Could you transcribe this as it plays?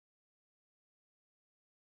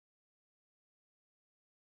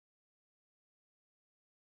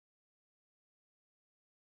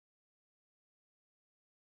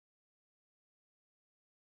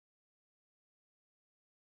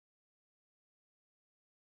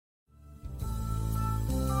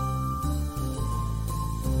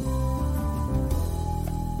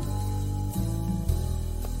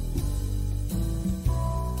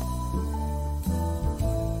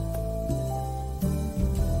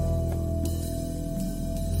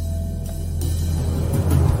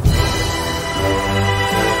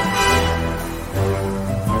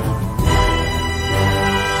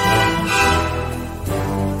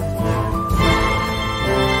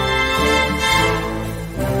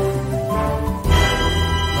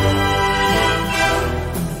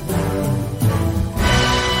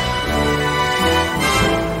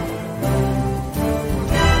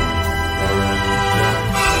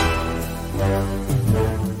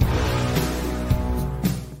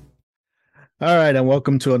All right, and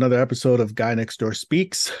welcome to another episode of Guy Next Door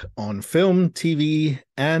Speaks on film, TV,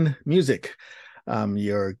 and music. I'm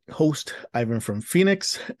your host, Ivan from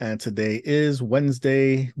Phoenix, and today is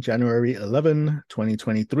Wednesday, January 11,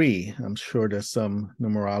 2023. I'm sure there's some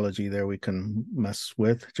numerology there we can mess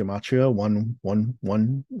with. Gematria,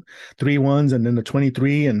 one, three ones, and then the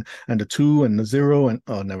 23 and the two and the zero, and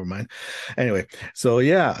oh, never mind. Anyway, so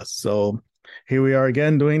here we are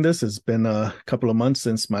again doing this. It's been a couple of months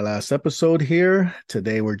since my last episode here.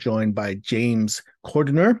 Today we're joined by James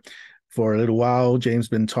Cordner. For a little while, James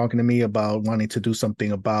been talking to me about wanting to do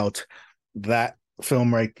something about that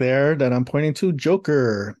film right there that I'm pointing to,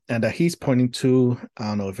 Joker, and that he's pointing to. I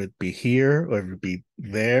don't know if it'd be here or if it'd be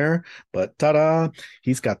there, but ta-da,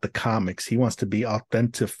 he's got the comics. He wants to be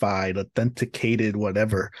authenticated,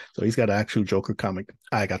 whatever. So he's got an actual Joker comic.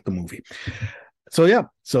 I got the movie. So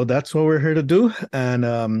that's what we're here to do. And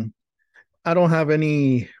I don't have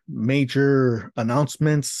any major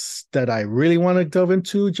announcements that I really want to delve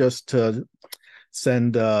into, just to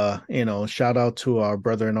send shout out to our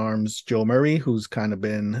brother in arms, Joe Murray, who's kind of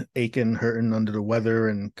been aching, hurting under the weather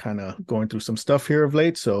and kind of going through some stuff here of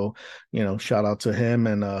late. So, shout out to him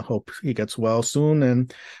and hope he gets well soon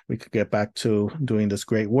and we could get back to doing this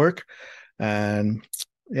great work. And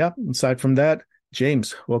yeah, aside from that,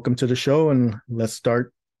 James, welcome to the show, and let's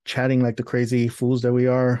start chatting like the crazy fools that we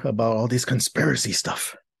are about all this conspiracy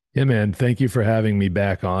stuff. Yeah, man. Thank you for having me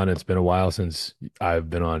back on. It's been a while since I've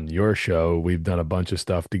been on your show. We've done a bunch of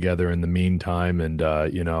stuff together in the meantime. And,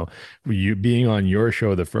 you being on your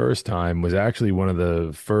show the first time was actually one of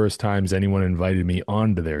the first times anyone invited me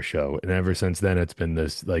onto their show. And ever since then, it's been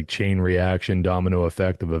this like chain reaction, domino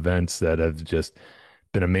effect of events that have just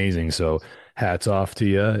been amazing. So hats off to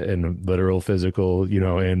you in literal, physical,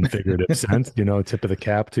 and figurative sense, tip of the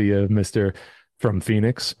cap to you, Mr. from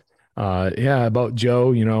Phoenix. Yeah, about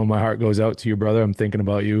Joe, my heart goes out to you, brother. I'm thinking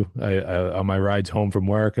about you. On my rides home from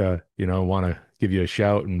work, want to give you a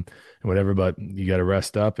shout and whatever, but you got to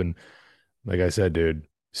rest up. And like I said, dude,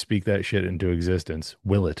 speak that shit into existence,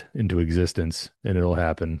 will it into existence, and it'll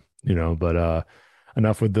happen, but,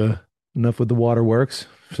 enough with the, enough with the waterworks.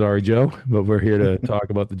 Sorry, Joe, but we're here to talk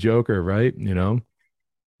about the Joker, right? The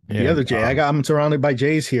And, other Jay, I'm surrounded by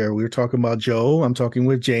Jays here. We were talking about Joe. I'm talking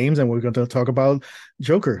with James, and we're going to talk about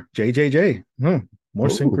Joker, JJJ. More oh,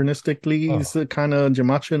 synchronistically, it's oh. a kind of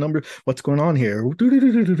gematria number. What's going on here?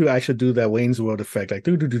 I should do that Wayne's World effect, like.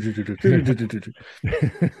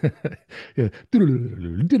 Yeah.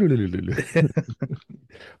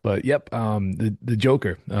 But yep, the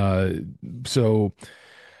Joker. So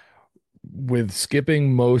with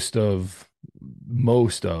skipping most of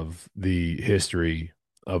the history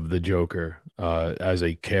of the Joker as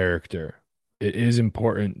a character, it is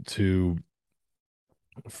important to,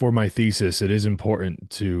 for my thesis, it is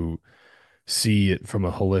important to see it from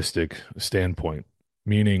a holistic standpoint,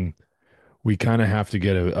 meaning we kind of have to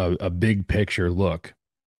get a big picture look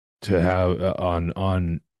to have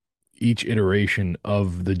on each iteration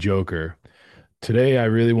of the Joker. Today, I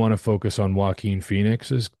really want to focus on Joaquin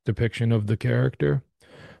Phoenix's depiction of the character.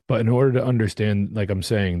 But in order to understand, like I'm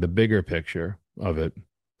saying, the bigger picture of it,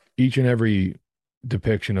 each and every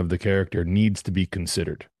depiction of the character needs to be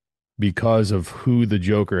considered because of who the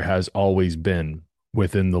Joker has always been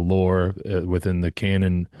within the lore, within the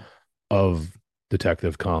canon of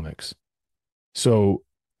Detective Comics. So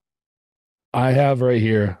I have right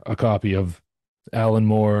here a copy of Alan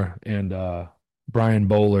Moore and Brian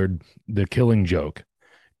Bollard, The Killing Joke.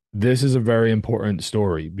 This is a very important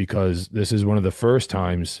story because this is one of the first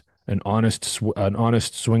times an honest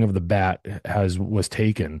swing of the bat has was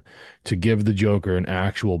taken to give the Joker an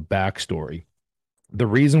actual backstory. The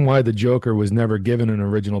reason why the Joker was never given an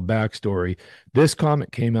original backstory, this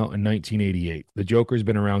comic came out in 1988. The Joker's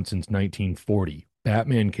been around since 1940.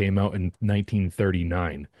 Batman came out in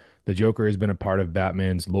 1939. The Joker has been a part of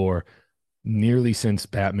Batman's lore nearly since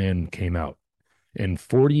Batman came out. In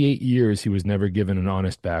 48 years, he was never given an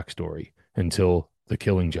honest backstory until The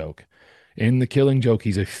Killing Joke. In The Killing Joke,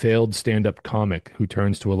 he's a failed stand up comic who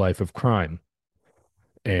turns to a life of crime.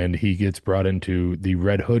 And he gets brought into the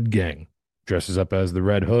Red Hood gang, dresses up as the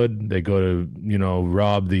Red Hood. They go to,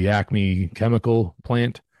 rob the Acme chemical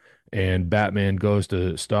plant. And Batman goes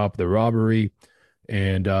to stop the robbery.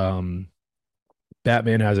 And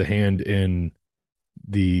Batman has a hand in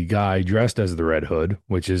the guy dressed as the Red Hood,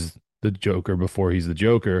 which is the Joker before he's the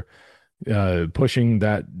Joker, pushing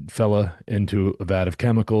that fella into a vat of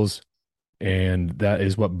chemicals, and that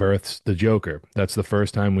is what births the Joker. That's the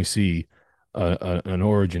first time we see an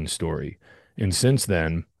origin story, and since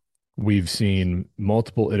then, we've seen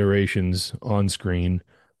multiple iterations on screen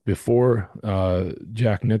Before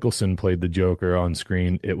Jack Nicholson played the Joker on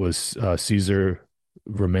screen, it was Caesar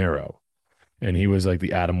Romero, and he was like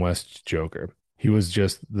the Adam West Joker. He was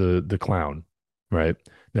just the clown, right?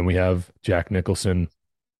 Then we have Jack Nicholson,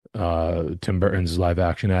 Tim Burton's live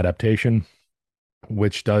action adaptation,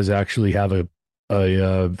 which does actually have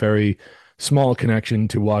a very small connection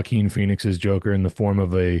to Joaquin Phoenix's Joker in the form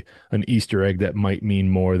of a an Easter egg that might mean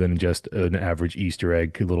more than just an average Easter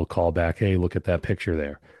egg. A little callback. Hey, look at that picture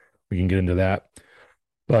there. We can get into that.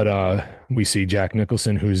 But we see Jack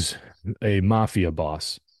Nicholson, who's a mafia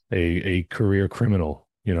boss, a career criminal,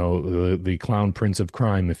 the clown prince of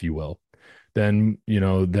crime, if you will. Then,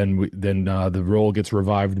 the role gets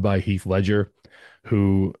revived by Heath Ledger,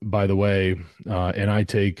 who, by the way, and I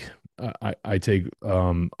take a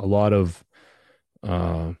lot of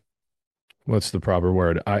uh, what's the proper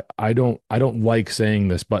word? I don't like saying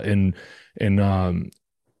this, but in a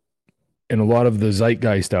lot of the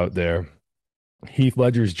zeitgeist out there, Heath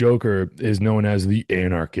Ledger's Joker is known as the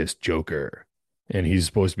anarchist Joker. And he's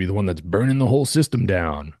supposed to be the one that's burning the whole system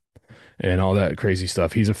down and all that crazy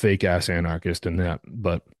stuff. He's a fake ass anarchist in that.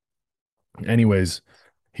 But, anyways,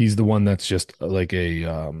 he's the one that's just like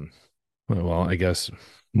well, I guess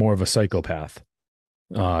more of a psychopath.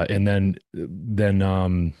 And then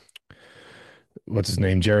what's his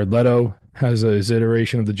name? Jared Leto has his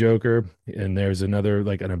iteration of the Joker. And there's another,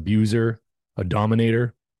 like an abuser, a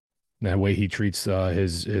dominator. That way he treats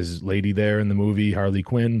his lady there in the movie, Harley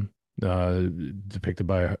Quinn, uh, depicted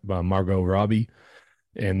by Margot Robbie.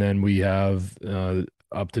 And then we have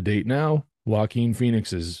up to date now, Joaquin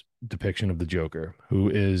Phoenix's depiction of the Joker, who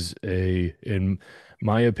is in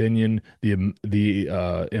my opinion,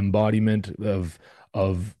 the embodiment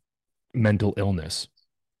of mental illness.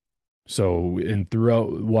 So, in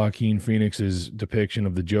throughout Joaquin Phoenix's depiction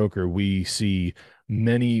of the Joker, we see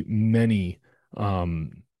many, many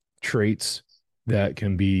um, traits that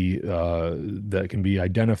can be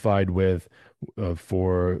identified with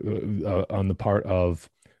for on the part of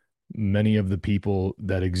many of the people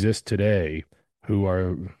that exist today who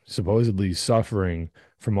are supposedly suffering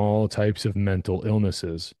from all types of mental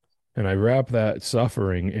illnesses. And I wrap that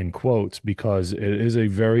suffering in quotes because it is a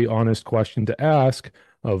very honest question to ask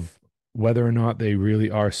of whether or not they really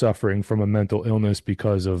are suffering from a mental illness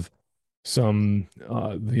because of some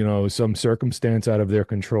circumstance out of their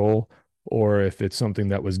control, or if it's something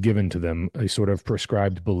that was given to them, a sort of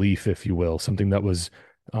prescribed belief, if you will, something that was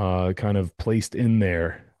kind of placed in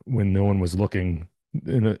there when no one was looking,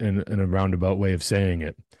 in a roundabout way of saying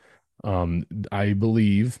it. I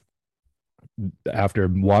believe after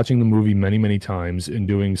watching the movie many, many times and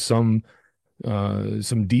doing some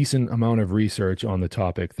decent amount of research on the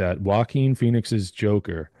topic, that Joaquin Phoenix's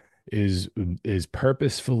Joker is is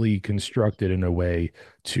purposefully constructed in a way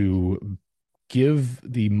to give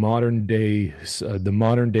the modern day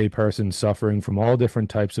person suffering from all different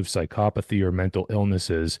types of psychopathy or mental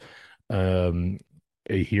illnesses um,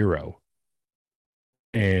 a hero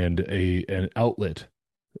and a an outlet,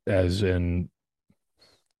 as in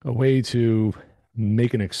a way to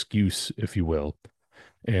make an excuse, if you will.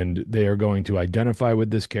 And they are going to identify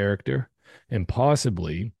with this character, and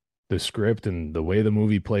possibly the script and the way the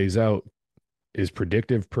movie plays out is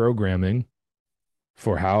predictive programming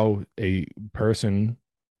for how a person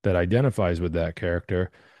that identifies with that character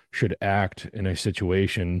should act in a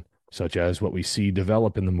situation such as what we see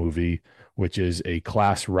develop in the movie, which is a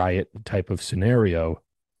class riot type of scenario,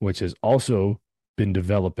 which has also been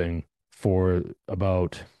developing for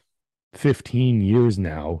about 15 years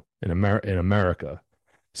now in America.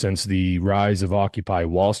 Since the rise of Occupy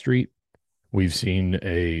Wall Street, we've seen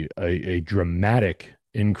a dramatic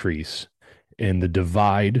increase in the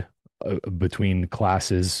divide between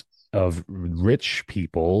classes of rich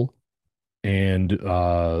people and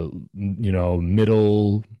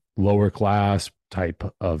middle lower class type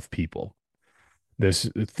of people. This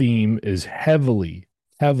theme is heavily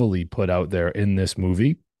put out there in this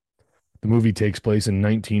movie. The movie takes place in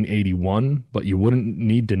 1981, but you wouldn't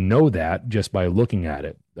need to know that just by looking at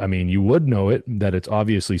it. I mean, you would know it, that it's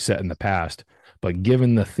obviously set in the past, but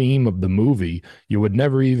given the theme of the movie, you would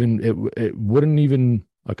never even, it wouldn't even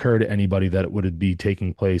occur to anybody that it would be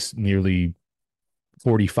taking place nearly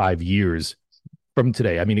 45 years from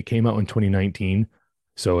today. I mean, it came out in 2019.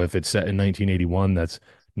 So if it's set in 1981, that's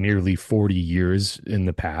nearly 40 years in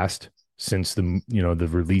the past since the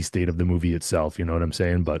release date of the movie itself, you know what I'm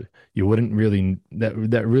saying? But you wouldn't really, that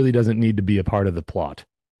really doesn't need to be a part of the plot.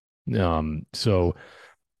 So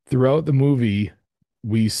throughout the movie,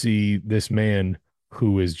 we see this man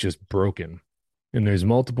who is just broken. And there's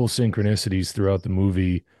multiple synchronicities throughout the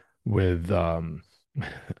movie with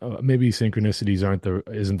maybe synchronicities aren't the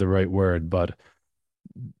isn't the right word, but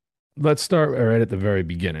let's start right at the very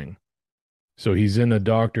beginning. So he's in his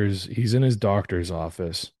doctor's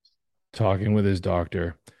office talking with his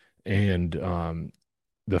doctor, and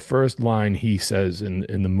the first line he says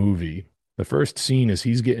in the movie, the first scene is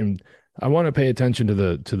he's getting. I want to pay attention to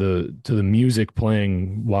the music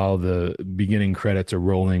playing while the beginning credits are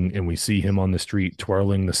rolling, and we see him on the street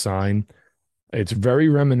twirling the sign. It's very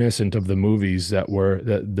reminiscent of the movies that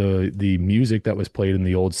the music that was played in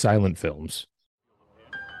the old silent films.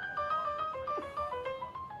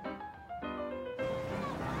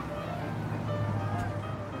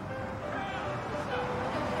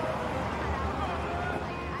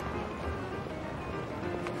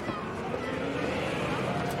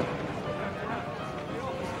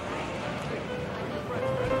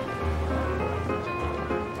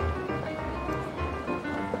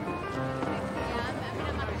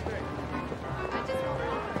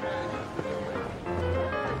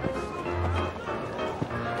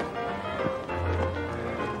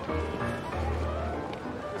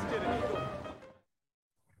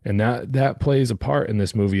 And that plays a part in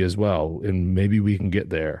this movie as well, and maybe we can get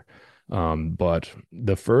there. But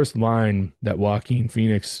the first line that Joaquin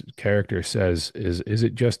Phoenix character says is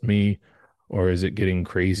it just me, or is it getting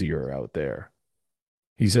crazier out there?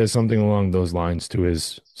 He says something along those lines to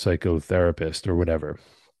his psychotherapist or whatever.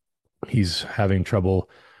 He's having trouble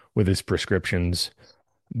with his prescriptions.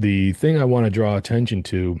 The thing I want to draw attention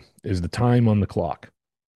to is the time on the clock.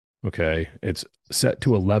 Okay, it's set to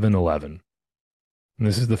 11:11. And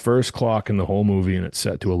this is the first clock in the whole movie, and it's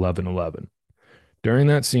set to 11:11. During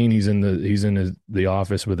that scene, he's in the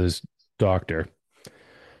office with his doctor.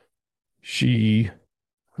 She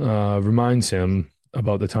reminds him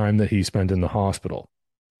about the time that he spent in the hospital,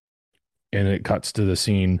 and it cuts to the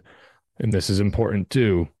scene. And this is important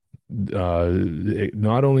too.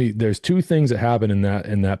 Not only there's two things that happen in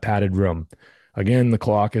that padded room. Again, the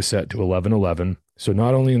clock is set to 11:11. So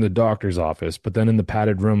not only in the doctor's office, but then in the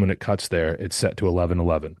padded room when it cuts there, it's set to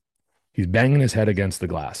 11:11. He's banging his head against the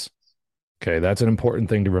glass. Okay, that's an important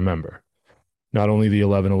thing to remember. Not only the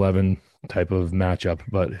 11:11 type of matchup,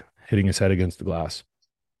 but hitting his head against the glass.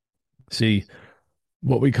 See,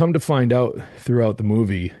 what we come to find out throughout the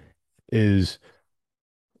movie is,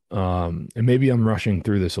 and maybe I'm rushing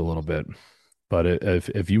through this a little bit, but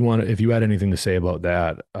if you had anything to say about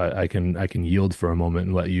that, I can yield for a moment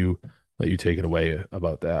and let you take it away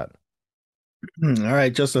about that. All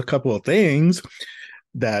right, just a couple of things.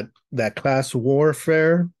 That class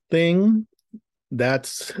warfare thing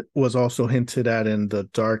that was also hinted at in The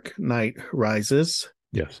Dark Knight Rises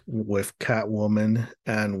Yes. with Catwoman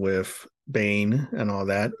and with Bane and all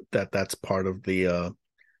that. That's part of the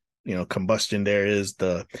combustion. There is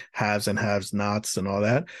the haves and haves nots and all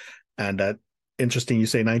that. And that interesting you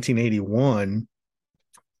say 1981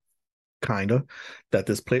 kind of that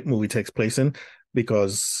this movie takes place in,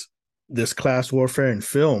 because this class warfare in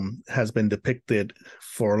film has been depicted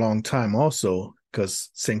for a long time also,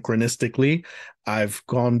 because synchronistically I've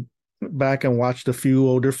gone back and watched a few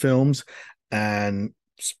older films, and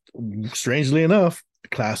strangely enough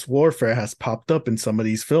class warfare has popped up in some of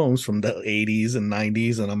these films from the 80s and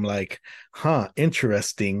 90s, and I'm like,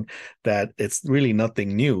 interesting that it's really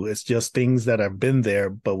nothing new. It's just things that have been there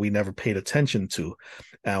but we never paid attention to.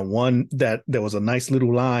 And one that there was a nice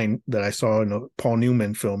little line that I saw in a Paul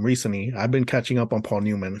Newman film recently. I've been catching up on Paul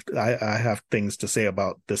Newman. I have things to say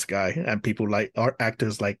about this guy and people like art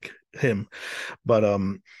actors like him. But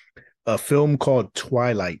a film called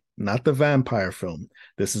Twilight, not the vampire film.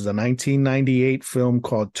 This is a 1998 film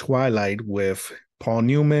called Twilight with Paul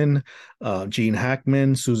Newman, Gene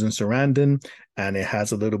Hackman, Susan Sarandon, and it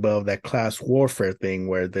has a little bit of that class warfare thing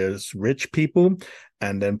where there's rich people,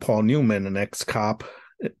 and then Paul Newman, an ex-cop,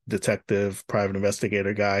 detective, private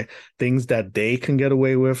investigator guy, things that they can get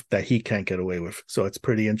away with that he can't get away with. So it's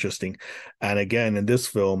pretty interesting. And again, in this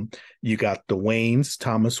film, you got the Waynes,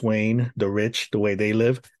 Thomas Wayne, the rich, the way they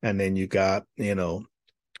live, and then you got,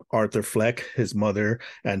 Arthur Fleck, his mother,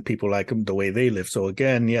 and people like him, the way they live. So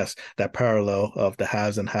again, yes, that parallel of the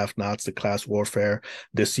haves and have-nots, the class warfare.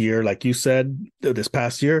 This year, like you said, this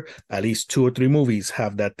past year, at least 2 or 3 movies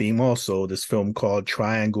have that theme also. This film called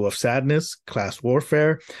Triangle of Sadness, class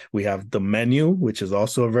warfare. We have The Menu, which is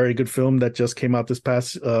also a very good film that just came out this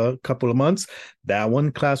past couple of months. That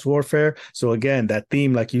one, class warfare. So again, that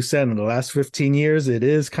theme, like you said, in the last 15 years, it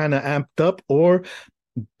is kind of amped up, or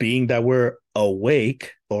being that we're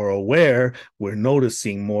awake or aware, we're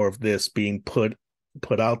noticing more of this being put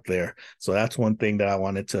out there. So that's one thing that I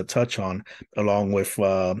wanted to touch on, along with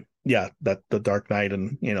that the Dark Knight,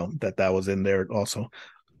 and that was in there also.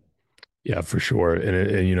 Yeah, for sure.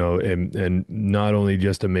 And you know, and not only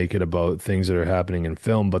just to make it about things that are happening in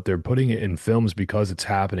film, but they're putting it in films because it's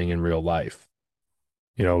happening in real life.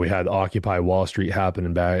 You know, we had Occupy Wall Street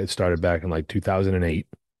happening back, it started back in like 2008.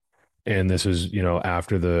 And this is, you know,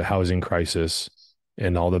 after the housing crisis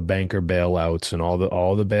and all the banker bailouts and all the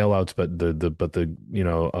bailouts, but the you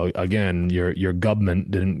know, again, your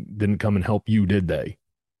government didn't come and help you, did they?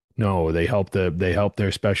 No, they helped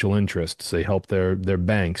their special interests. They helped their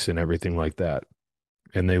banks and everything like that.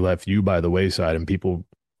 And they left you by the wayside, and people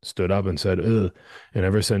stood up and said, ugh. And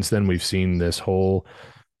ever since then we've seen this whole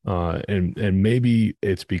and maybe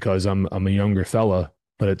it's because I'm a younger fella,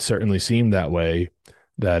 but it certainly seemed that way,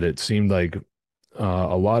 that it seemed like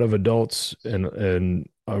a lot of adults and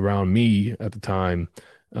around me at the time,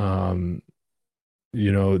 um,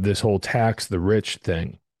 you know, this whole tax the rich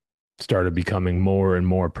thing started becoming more and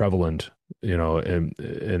more prevalent, you know,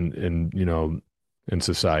 in you know, in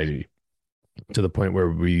society, to the point where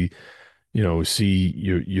we, you know, see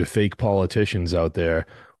your fake politicians out there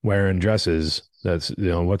wearing dresses. That's, you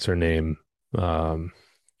know, what's her name? Um,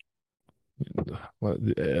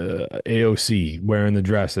 AOC wearing the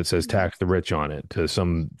dress that says "tax the rich" on it to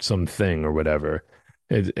some thing or whatever.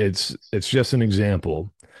 It's just an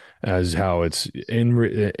example as how it's in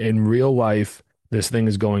real life. This thing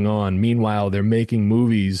is going on. Meanwhile, they're making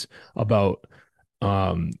movies about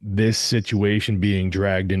this situation being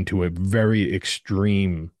dragged into a very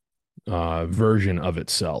extreme version of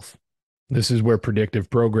itself. This is where predictive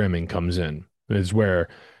programming comes in. Is where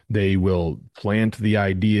they will plant the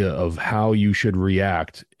idea of how you should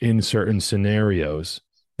react in certain scenarios.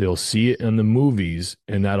 They'll see it in the movies,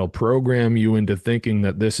 and that'll program you into thinking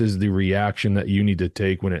that this is the reaction that you need to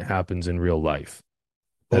take when it happens in real life.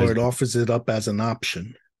 That Or is, it offers it up as an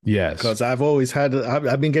option. yes, Because I've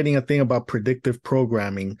been getting a thing about predictive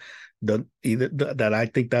programming, that I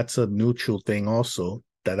think that's a neutral thing also,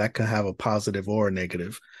 that can have a positive or a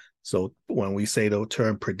negative. So when we say the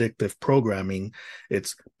term predictive programming,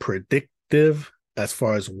 it's predictive as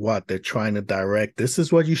far as what they're trying to direct. This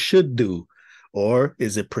is what you should do. Or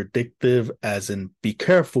is it predictive as in be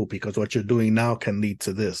careful because what you're doing now can lead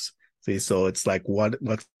to this? See, so it's like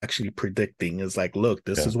what's actually predicting is like, look,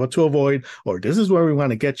 this yeah. is what to avoid, or this is where we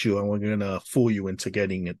want to get you, and we're gonna fool you into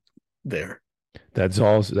getting it there. That's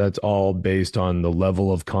all based on the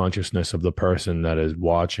level of consciousness of the person that is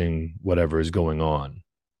watching whatever is going on.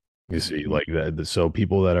 You see, Mm-hmm. like that. So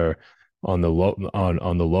people that are on the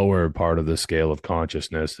lower part of the scale of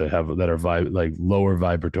consciousness, that are like lower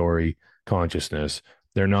vibratory consciousness,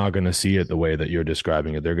 they're not going to see it the way that you're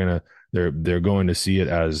describing it. They're going to see it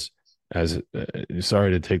as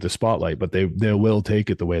sorry to take the spotlight, but they will take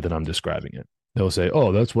it the way that I'm describing it. They'll say,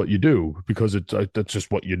 "Oh, that's what you do because that's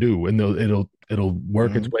just what you do," and it'll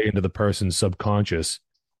work its Mm-hmm. way into the person's subconscious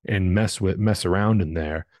and mess around in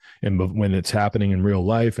there. And when it's happening in real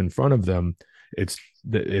life in front of them, it's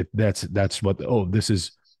that's what, oh, this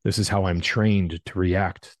is how I'm trained to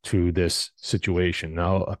react to this situation.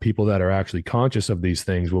 Now, people that are actually conscious of these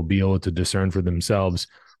things will be able to discern for themselves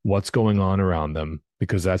what's going on around them,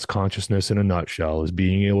 because that's consciousness in a nutshell, is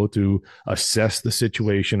being able to assess the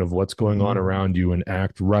situation of what's going on Mm-hmm. around you and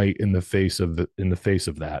act right in the face of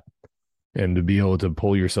that, and to be able to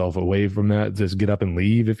pull yourself away from that, just get up and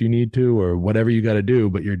leave if you need to, or whatever you got to do,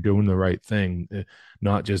 but you're doing the right thing,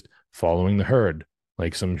 not just following the herd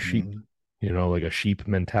like some sheep, Mm-hmm. you know, like a sheep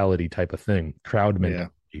mentality type of thing, crowd Yeah.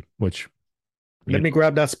 mentality, which, you Let know, me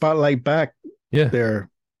grab that spotlight back yeah. there,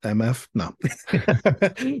 MF. No,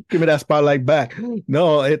 give me that spotlight back.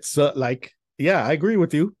 No, it's like, yeah, I agree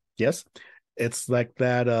with you. Yes, it's like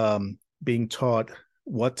that, being taught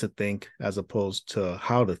what to think as opposed to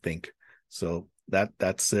how to think. So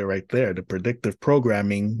that's it right there. The predictive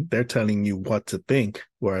programming, they're telling you what to think,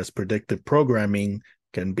 whereas predictive programming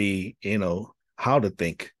can be, how to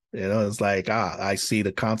think. It's like, I see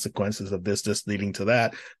the consequences of this leading to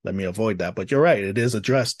that. Let me avoid that. But you're right, it is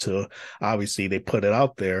addressed to, obviously they put it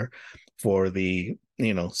out there for the,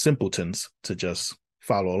 simpletons to just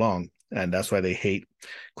follow along. And that's why they hate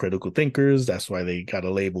critical thinkers. That's why they got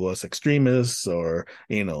to label us extremists or,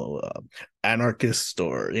 anarchists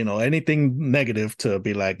or, anything negative to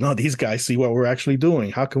be like, no, these guys see what we're actually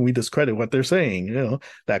doing. How can we discredit what they're saying?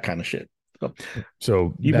 That kind of shit. So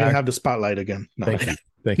So you may back, have the spotlight again. No. thank you.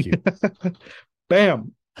 Thank you.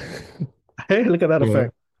 Bam. Hey, look at that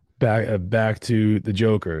So effect. back to the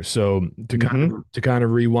Joker. So Mm-hmm. to kind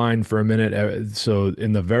of rewind for a minute. So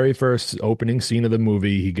in the very first opening scene of the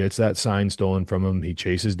movie, he gets that sign stolen from him. He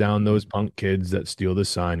chases down those punk kids that steal the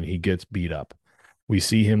sign, and he gets beat up. We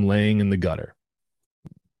see him laying in the gutter,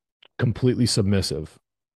 completely submissive.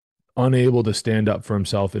 unable to stand up for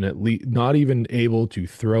himself and at least not even able to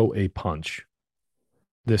throw a punch.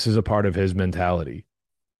 This is a part of his mentality.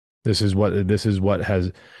 This is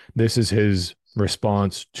his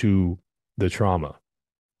response to the trauma.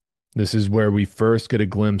 This is where we first get a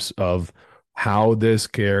glimpse of how this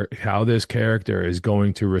character is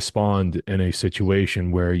going to respond in a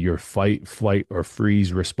situation where your fight, flight, or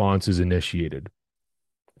freeze response is initiated.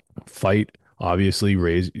 Fight, obviously,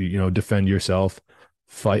 defend yourself.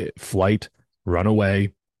 Fight, flight, run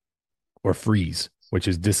away, or freeze, which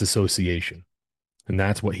is disassociation. And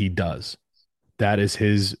that's what he does. That is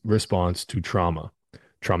his response to trauma.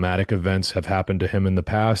 Traumatic events have happened to him in the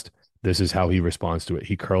past. This is how he responds to it.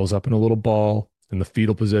 He curls up in a little ball in the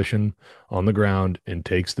fetal position on the ground and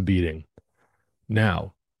takes the beating.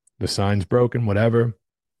 Now, the sign's broken, whatever,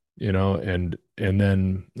 and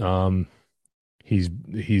then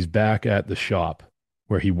he's back at the shop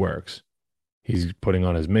where he works. He's putting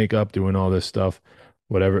on his makeup, doing all this stuff,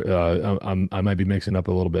 whatever. I might be mixing up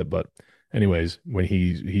a little bit, but anyways, when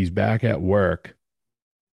he's back at work,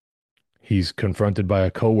 he's confronted by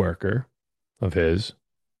a coworker of his,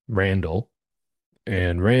 Randall,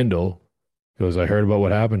 and Randall goes, "I heard about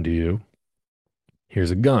what happened to you.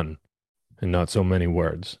 Here's a gun," and not so many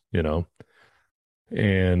words,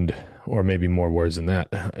 and or maybe more words than that.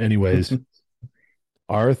 Anyways,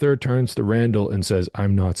 Arthur turns to Randall and says,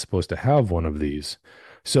 "I'm not supposed to have one of these."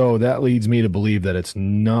 So that leads me to believe that it's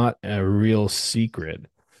not a real secret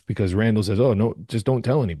because Randall says, "Oh, no, just don't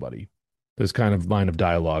tell anybody." This kind of line of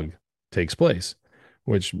dialogue takes place,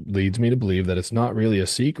 which leads me to believe that it's not really a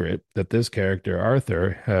secret that this character,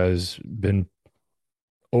 Arthur, has been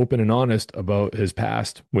open and honest about his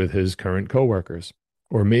past with his current coworkers.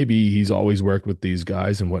 Or maybe he's always worked with these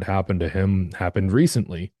guys and what happened to him happened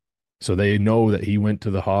recently. So they know that he went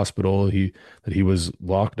to the hospital, that he was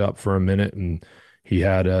locked up for a minute and he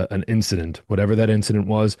had an incident, whatever that incident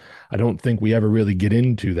was. I don't think we ever really get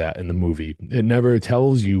into that in the movie. It never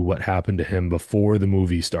tells you what happened to him before the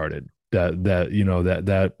movie started.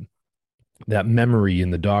 That memory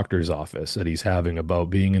in the doctor's office that he's having about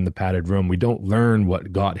being in the padded room. We don't learn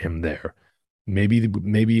what got him there.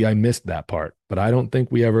 Maybe I missed that part, but I don't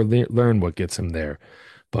think we ever learn what gets him there.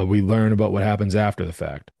 But we learn about what happens after the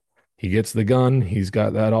fact. He gets the gun. He's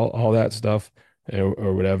got that all that stuff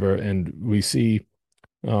or whatever, and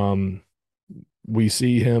um, we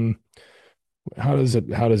see him. How does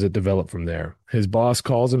it develop from there? His boss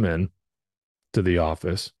calls him in to the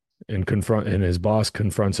office and his boss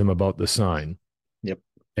confronts him about the sign. Yep.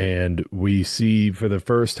 And we see for the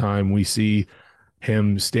first time, we see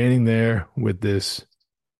him standing there with this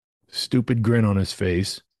stupid grin on his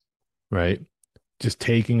face, right? Just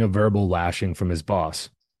taking a verbal lashing from his boss.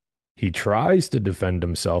 He tries to defend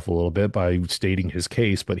himself a little bit by stating his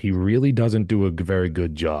case, but he really doesn't do a very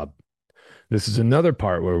good job. This is another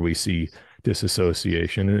part where we see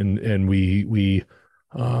disassociation and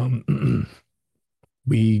um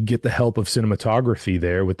we get the help of cinematography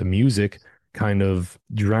there with the music kind of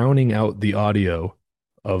drowning out the audio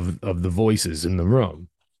of the voices in the room.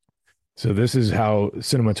 So this is how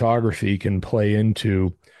cinematography can play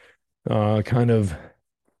into kind of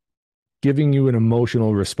giving you an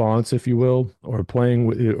emotional response, if you will, or playing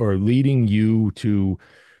with or leading you to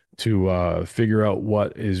figure out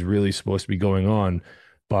what is really supposed to be going on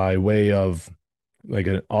by way of like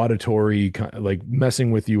an auditory like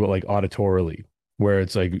messing with you like auditorily where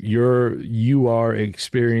it's like you are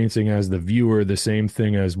experiencing as the viewer the same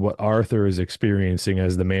thing as what Arthur is experiencing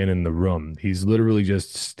as the man in the room. He's literally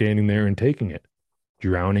just standing there and taking it,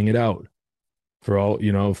 drowning it out. For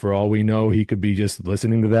all we know, he could be just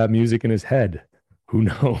listening to that music in his head. Who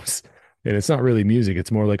knows? And it's not really music,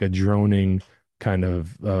 it's more like a droning kind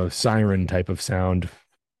of siren type of sound,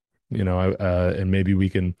 and maybe we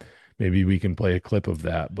can play a clip of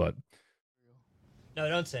that, but No,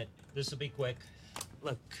 don't sit. This will be quick.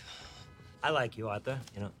 Look, I like you, Arthur.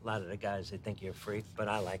 You know, a lot of the guys, they think you're a freak, but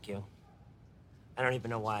I like you. I don't even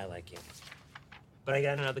know why I like you. But I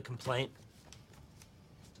got another complaint.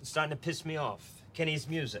 It's starting to piss me off. Kenny's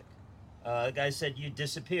music. The guy said you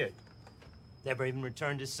disappeared. Never even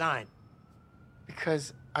returned his sign.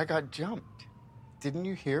 Because I got jumped. Didn't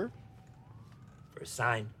you hear? For a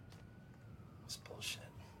sign. It's bullshit.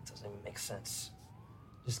 It doesn't even make sense.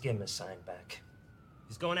 Just give him his sign back.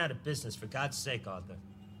 He's going out of business, for God's sake, Arthur.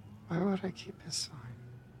 Why would I keep his sign?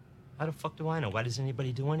 How the fuck do I know? Why does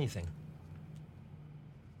anybody do anything?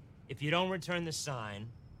 If you don't return the sign,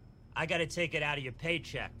 I gotta take it out of your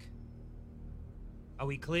paycheck. Are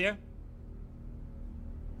we clear?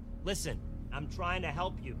 Listen, I'm trying to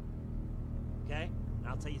help you. Okay? And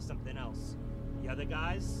I'll tell you something else. The other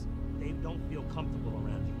guys, They don't feel comfortable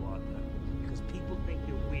around you, Arthur, because people think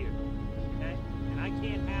you're weird, okay? And I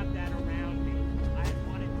can't have that around me. I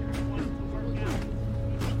want it to work out.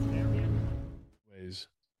 Ways.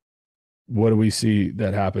 What do we see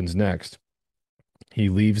that happens next? He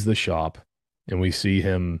leaves the shop, and we see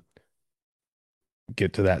him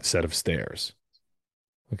get to that set of stairs.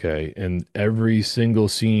 Okay, and every single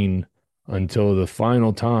scene until the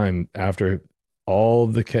final time, after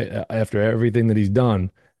after everything that he's done,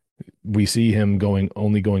 we see him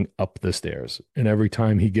only going up the stairs. And every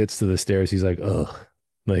time he gets to the stairs, he's like, ugh,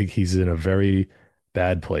 like he's in a very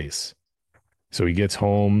bad place. So he gets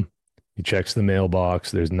home, he checks the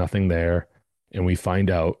mailbox, there's nothing there. And we find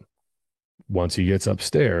out, once he gets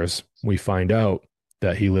upstairs, we find out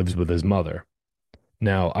that he lives with his mother.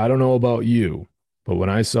 Now, I don't know about you, but when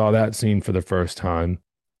I saw that scene for the first time,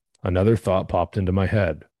 another thought popped into my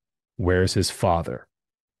head. Where's his father?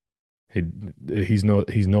 He's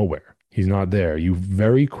nowhere. He's not there. You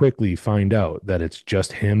very quickly find out that it's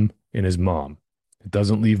just him and his mom. It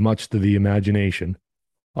doesn't leave much to the imagination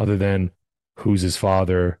other than who's his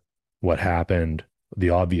father, what happened, the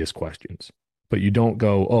obvious questions. But you don't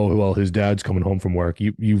go, oh, well, his dad's coming home from work.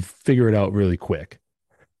 You figure it out really quick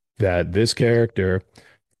that this character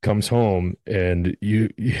comes home, and you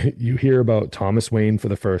hear about Thomas Wayne for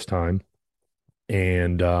the first time,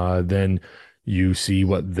 and then you see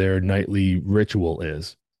what their nightly ritual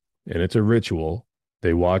is. And it's a ritual.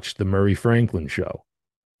 They watch the Murray Franklin show,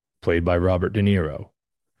 played by Robert De Niro.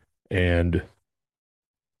 And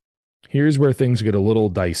here's where things get a little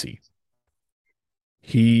dicey.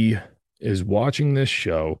 He is watching this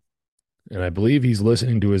show, and I believe he's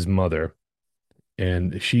listening to his mother,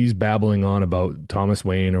 and she's babbling on about Thomas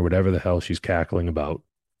Wayne or whatever the hell she's cackling about.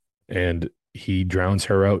 And he drowns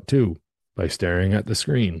her out too by staring at the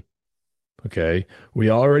screen. Okay. We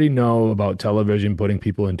already know about television putting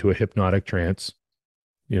people into a hypnotic trance,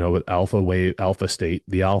 with alpha state,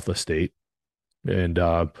 the alpha state. And,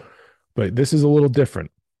 but this is a little different.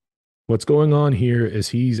 What's going on here is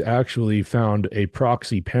he's actually found a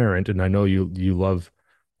proxy parent. And I know you love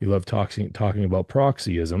talking about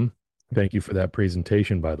proxyism. Thank you for that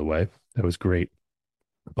presentation, by the way. That was great.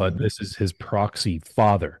 But this is his proxy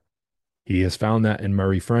father. He has found that in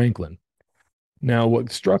Murray Franklin. Now,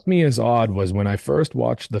 what struck me as odd was when I first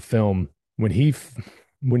watched the film, when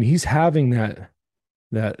he's having that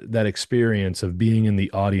experience of being in the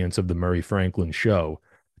audience of the Murray Franklin show.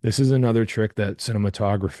 This is another trick that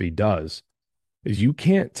cinematography does, is you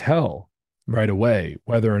can't tell right away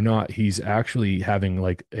whether or not he's actually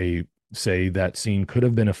having say that scene could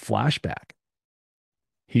have been a flashback.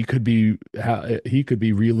 He could be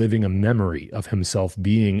reliving a memory of himself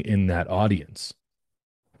being in that audience.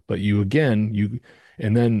 But and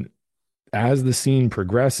then as the scene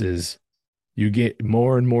progresses, you get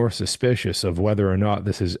more and more suspicious of whether or not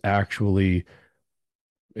this is actually,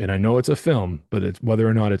 and I know it's a film, but it's whether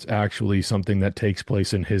or not it's actually something that takes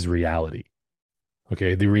place in his reality.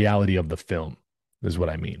 Okay, the reality of the film is what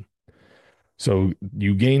I mean. So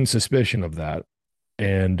you gain suspicion of that.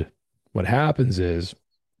 And what happens is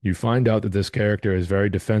you find out that this character is very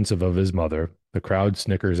defensive of his mother. The crowd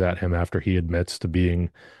snickers at him after he admits to being,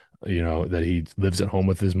 that he lives at home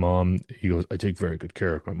with his mom. He goes, I take very good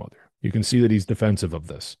care of my mother. You can see that he's defensive of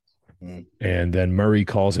this. Mm. And then Murray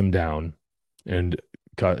calls him down and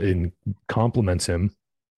compliments him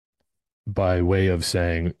by way of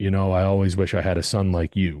saying, I always wish I had a son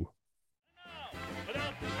like you.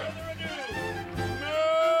 Without further ado,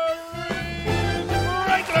 Murray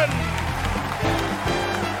Franklin!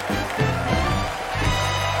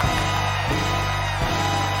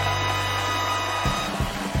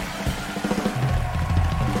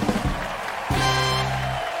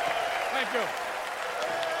 Thank you.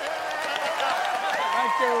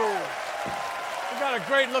 Thank you. We got a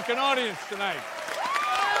great looking audience tonight.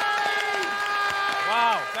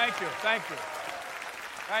 Wow, thank you. Thank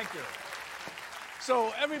you.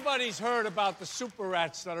 So everybody's heard about the super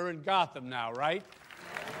rats that are in Gotham now, right?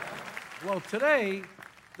 Well, today,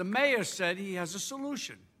 the mayor said he has a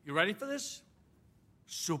solution. You ready for this?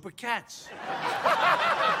 Super cats.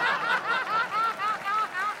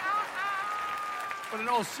 But in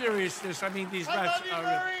all seriousness, I mean, these rats are...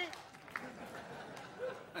 Murray.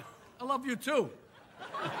 I love you, too.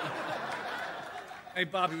 Hey,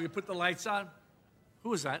 Bobby, will you put the lights on? Who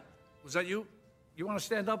was that? Was that you? You want to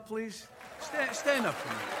stand up, please? Stand up for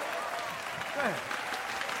me. Go ahead.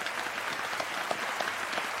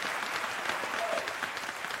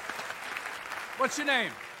 What's your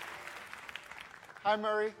name? Hi,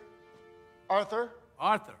 Murray. Arthur.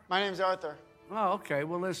 Arthur. My name's Arthur. Oh, okay.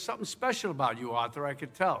 Well, there's something special about you, Arthur, I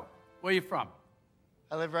could tell. Where are you from?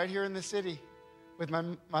 I live right here in the city with my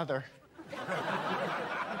mother.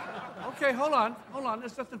 Okay, hold on.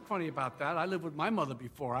 There's nothing funny about that. I lived with my mother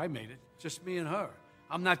before I made it. Just me and her.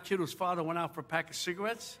 I'm that kid whose father went out for a pack of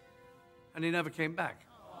cigarettes, and he never came back.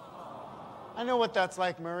 I know what that's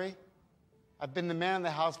like, Murray. I've been the man in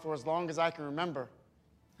the house for as long as I can remember.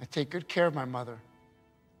 I take good care of my mother.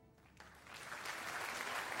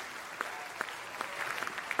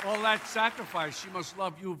 All that sacrifice, she must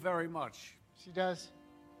love you very much. She does.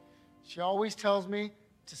 She always tells me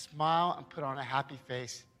to smile and put on a happy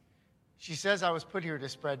face. She says I was put here to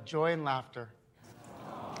spread joy and laughter.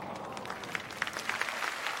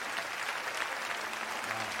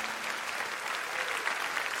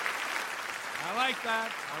 I like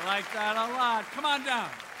that. I like that a lot. Come on down.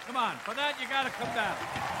 Come on. For that, you got to come down.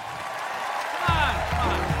 Come on. Come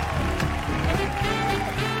on.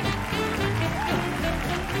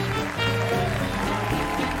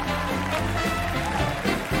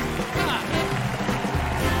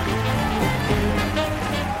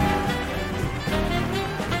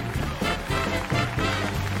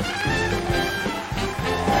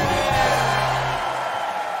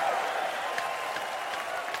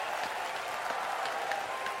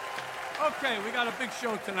 Okay, we got a big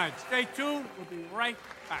show tonight. Stay tuned. We'll be right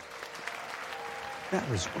back. That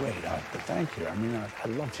was great, Arthur. Thank you. I mean, I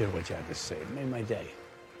loved hearing what you had to say. It made my day.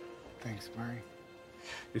 Thanks, Murray.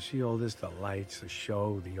 You see all this, the lights, the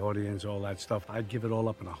show, the audience, all that stuff. I'd give it all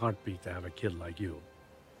up in a heartbeat to have a kid like you.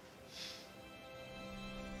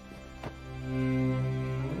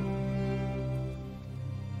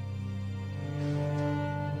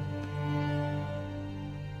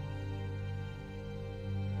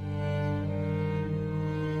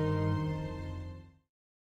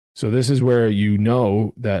 So this is where you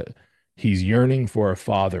know that he's yearning for a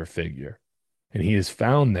father figure, and he has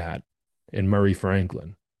found that in Murray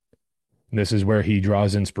Franklin. And this is where he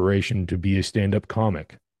draws inspiration to be a stand-up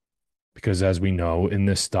comic, because as we know, in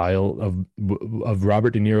this style of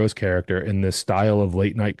Robert De Niro's character, in this style of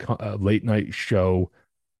late night show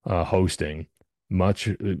hosting,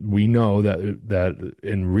 we know that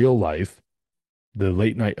in real life, the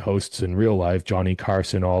late night hosts in real life, Johnny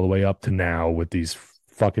Carson all the way up to now with these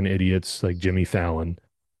fucking idiots like Jimmy Fallon,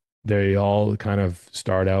 they all kind of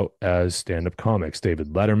start out as stand-up comics. David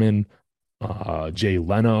Letterman, Jay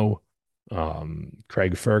Leno,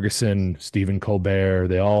 Craig Ferguson, Stephen Colbert,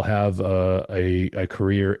 they all have a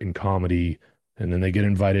career in comedy, and then they get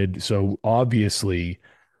invited. So obviously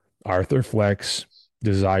Arthur Fleck's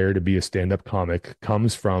desire to be a stand-up comic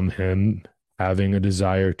comes from him having a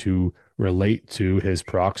desire to relate to his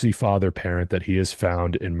proxy father parent that he has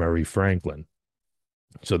found in Murray Franklin.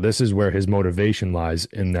 So this is where his motivation lies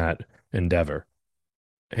in that endeavor.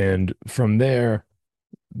 And from there,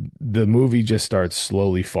 the movie just starts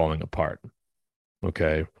slowly falling apart.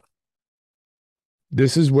 Okay.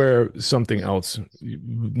 This is where something else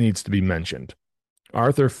needs to be mentioned.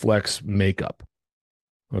 Arthur Fleck's makeup.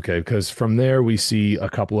 Okay, because from there we see a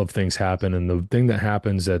couple of things happen, and the thing that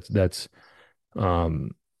happens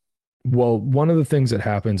one of the things that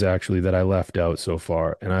happens actually that I left out so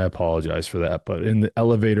far, and I apologize for that, but in the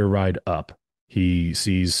elevator ride up, he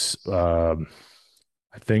sees, I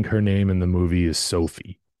think her name in the movie is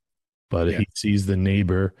Sophie, but he sees the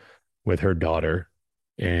neighbor with her daughter,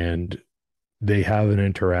 and they have an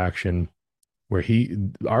interaction where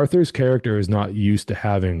Arthur's character is not used to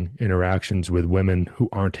having interactions with women who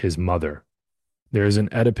aren't his mother. There's an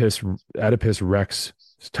Oedipus Rex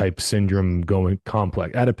type syndrome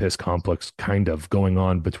Oedipus complex kind of going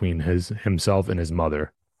on between himself and his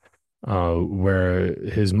mother, where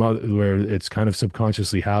it's kind of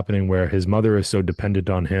subconsciously happening, where his mother is so dependent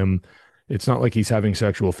on him. It's not like he's having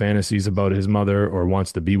sexual fantasies about his mother or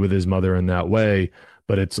wants to be with his mother in that way,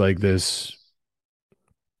 but it's like this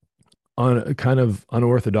kind of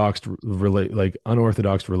unorthodox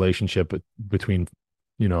relationship between,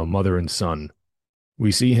 mother and son.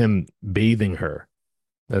 We see him bathing her.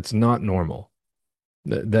 That's not normal.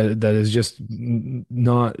 That is just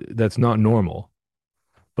that's not normal.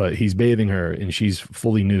 But he's bathing her and she's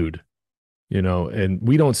fully nude, and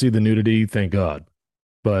we don't see the nudity, thank God.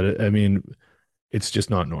 But I mean, it's just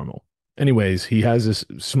not normal. Anyways, he has this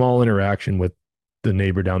small interaction with the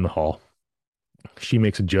neighbor down the hall. She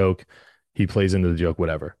makes a joke. He plays into the joke,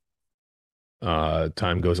 whatever.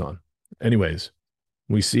 Time goes on. Anyways,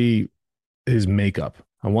 we see his makeup.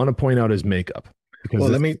 I want to point out his makeup. Well,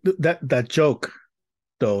 that joke,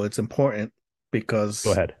 though, it's important because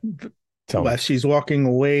go ahead. While she's walking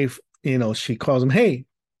away, she calls him, hey,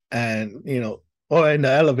 and, or in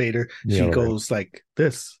the elevator, she goes like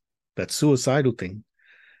this, that suicidal thing.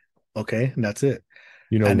 Okay. And that's it.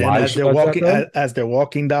 You know And then why as she they're does that walking, though? as they're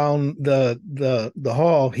walking down the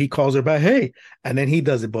hall, he calls her back, "Hey!" And then he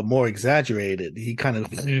does it, but more exaggerated. He kind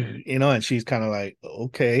of, and she's kind of like,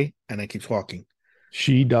 "Okay," and then keeps walking.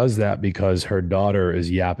 She does that because her daughter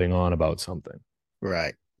is yapping on about something.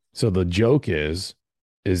 Right. So the joke is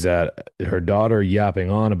that her daughter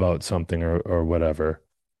yapping on about something or whatever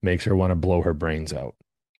makes her want to blow her brains out.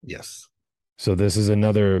 Yes. So this is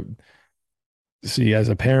another, see, as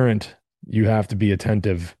a parent, you have to be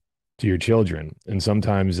attentive to your children. And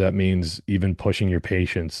sometimes that means even pushing your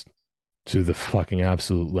patience to the fucking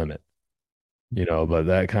absolute limit, but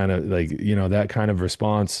that kind of like, that kind of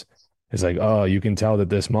response is like, oh, you can tell that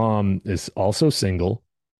this mom is also single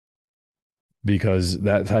because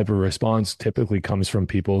that type of response typically comes from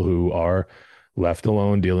people who are left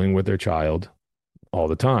alone dealing with their child all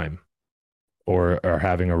the time or are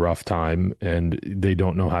having a rough time and they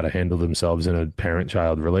don't know how to handle themselves in a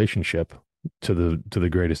parent-child relationship to the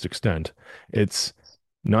greatest extent. It's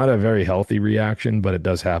not a very healthy reaction, but it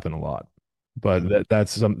does happen a lot. But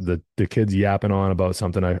that's the kids yapping on about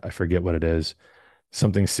something. I forget what it is.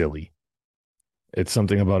 Something silly. It's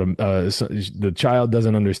something about the child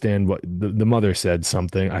doesn't understand what the mother said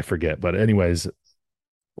something. I forget. But anyways,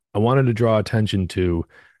 I wanted to draw attention to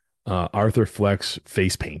Arthur Fleck's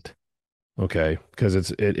face paint. Okay, because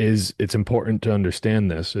it's important to understand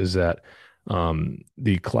this is that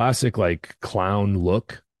the classic like clown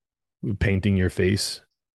look, painting your face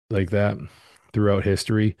like that throughout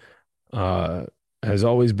history, uh, has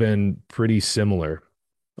always been pretty similar.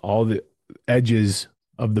 All the edges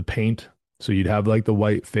of the paint. So you'd have like the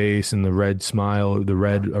white face and the red smile, the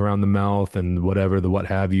red around the mouth, and whatever the what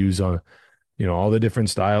have yous on, all the different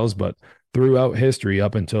styles. But throughout history,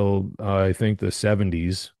 up until I think the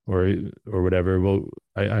 70s or whatever, well,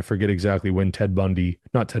 I forget exactly when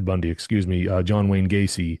not Ted Bundy, excuse me, John Wayne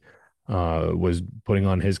Gacy was putting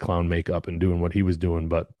on his clown makeup and doing what he was doing.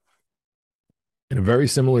 But in a very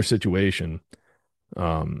similar situation,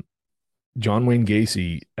 um, John Wayne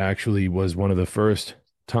Gacy actually was one of the first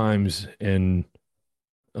times in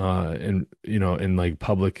like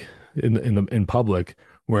public in public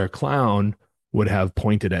where a clown would have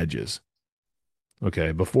pointed edges.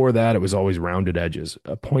 Okay, before that it was always rounded edges.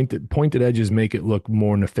 Pointed edges make it look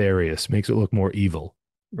more nefarious, makes it look more evil.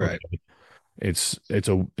 Okay. Right. It's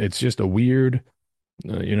just a weird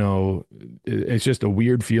it's just a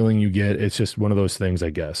weird feeling you get. It's just one of those things,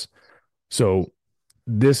 I guess. So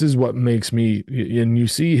this is what makes me, and you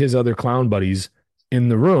see his other clown buddies in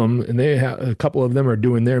the room, and they have a couple of them are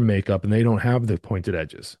doing their makeup and they don't have the pointed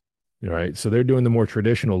edges. Right. So they're doing the more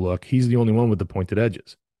traditional look. He's the only one with the pointed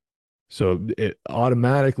edges. So it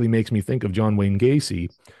automatically makes me think of John Wayne Gacy.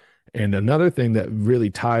 And another thing that really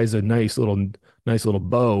ties a nice little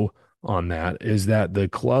bow on that is that the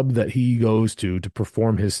club that he goes to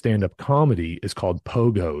perform his stand-up comedy is called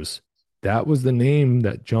Pogo's. That was the name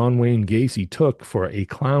that John Wayne Gacy took for a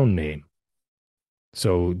clown name.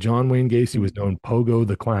 So John Wayne Gacy was known Pogo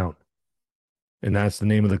the Clown. And that's the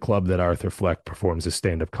name of the club that Arthur Fleck performs his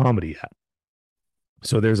stand-up comedy at.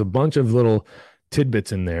 So there's a bunch of little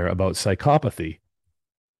tidbits in there about psychopathy.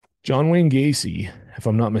 John Wayne Gacy, if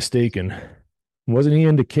I'm not mistaken, wasn't he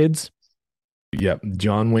into kids? Yep,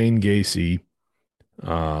 John Wayne Gacy,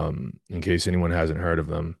 in case anyone hasn't heard of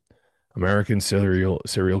them, American serial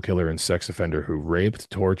killer and sex offender who raped,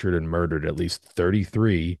 tortured, and murdered at least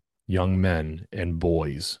 33 young men and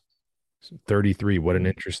boys. 33, what an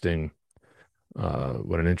interesting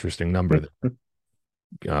number.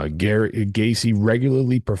 Gacy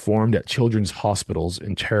regularly performed at children's hospitals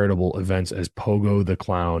and charitable events as Pogo the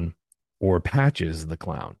Clown or Patches the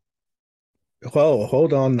Clown. Well,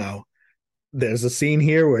 hold on now. There's a scene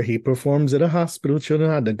here where he performs at a hospital,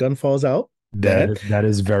 children, and the gun falls out. That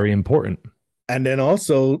is very important. And then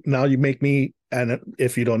also, now you make me, and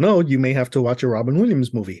if you don't know, you may have to watch a Robin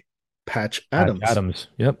Williams movie, Patch Adams. Patch Adams.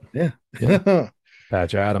 Yep. Yeah.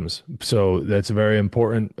 Patch Adams. So that's a very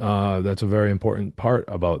important part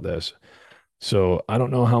about this. So I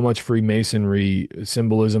don't know how much Freemasonry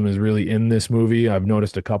symbolism is really in this movie. I've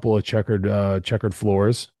noticed a couple of checkered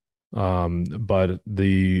floors. But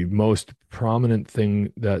the most prominent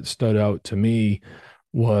thing that stood out to me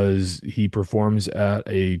was he performs at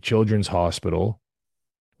a children's hospital,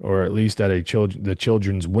 or at least at the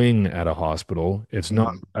children's wing at a hospital. It's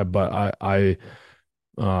not, but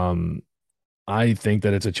I think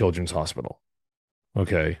that it's a children's hospital.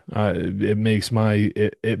 Okay, it makes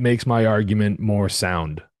my argument more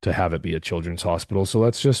sound to have it be a children's hospital. So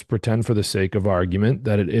let's just pretend, for the sake of argument,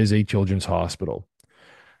 that it is a children's hospital.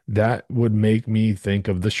 That would make me think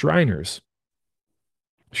of the Shriners.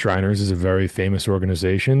 Shriners is a very famous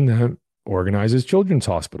organization that organizes children's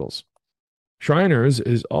hospitals. Shriners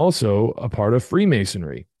is also a part of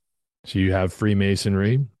Freemasonry. So you have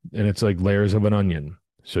Freemasonry, and it's like layers of an onion.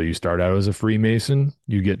 So you start out as a Freemason,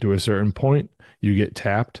 you get to a certain point, you get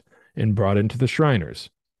tapped and brought into the Shriners.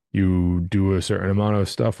 You do a certain amount of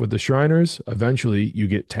stuff with the Shriners, eventually you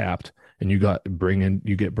get tapped and you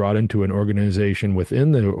get brought into an organization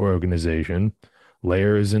within the organization,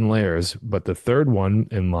 layers and layers. But the third one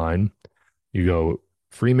in line, you go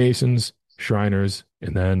Freemasons, Shriners,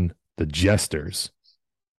 and then the Jesters.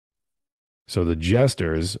 So the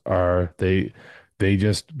jesters are they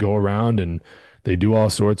just go around and they do all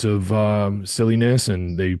sorts of silliness,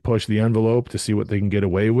 and they push the envelope to see what they can get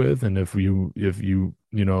away with. And if you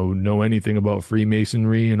know anything about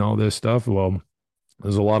Freemasonry and all this stuff, well,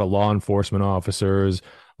 there's a lot of law enforcement officers,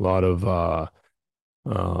 a lot of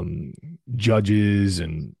um, judges,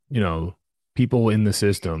 and people in the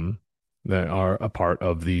system that are a part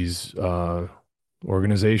of these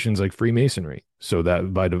organizations like Freemasonry. So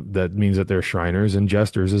that means that they're Shriners and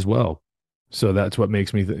Jesters as well. So that's what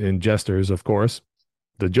makes me in Jesters, of course.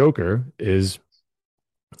 The Joker is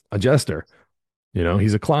a jester.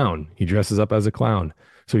 He's a clown. He dresses up as a clown.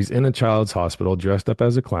 So he's in a child's hospital dressed up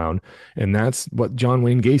as a clown, and that's what John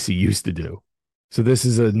Wayne Gacy used to do. So this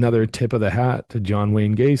is another tip of the hat to John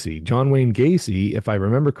Wayne Gacy. John Wayne Gacy, if I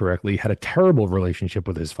remember correctly, had a terrible relationship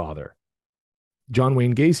with his father. John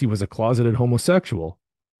Wayne Gacy was a closeted homosexual.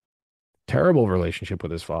 Terrible relationship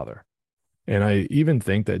with his father. And I even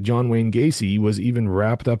think that John Wayne Gacy was even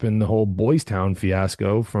wrapped up in the whole Boys Town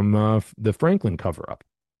fiasco from the Franklin cover up.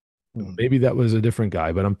 Maybe that was a different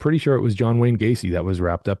guy, but I'm pretty sure it was John Wayne Gacy that was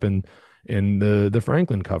wrapped up in the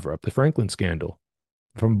Franklin cover up, the Franklin scandal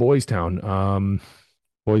from Boys Town.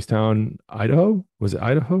 Boys Town, Idaho? Was it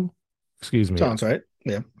Idaho? Excuse me. Sounds right.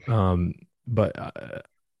 Yeah. But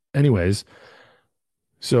anyways,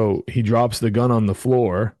 so he drops the gun on the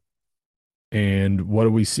floor, and what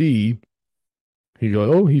do we see? He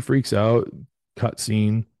goes, oh, he freaks out. Cut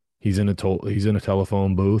scene. He's in a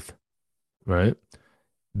telephone booth, right?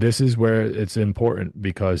 This is where it's important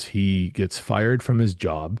because he gets fired from his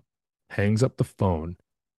job, hangs up the phone,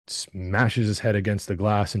 smashes his head against the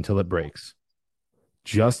glass until it breaks.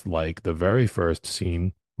 Just like the very first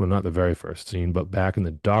scene, well, not the very first scene, but back in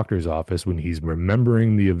the doctor's office when he's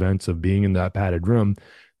remembering the events of being in that padded room,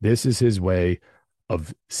 this is his way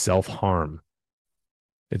of self-harm.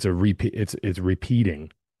 It's a repeat. It's repeating.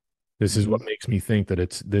 This is what makes me think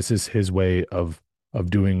that this is his way of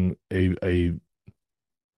doing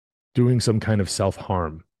doing some kind of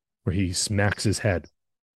self-harm where he smacks his head.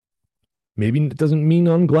 Maybe it doesn't mean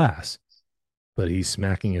on glass, but he's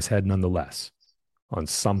smacking his head nonetheless on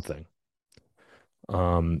something.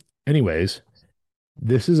 Anyways,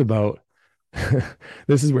 this is about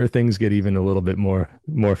this is where things get even a little bit more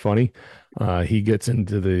funny. He gets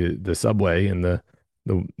into the subway, and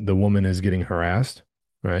the woman is getting harassed,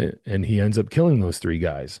 right? And he ends up killing those three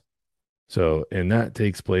guys. So, and that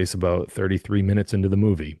takes place about 33 minutes into the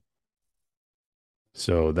movie.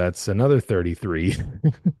 So that's another 33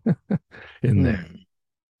 in there.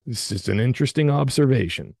 It's just an interesting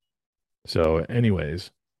observation. So anyways,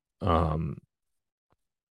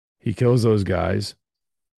 he kills those guys.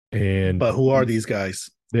 But who are these guys?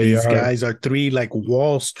 These guys are three like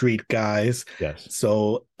Wall Street guys. Yes.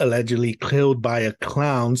 So allegedly killed by a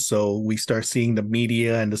clown. So we start seeing the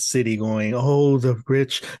media and the city going, oh, the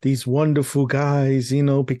rich, these wonderful guys,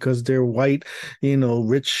 because they're white,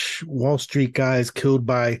 rich Wall Street guys killed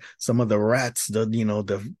by some of the rats, the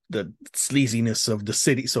sleaziness of the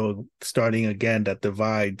city. So starting again, that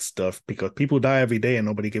divide stuff, because people die every day and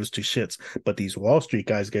nobody gives two shits. But these Wall Street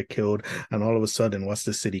guys get killed, and all of a sudden, what's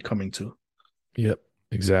the city coming to? Yep.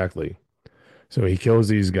 Exactly. So he kills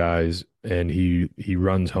these guys and he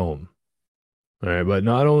runs home. All right, but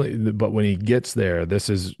not only but when he gets there, this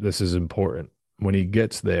is important. When he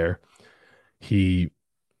gets there, he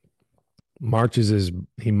marches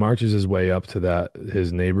his way up to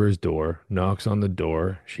his neighbor's door, knocks on the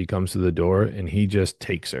door, she comes to the door, and he just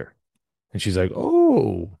takes her. And she's like,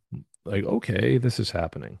 "Oh, like okay, this is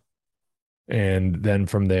happening." And then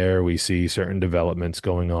from there, we see certain developments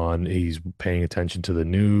going on. He's paying attention to the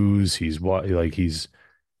news. He's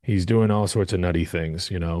doing all sorts of nutty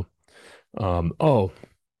things, Oh,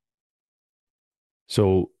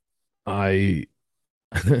 so I,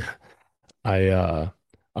 I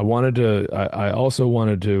also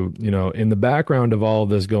wanted to, in the background of all of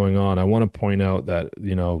this going on, I want to point out that,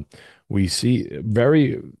 we see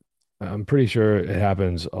I'm pretty sure it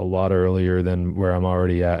happens a lot earlier than where I'm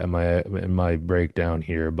already at in my breakdown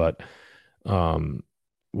here, but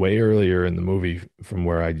way earlier in the movie from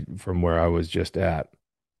where I was just at.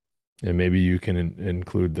 and maybe you can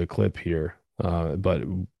include the clip here, but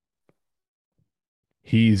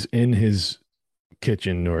he's in his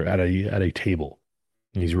kitchen or at a table,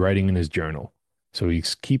 and he's writing in his journal. So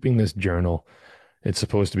he's keeping this journal. It's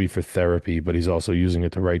supposed to be for therapy, but he's also using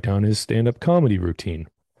it to write down his stand-up comedy routine.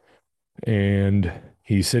 And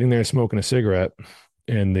he's sitting there smoking a cigarette,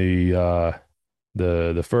 and the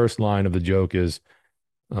first line of the joke is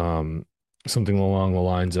something along the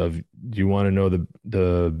lines of, "Do you want to know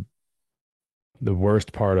the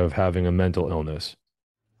worst part of having a mental illness?"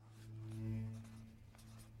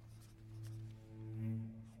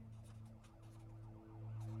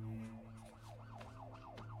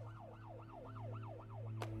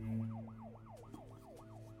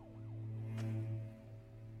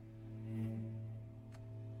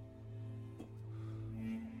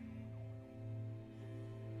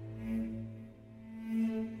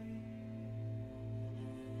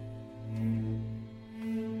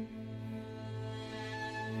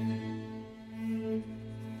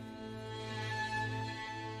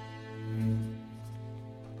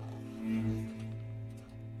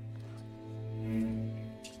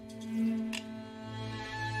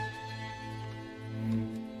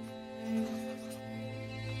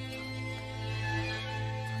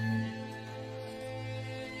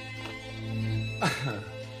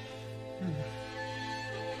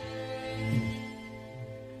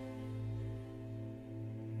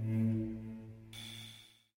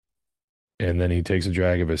 And then he takes a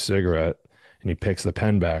drag of his cigarette and he picks the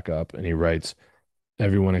pen back up and he writes,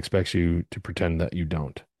 "Everyone expects you to pretend that you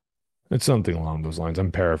don't." It's something along those lines.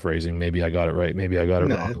 I'm paraphrasing. Maybe I got it right. Maybe I got it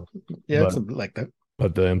wrong. Yeah, But something like that.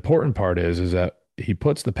 But the important part is that he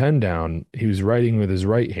puts the pen down. He was writing with his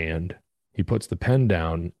right hand. He puts the pen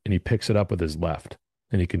down and he picks it up with his left,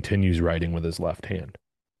 and he continues writing with his left hand.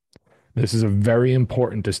 This is a very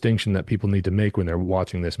important distinction that people need to make when they're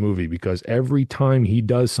watching this movie, because every time he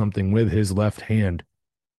does something with his left hand,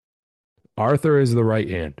 Arthur is the right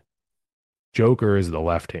hand, Joker is the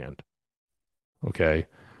left hand. Okay.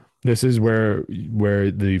 This is where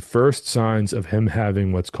the first signs of him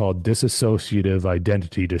having what's called dissociative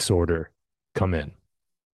identity disorder come in,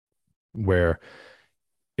 where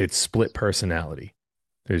it's split personality.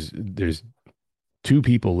 There's two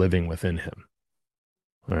people living within him.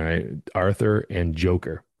 All right, Arthur and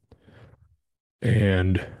Joker.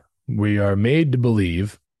 And we are made to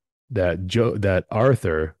believe that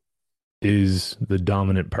Arthur is the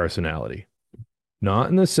dominant personality. Not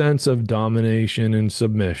in the sense of domination and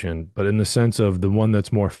submission, but in the sense of the one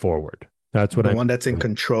that's more forward. That's what the one that's in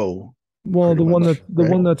control. Well, the one much, the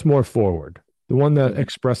right? one that's more forward, the one that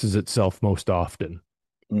expresses itself most often.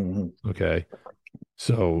 Mm-hmm. Okay.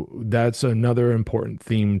 So that's another important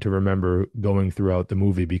theme to remember going throughout the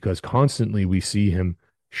movie, because constantly we see him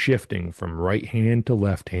shifting from right hand to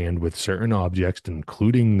left hand with certain objects,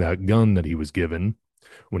 including that gun that he was given.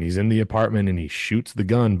 When he's in the apartment and he shoots the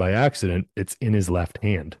gun by accident, it's in his left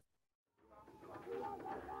hand.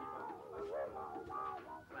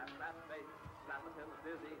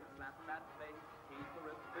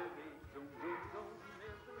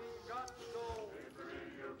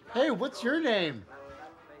 Hey, what's your name?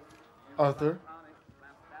 Arthur.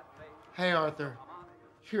 Hey, Arthur.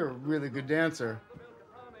 You're a really good dancer.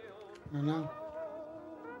 No, no.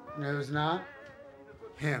 No, it's not.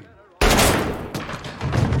 Him.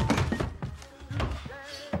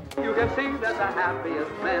 You can see that the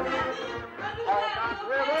happiest men all got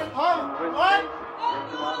rivers. Oh, what?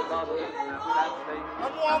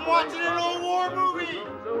 I'm watching an old war movie.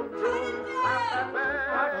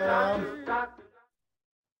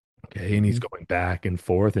 Okay, and he's going back and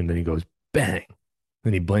forth, and then he goes bang.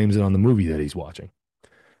 Then he blames it on the movie that he's watching.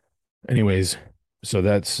 Anyways, so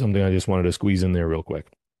that's something I just wanted to squeeze in there real quick.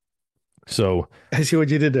 So I see what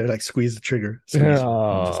you did there, like squeeze the trigger.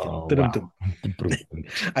 wow.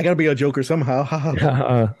 I gotta be a Joker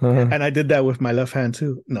somehow. And I did that with my left hand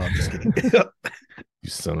too. No, I'm just kidding. You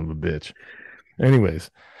son of a bitch. Anyways,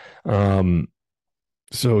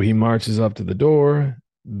 so he marches up to the door.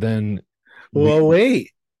 Then, well,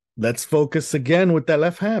 wait. Let's focus again with that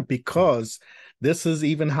left hand, because this is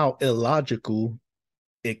even how illogical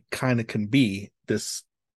it kind of can be. This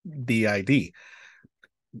DID.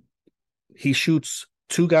 He shoots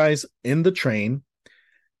two guys in the train.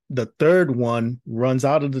 The third one runs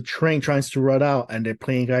out of the train, tries to run out, and they're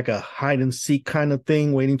playing like a hide and seek kind of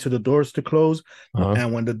thing, waiting to the doors to close. Uh-huh.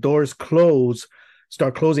 And when the doors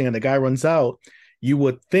start closing, and the guy runs out, you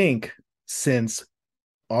would think, since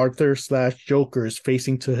Arthur / Joker is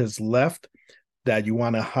facing to his left, that you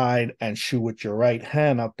want to hide and shoot with your right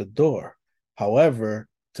hand out the door. However,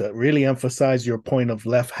 to really emphasize your point of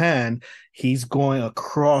left hand, he's going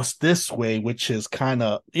across this way, which is kind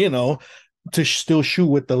of, to still shoot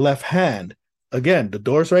with the left hand. Again, the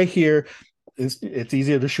door's right here. It's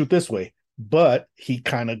easier to shoot this way, but he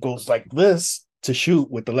kind of goes like this to shoot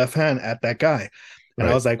with the left hand at that guy. And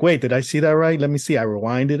I was like, wait, did I see that right? Let me see. I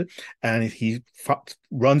rewinded it. And he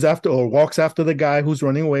runs after or walks after the guy who's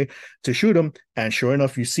running away to shoot him. And sure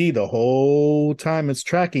enough, you see the whole time it's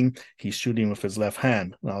tracking, he's shooting with his left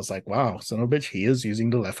hand. And I was like, wow, son of a bitch, he is using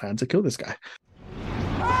the left hand to kill this guy.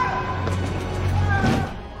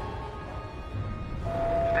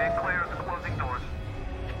 Stay clear of the closing doors.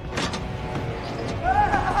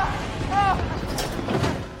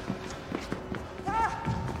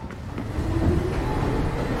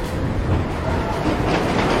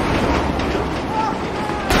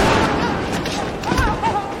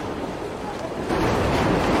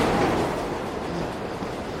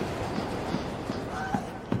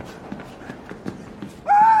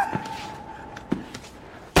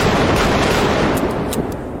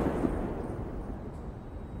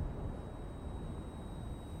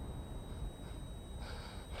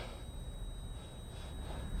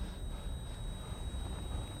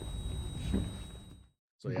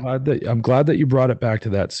 So yeah. I'm glad that you brought it back to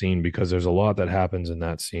that scene, because there's a lot that happens in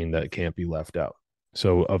that scene that can't be left out.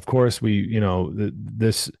 So of course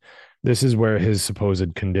this is where his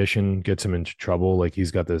supposed condition gets him into trouble. Like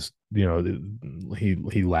he's got this,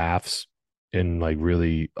 he laughs in like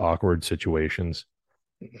really awkward situations,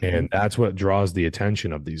 and that's what draws the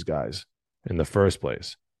attention of these guys in the first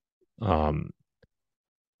place. Hold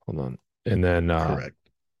on, and then Correct.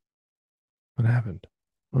 What happened?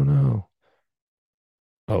 Oh no.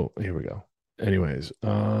 Oh, here we go. Anyways,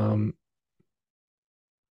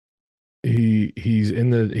 he's in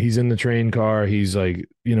the train car. He's like,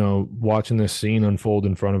 watching this scene unfold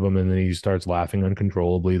in front of him, and then he starts laughing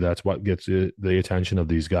uncontrollably. That's what gets the attention of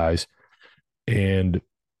these guys, and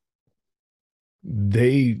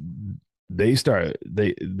they start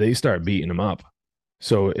beating him up.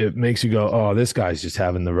 So it makes you go, oh, this guy's just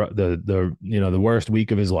having the worst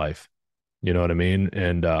week of his life. You know what I mean?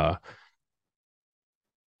 And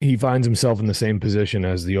he finds himself in the same position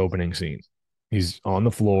as the opening scene. He's on the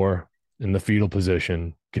floor in the fetal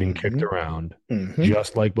position, getting kicked around,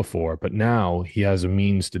 just like before. But now he has a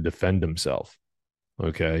means to defend himself.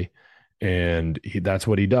 Okay. And that's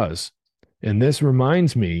what he does. And this scene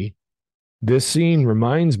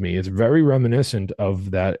reminds me, it's very reminiscent of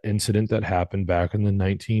that incident that happened back in the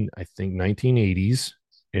 1980s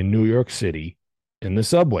in New York City in the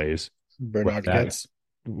subways. Bernard Getz.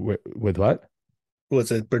 With what? Was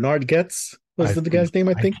it Bernard Getz? Was the guy's name?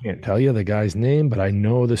 I think I can't tell you the guy's name, but I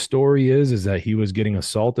know the story is that he was getting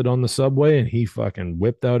assaulted on the subway, and he fucking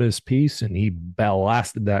whipped out his piece and he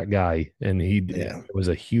blasted that guy. And it was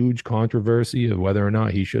a huge controversy of whether or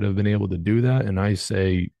not he should have been able to do that. And I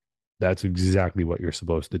say that's exactly what you're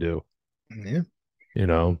supposed to do. Yeah.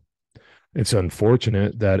 It's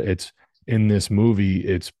unfortunate that it's in this movie,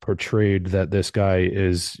 it's portrayed that this guy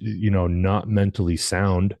is, not mentally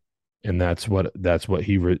sound. And that's what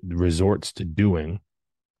he resorts to doing.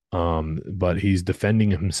 But he's defending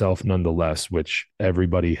himself nonetheless, which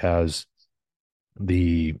everybody has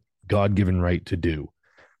the God-given right to do.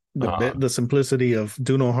 The simplicity of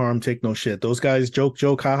do no harm, take no shit. Those guys joke,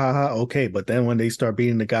 ha ha ha. Okay, but then when they start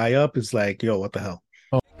beating the guy up, it's like, yo, what the hell?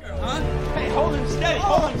 Hey, hold him steady.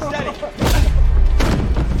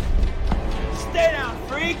 Stay down,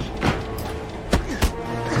 freak.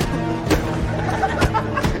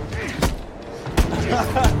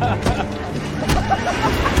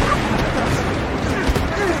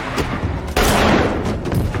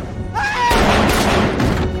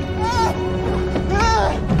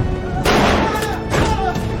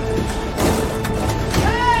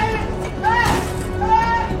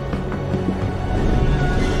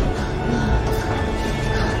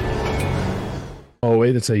 Oh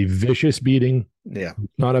wait, it's a vicious beating. Yeah,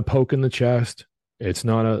 not a poke in the chest. It's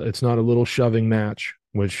not a little shoving match,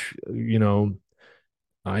 which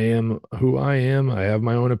I am who I am. I have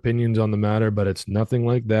my own opinions on the matter, but it's nothing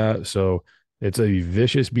like that. So it's a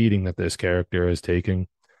vicious beating that this character is taking.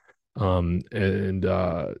 So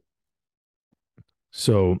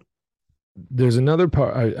there's another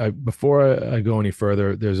part. Before I go any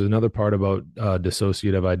further, there's another part about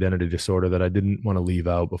dissociative identity disorder that I didn't want to leave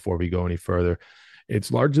out before we go any further.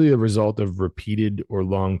 It's largely a result of repeated or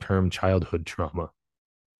long-term childhood trauma.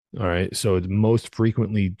 All right. So it's most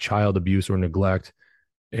frequently child abuse or neglect.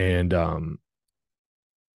 And that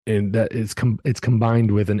it's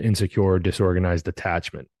combined with an insecure, disorganized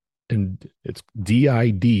attachment, and it's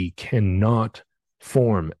DID cannot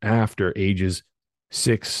form after ages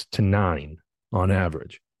 6 to 9 on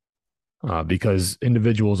average, because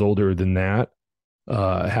individuals older than that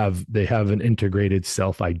have an integrated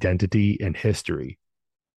self identity and history,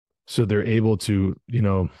 so they're able to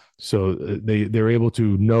they're able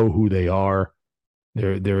to know who they are.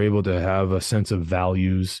 They're able to have a sense of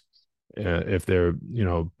values, if they're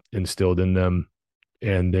instilled in them,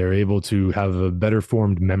 and they're able to have a better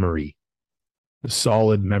formed memory,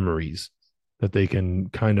 solid memories that they can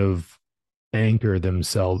kind of anchor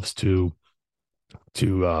themselves to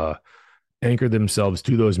anchor themselves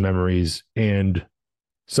to those memories and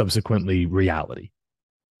subsequently reality.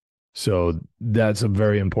 So that's a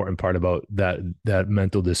very important part about that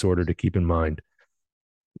mental disorder to keep in mind.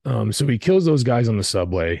 So he kills those guys on the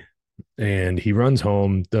subway, and he runs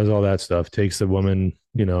home, does all that stuff, takes the woman,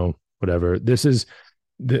 whatever. This is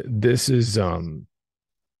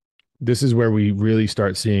where we really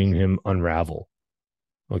start seeing him unravel.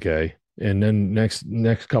 Okay. And then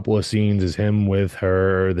next couple of scenes is him with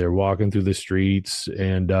her. They're walking through the streets,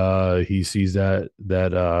 and he sees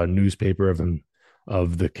that newspaper of him,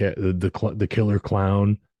 of the killer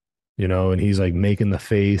clown, and he's like making the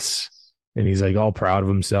face, and he's like all proud of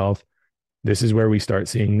himself. This is where we start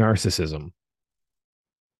seeing narcissism.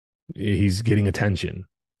 He's getting attention,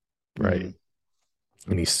 right?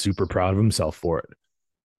 And he's super proud of himself for it.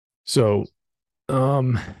 So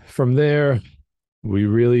from there, we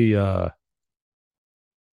really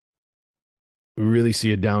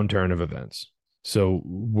see a downturn of events. So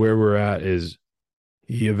where we're at is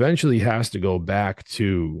he eventually has to go back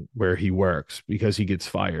to where he works because he gets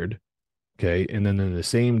fired. Okay. And then in the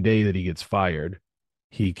same day that he gets fired,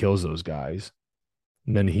 he kills those guys.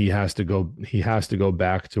 And then he has to go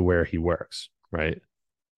back to where he works. Right.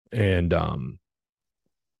 And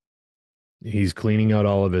he's cleaning out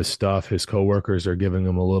all of his stuff. His coworkers are giving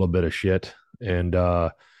him a little bit of shit. And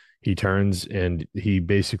he turns and he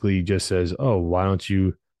basically just says, "Oh, why don't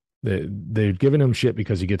you?" They're giving him shit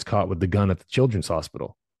because he gets caught with the gun at the children's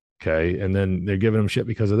hospital. Okay. And then they're giving him shit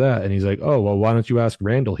because of that. And he's like, "Oh, well, why don't you ask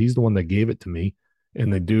Randall? He's the one that gave it to me."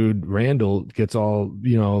 And the dude, Randall, gets all,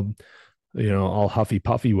 all huffy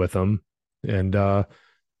puffy with him. And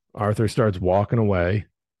Arthur starts walking away.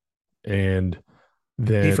 And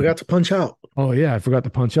then he forgot to punch out. Oh yeah, I forgot to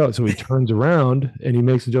punch out. So he turns around and he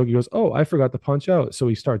makes a joke. He goes, "Oh, I forgot to punch out." So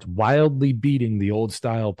he starts wildly beating the old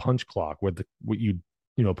style punch clock with what you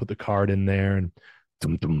put the card in there, and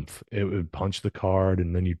it would punch the card,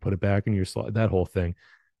 and then you'd put it back in your slot. That whole thing.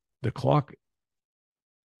 The clock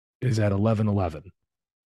is at 11:11.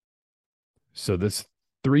 So that's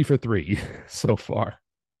 3 for 3 so far.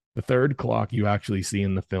 The third clock you actually see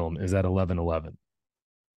in the film is at 11:11.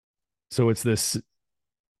 So it's just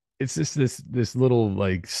this little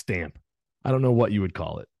like stamp. I don't know what you would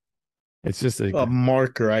call it. It's just a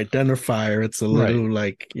marker, identifier. It's a little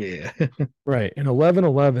right. Right. And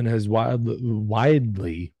 11:11 has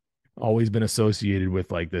widely always been associated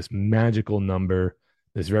with like this magical number,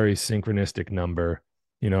 this very synchronistic number.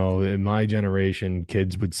 In my generation,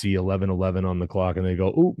 kids would see 11:11 on the clock and they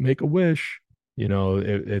go, "Oh, make a wish."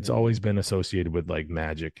 It's always been associated with like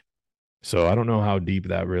magic. So I don't know how deep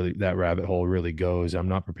that rabbit hole really goes. I'm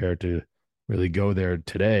not prepared to really go there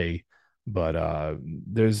today, but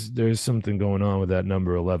there's something going on with that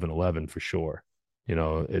number 11:11 for sure.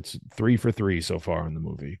 It's 3 for 3 so far in the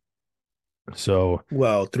movie. So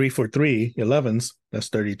 3 for 3, 11s. That's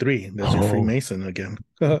 33. There's your Freemason again.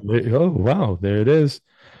 Oh wow, there it is.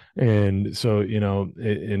 And so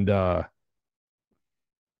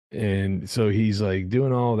and so he's like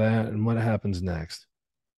doing all that, and what happens next?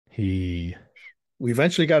 We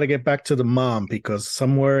eventually got to get back to the mom, because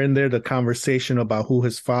somewhere in there, the conversation about who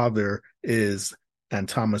his father is and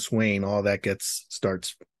Thomas Wayne, all that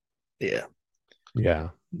starts. Yeah. Yeah.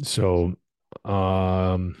 So,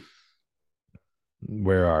 where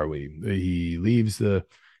are we? He leaves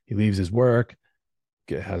his work,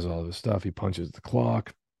 has all this stuff. He punches the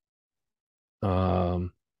clock.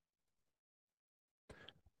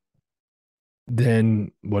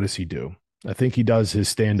 Then what does he do? I think he does his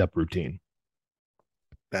stand-up routine.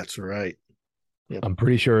 That's right. Yep. I'm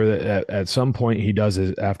pretty sure that at some point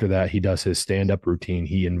after that, he does his stand-up routine.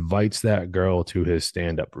 He invites that girl to his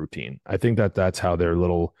stand-up routine. I think that's how their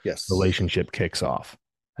little relationship kicks off,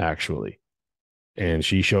 actually. And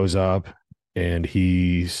she shows up and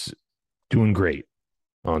he's doing great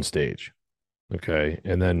on stage. Okay.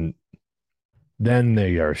 And then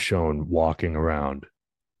they are shown walking around.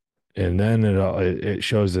 And then it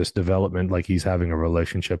shows this development, like he's having a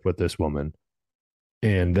relationship with this woman.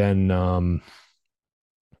 And then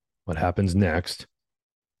what happens next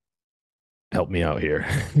help me out here.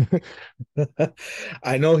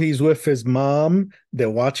 I know he's with his mom. They're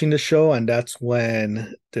watching the show, and that's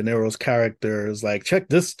when De Niro's character is like, "Check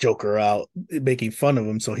this Joker out," making fun of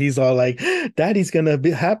him. So he's all like, "Daddy's gonna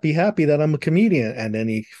be happy that I'm a comedian," and then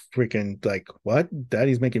he freaking like, "What?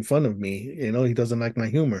 Daddy's making fun of me? You know, he doesn't like my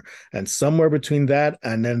humor." And somewhere between that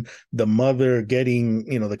and then the mother getting,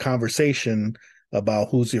 the conversation about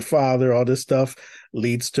who's your father, all this stuff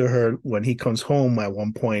leads to her when he comes home at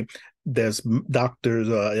one point. There's doctor's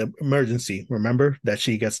emergency. Remember that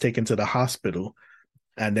she gets taken to the hospital,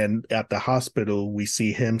 and then at the hospital we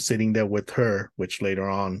see him sitting there with her, which later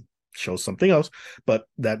on shows something else. But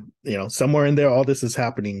that somewhere in there, all this is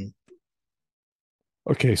happening.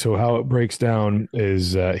 Okay, so how it breaks down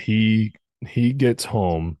is he gets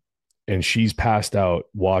home and she's passed out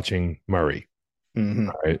watching Murray. Mm-hmm.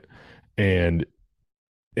 Right. And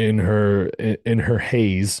in her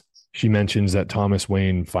haze, she mentions that Thomas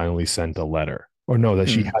Wayne finally sent a letter. Or no, that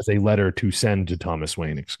she has a letter to send to Thomas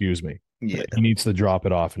Wayne, excuse me. Yeah. He needs to drop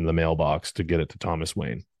it off in the mailbox to get it to Thomas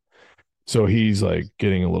Wayne. So he's like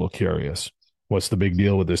getting a little curious. What's the big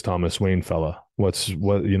deal with this Thomas Wayne fella?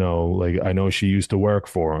 Like I know she used to work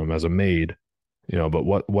for him as a maid,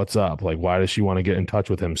 but what's up? Like, why does she want to get in touch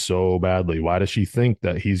with him so badly? Why does she think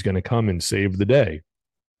that he's going to come and save the day?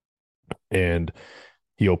 And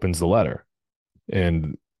he opens the letter,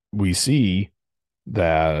 and we see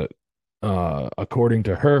that according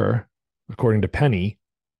to Penny,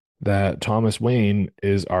 that Thomas Wayne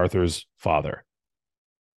is Arthur's father.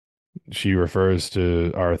 She refers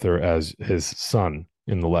to Arthur as his son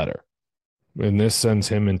in the letter, and this sends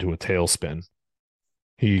him into a tailspin.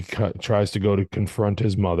 He tries to go to confront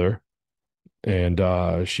his mother, and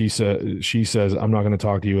she says, "I'm not going to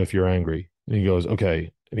talk to you if you're angry." And he goes,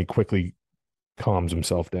 "Okay," and he quickly calms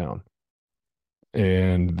himself down,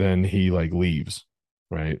 and then he like leaves,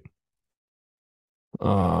 right?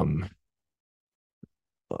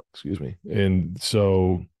 Excuse me. And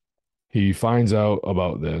so he finds out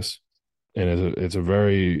about this, and it's a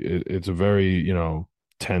very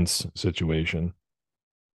tense situation.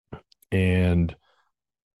 And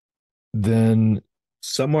then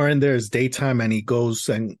somewhere in there is daytime, and he goes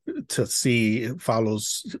and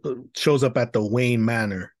shows up at the Wayne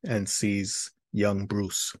Manor and sees young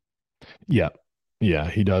Bruce. Yeah,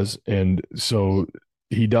 he does. And so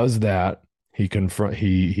he does that. He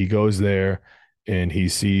goes there, and he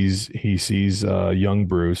sees young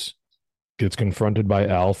Bruce, gets confronted by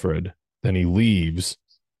Alfred, then he leaves,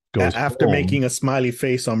 goes after home. Making a smiley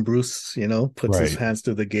face on Bruce, puts his hands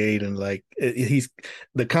to the gate, and like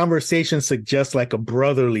the conversation suggests like a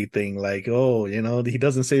brotherly thing, like, oh, he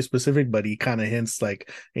doesn't say specific, but he kind of hints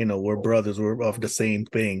like, we're brothers, we're of the same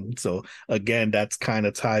thing. So again, that's kind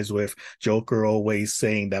of ties with Joker always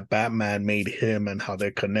saying that Batman made him and how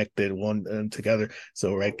they're connected one and together.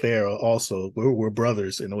 So right there also we're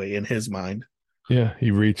brothers in a way in his mind. Yeah,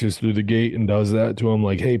 he reaches through the gate and does that to him,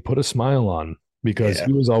 like, hey, put a smile on. Because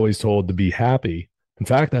he was always told to be happy. In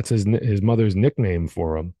fact, that's his mother's nickname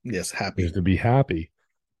for him. Yes, happy. Is to be happy.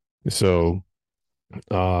 So,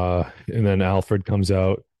 and then Alfred comes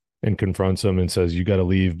out and confronts him and says, "You got to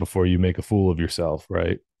leave before you make a fool of yourself,"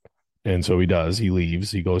 right? And so he does. He leaves.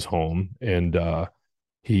 He goes home, and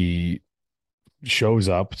he shows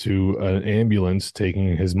up to an ambulance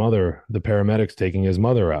taking his mother. The paramedics taking his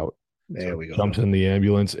mother out. There we go. Jumps in the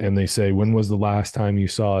ambulance, and they say, "When was the last time you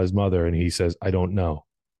saw his mother?" And he says, "I don't know."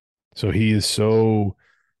 So he is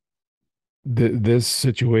this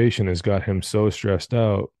situation has got him so stressed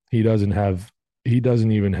out. He doesn't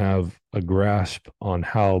even have a grasp on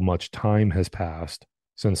how much time has passed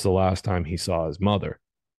since the last time he saw his mother.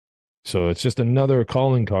 So it's just another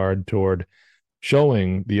calling card toward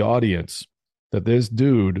showing the audience that this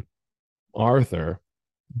dude, Arthur,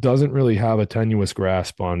 doesn't really have a tenuous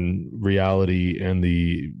grasp on reality and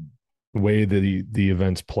the way that the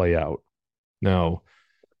events play out. Now,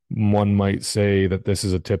 one might say that this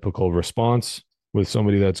is a typical response with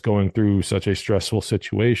somebody that's going through such a stressful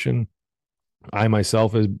situation. I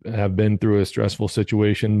myself have been through a stressful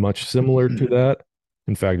situation much similar to that.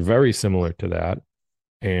 In fact, very similar to that.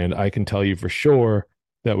 And I can tell you for sure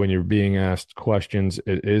that when you're being asked questions,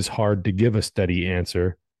 it is hard to give a steady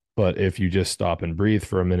answer. But if you just stop and breathe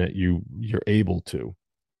for a minute, you're able to.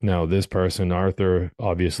 Now, this person, Arthur,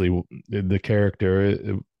 obviously the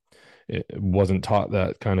character it wasn't taught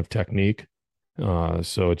that kind of technique.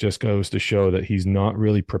 So it just goes to show that he's not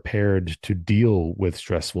really prepared to deal with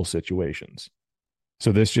stressful situations.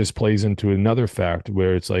 So this just plays into another fact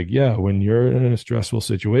where it's like, yeah, when you're in a stressful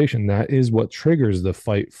situation, that is what triggers the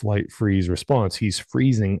fight, flight, freeze response. He's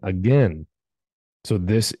freezing again. So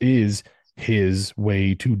this is his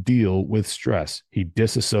way to deal with stress. He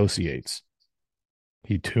disassociates.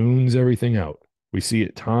 He tunes everything out. We see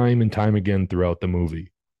it time and time again throughout the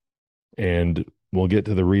movie. And we'll get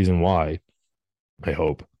to the reason why, I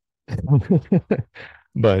hope.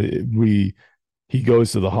 But he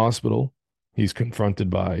goes to the hospital. He's confronted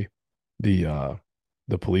by the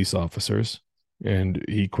police officers, and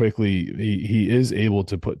he is able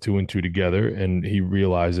to put two and two together, and he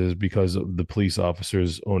realizes, because of the police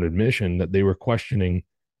officers' own admission, that they were questioning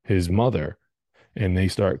his mother, and they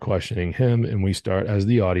start questioning him, and we start, as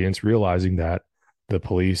the audience, realizing that the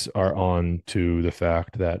police are on to the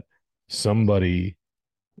fact that somebody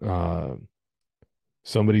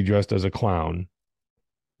somebody dressed as a clown,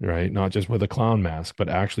 right? Not just with a clown mask, but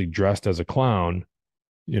actually dressed as a clown,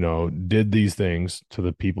 did these things to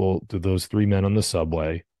the people, to those three men on the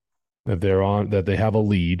subway, that they have a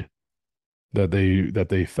lead, that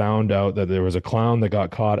they found out that there was a clown that got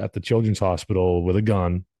caught at the children's hospital with a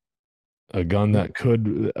gun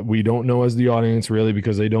that we don't know as the audience really,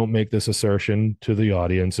 because they don't make this assertion to the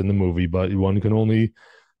audience in the movie, but one can only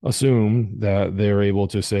assume that they're able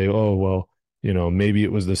to say, oh, well, maybe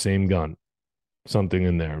it was the same gun, something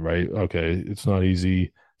in there, right? Okay. It's not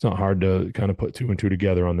easy. It's not hard to kind of put two and two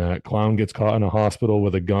together on that. Clown gets caught in a hospital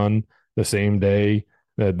with a gun the same day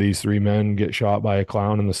that these three men get shot by a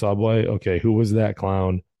clown in the subway. Okay. Who was that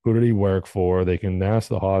clown? Who did he work for? They can ask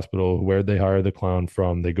the hospital, where'd they hire the clown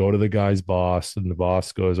from? They go to the guy's boss, and the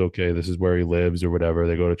boss goes, okay, this is where he lives or whatever.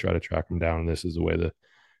 They go to try to track him down. And this is the way the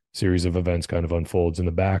series of events kind of unfolds in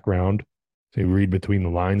the background. So you read between the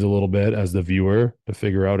lines a little bit as the viewer to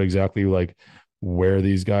figure out exactly like where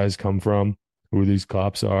these guys come from, who these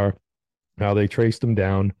cops are, how they traced them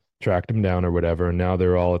down, tracked them down or whatever. And now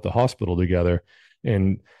they're all at the hospital together.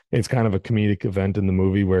 And it's kind of a comedic event in the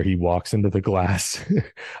movie where he walks into the glass.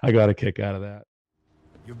 I got a kick out of that.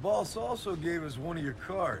 Your boss also gave us one of your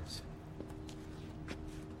cards.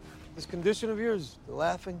 This condition of yours, the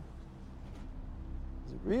laughing,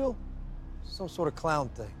 is it real? Some sort of clown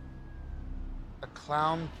thing. A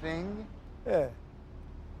clown thing? Yeah.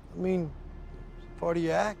 I mean, part of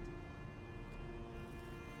your act.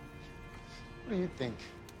 What do you think?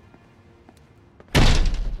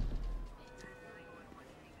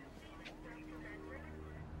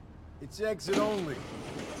 It's exit only.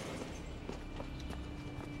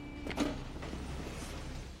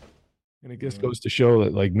 And it just goes to show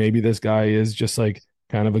that like maybe this guy is just like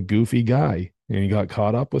kind of a goofy guy and he got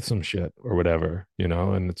caught up with some shit or whatever,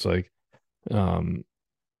 and it's like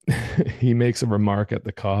he makes a remark at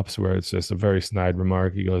the cops where it's just a very snide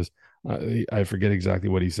remark. He goes, I forget exactly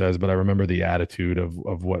what he says, but I remember the attitude of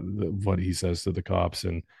what he says to the cops,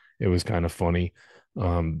 and it was kind of funny.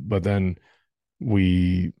 But then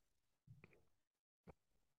we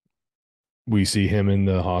see him in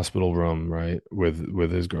the hospital room, right,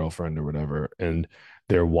 with his girlfriend or whatever, and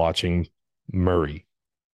they're watching Murray.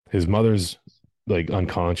 His mother's like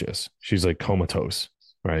unconscious. She's like comatose,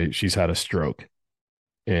 right? She's had a stroke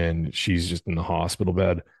and she's just in the hospital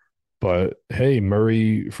bed. But hey,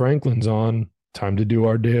 Murray Franklin's on. Time to do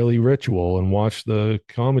our daily ritual and watch the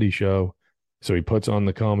comedy show. So he puts on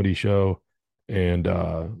the comedy show, and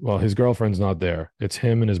well, his girlfriend's not there. It's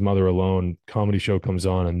him and his mother alone. Comedy show comes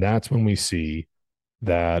on, and that's when we see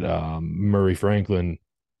that Murray Franklin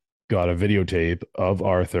got a videotape of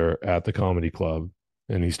Arthur at the comedy club,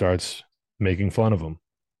 and he starts making fun of him.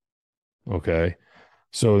 Okay.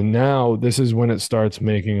 So now this is when it starts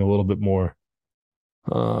making a little bit more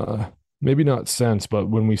maybe not sense, but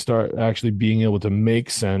when we start actually being able to make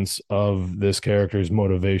sense of this character's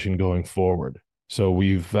motivation going forward. So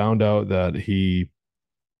we've found out that he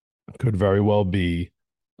could very well be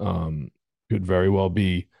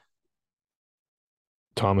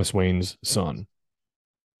Thomas Wayne's son.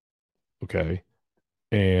 Okay.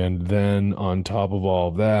 And then on top of all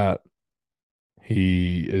of that,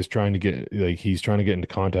 he's trying to get into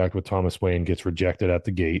contact with Thomas Wayne, gets rejected at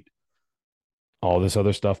the gate. All this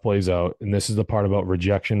other stuff plays out. And this is the part about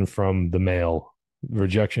rejection from the male,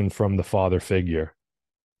 rejection from the father figure.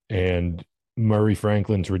 And Murray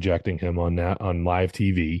Franklin's rejecting him on live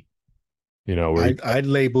TV. I'd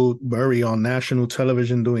label Murray on national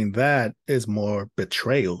television doing that is more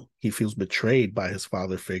betrayal. He feels betrayed by his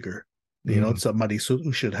father figure. Somebody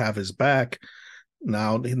who should have his back.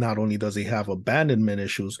 Now, not only does he have abandonment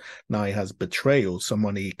issues, now he has betrayal.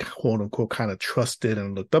 Someone he quote unquote kind of trusted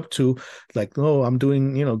and looked up to, like, oh, I'm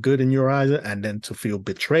doing, good in your eyes. And then to feel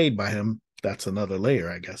betrayed by him, that's another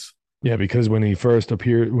layer, I guess. Yeah, because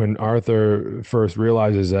when Arthur first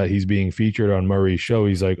realizes that he's being featured on Murray's show,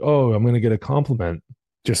 he's like, oh, I'm going to get a compliment,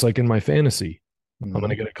 just like in my fantasy. I'm going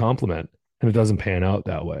to get a compliment. And it doesn't pan out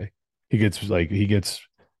that way. he gets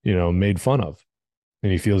made fun of,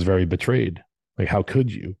 and he feels very betrayed. Like, how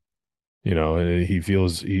could you? And he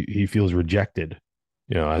feels rejected,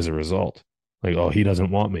 as a result. Like, oh, he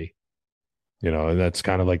doesn't want me. And that's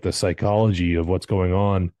kind of like the psychology of what's going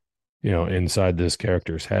on, inside this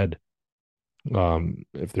character's head.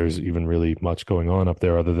 If there's even really much going on up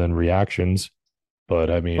there other than reactions.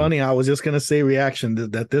 But I mean, funny, I was just gonna say reaction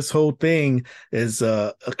that this whole thing is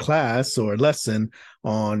a class or a lesson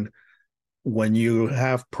on when you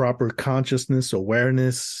have proper consciousness,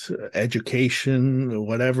 awareness, education, or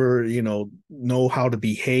whatever, know how to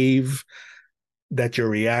behave, that your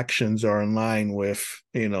reactions are in line with,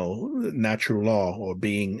 natural law or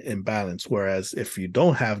being in balance. Whereas if you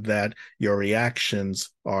don't have that, your reactions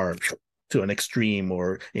are to an extreme,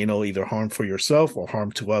 or either harm for yourself or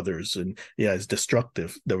harm to others. And yeah, it's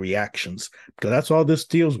destructive, the reactions, because that's all this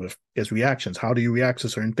deals with, is reactions. How do you react to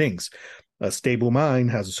certain things? A stable mind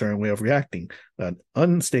has a certain way of reacting. An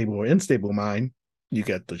unstable or unstable mind, you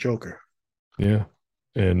get the Joker. Yeah,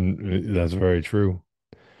 and that's very true.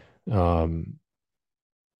 So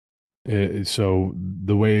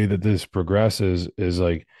the way that this progresses is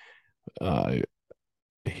like, uh,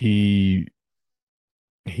 he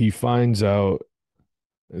finds out.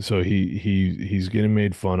 So he's getting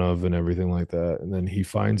made fun of and everything like that, and then he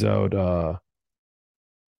finds out.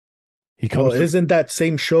 He Well, comes to, isn't that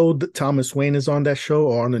same show that Thomas Wayne is on, that show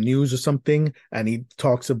or on the news or something? And he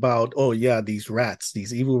talks about, oh yeah, these rats,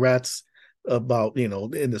 these evil rats, about,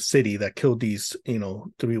 in the city that killed these,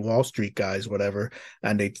 three Wall Street guys, whatever.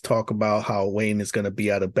 And they talk about how Wayne is going to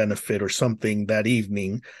be at a benefit or something that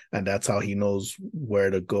evening. And that's how he knows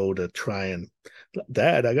where to go to try and,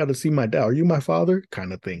 Dad, I got to see my dad. Are you my father?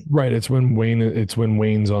 Kind of thing. right. It's when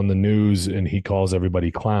Wayne's on the news and he calls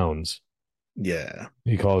everybody clowns. Yeah.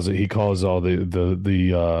 He calls all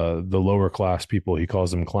the lower class people, he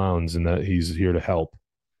calls them clowns, and that he's here to help.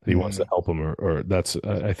 He wants to help them, or that's,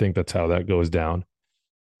 I think that's how that goes down.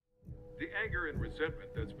 The anger and resentment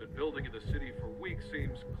that's been building in the city for weeks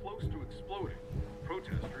seems close to exploding.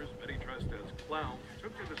 Protesters, many dressed as clowns,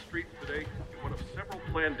 took to the streets today in one of several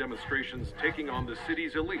planned demonstrations taking on the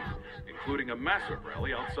city's elite, including a massive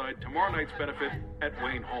rally outside tomorrow night's benefit at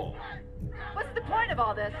Wayne Hall. What's the point of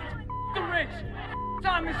all this? The rich.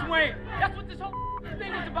 Thomas Wayne. That's what this whole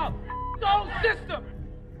thing is about. The whole system.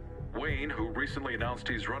 Wayne, who recently announced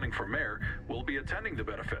he's running for mayor, will be attending the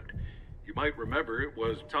benefit. You might remember it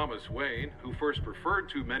was Thomas Wayne who first referred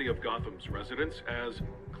to many of Gotham's residents as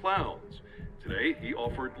clowns. Today, he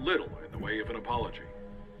offered little in the way of an apology.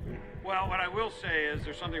 Well, what I will say is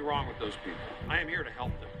there's something wrong with those people. I am here to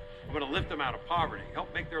help them. I'm going to lift them out of poverty,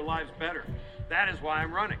 help make their lives better. That is why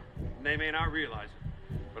I'm running. And they may not realize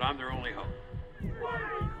it, but I'm their only hope.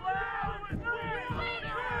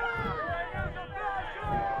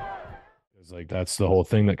 It's like, that's the whole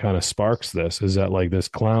thing that kind of sparks this, is that like this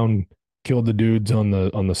clown killed the dudes on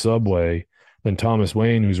the subway. Then Thomas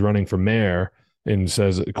Wayne, who's running for mayor and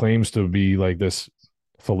claims to be like this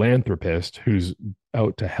philanthropist who's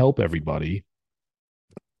out to help everybody,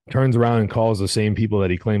 turns around and calls the same people that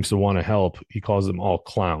he claims to want to help, he calls them all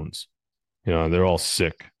clowns. They're all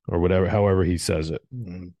sick or whatever, however he says it.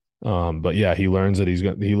 But yeah, he learns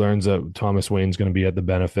that Thomas Wayne's going to be at the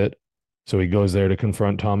benefit, so he goes there to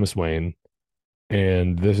confront Thomas Wayne,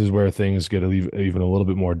 and this is where things get even a little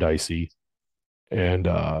bit more dicey. And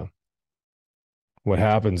what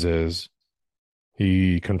happens is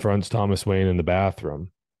he confronts Thomas Wayne in the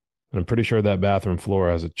bathroom, and I'm pretty sure that bathroom floor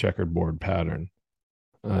has a checkerboard pattern.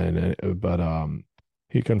 But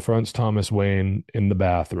he confronts Thomas Wayne in the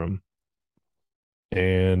bathroom,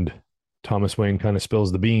 and Thomas Wayne kind of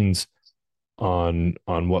spills the beans on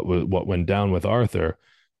what went down with Arthur,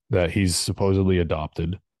 that he's supposedly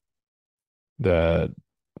adopted, that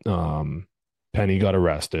Penny got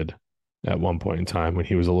arrested at one point in time when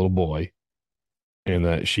he was a little boy, and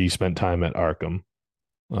that she spent time at Arkham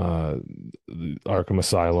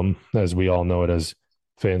Asylum, as we all know it as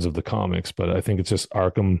fans of the comics, but I think it's just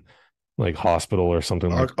Arkham, like hospital or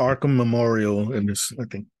something, like Arkham Memorial in this, I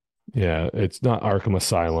think. Yeah, it's not Arkham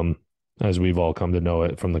Asylum as we've all come to know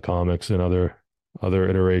it from the comics and other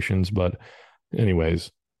iterations. But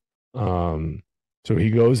anyways, so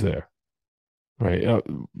he goes there, right?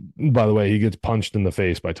 By the way, he gets punched in the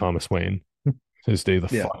face by Thomas Wayne. To stay the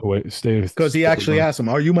fuck away, because he actually asked him,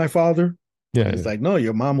 "Are you my father?" Yeah, he's like, "No,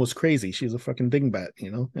 your mom was crazy. She's a fucking dingbat,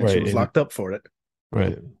 and she was locked up for it."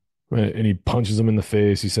 Right. And he punches him in the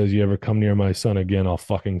face. He says, "You ever come near my son again, I'll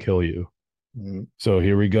fucking kill you." Mm-hmm. So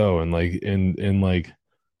here we go, and like in like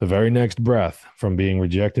the very next breath, from being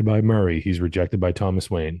rejected by Murray, he's rejected by Thomas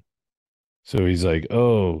Wayne. So he's like,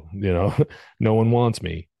 "Oh, no one wants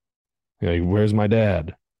me." Like, where's my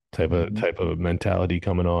dad? Type of mentality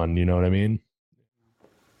coming on. You know what I mean?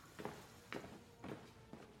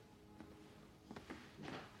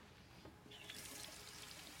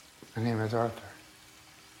 My name is Arthur.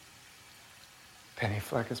 Penny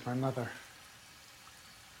Fleck is my mother.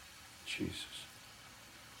 Jesus.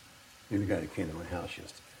 You're the guy that came to my house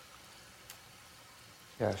yesterday.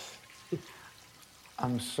 Yes.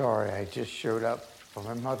 I'm sorry I just showed up, but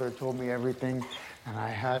my mother told me everything, and I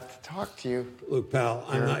had to talk to you. Look, pal,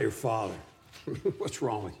 I'm not your father. What's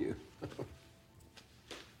wrong with you?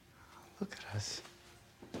 Look at us.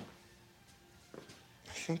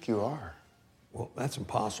 I think you are. Well, that's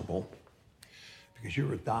impossible. Because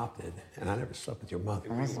you're adopted, and I never slept with your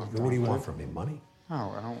mother. I wasn't What do you want adopted. from me, money?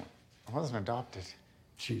 No, I wasn't adopted.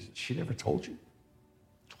 She never told you?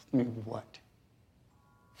 Told me what?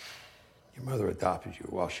 Your mother adopted you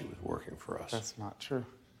while she was working for us. That's not true.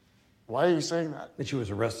 Why are you saying that? And she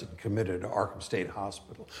was arrested and committed to Arkham State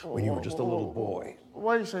Hospital when you were just a little boy.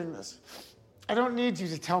 Why are you saying this? I don't need you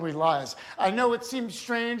to tell me lies. I know it seems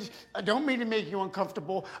strange. I don't mean to make you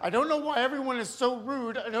uncomfortable. I don't know why everyone is so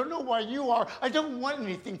rude. I don't know why you are. I don't want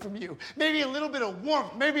anything from you. Maybe a little bit of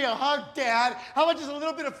warmth. Maybe a hug, Dad. How about just a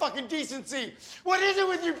little bit of fucking decency? What is it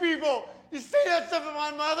with you people? You say that stuff to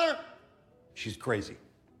my mother? She's crazy.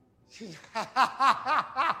 She's...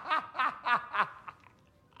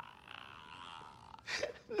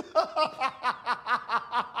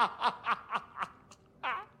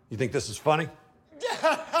 You think this is funny?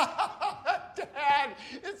 Dad,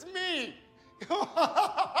 it's me.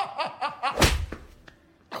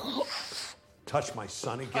 Touch my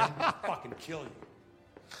son again, I'll fucking kill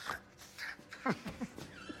you.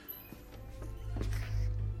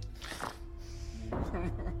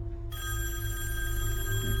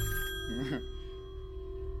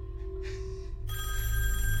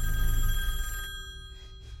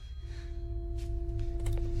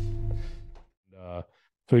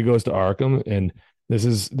 So he goes to Arkham, and this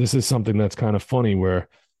is something that's kind of funny where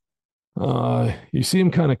you see him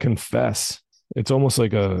kind of confess. It's almost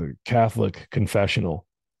like a Catholic confessional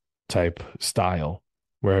type style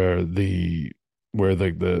where the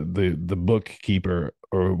bookkeeper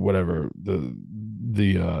or whatever,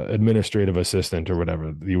 the administrative assistant or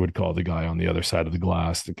whatever you would call the guy on the other side of the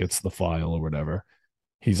glass that gets the file or whatever.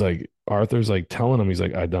 He's like, Arthur's like telling him, he's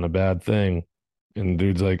like, I've done a bad thing. And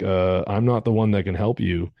dude's like, I'm not the one that can help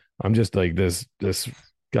you. I'm just like this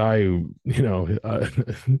guy who, who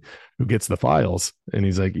gets the files. And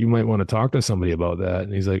he's like, you might want to talk to somebody about that.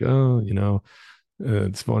 And he's like, oh,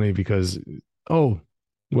 it's funny because,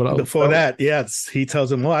 before that, yes, he tells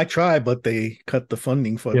him, well, I tried, but they cut the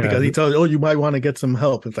funding for it. Yeah, because he tells, you might want to get some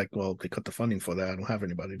help. It's like, well, they cut the funding for that. I don't have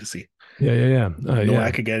anybody to see. Yeah. I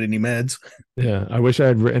could get any meds. Yeah, I wish I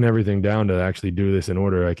had written everything down to actually do this in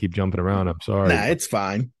order. I keep jumping around. I'm sorry. Nah, it's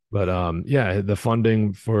fine. But the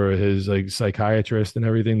funding for his like psychiatrist and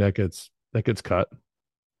everything that gets cut,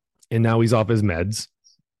 and now he's off his meds,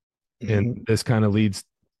 and this kind of leads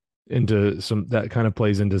into that kind of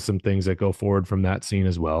plays into some things that go forward from that scene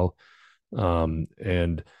as well.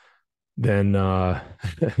 And then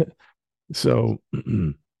so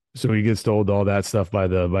he gets told all that stuff by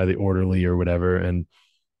the orderly or whatever, and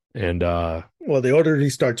the orderly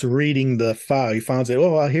starts reading the file. He finds it.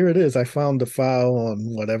 Oh, well, here it is. I found the file on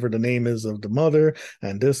whatever the name is of the mother,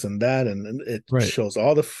 and this and that, and it shows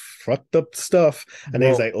all the fucked up stuff. And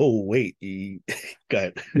then he's like, "Oh, wait, he got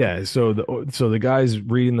it." Yeah. So the guy's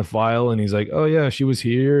reading the file, and he's like, "Oh yeah, she was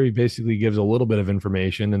here." He basically gives a little bit of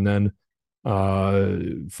information, and then,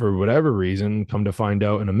 for whatever reason, come to find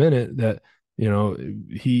out in a minute that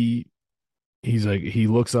he's like, he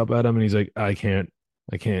looks up at him, and he's like, I can't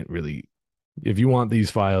really, if you want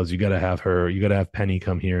these files, you got to have Penny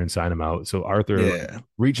come here and sign them out. So Arthur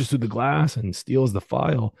reaches through the glass and steals the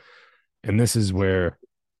file. And this is where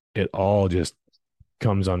it all just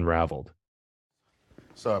comes unraveled.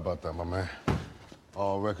 Sorry about that, my man.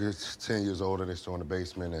 All records 10 years older, they're still in the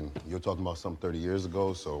basement, and you're talking about something 30 years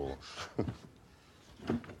ago, so.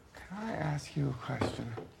 Can I ask you a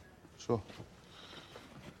question? Sure.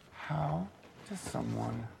 How does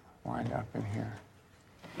someone wind up in here?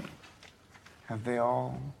 Have they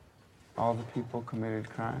all the people committed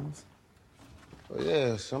crimes? Well,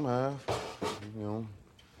 yeah, some have.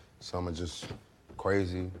 Some are just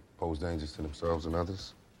crazy, pose dangers to themselves and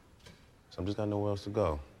others. Some just got nowhere else to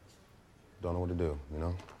go. Don't know what to do,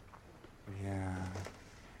 Yeah,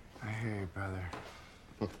 I hear you, brother.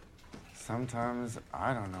 Sometimes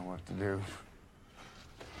I don't know what to do.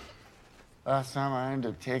 Last time I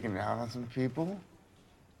ended up taking it out on some people,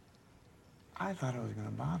 I thought it was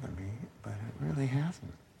gonna bother me, but it really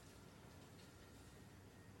hasn't.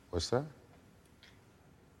 What's that?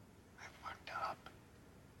 I fucked up.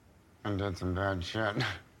 I did some bad shit.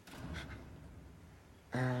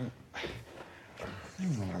 And you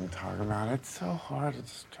know what I'm talking about. It's so hard to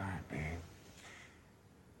just try and be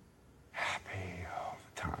happy all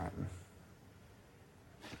the time.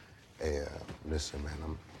 Hey, listen,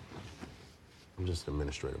 man, I'm just an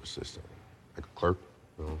administrative assistant. Like a clerk,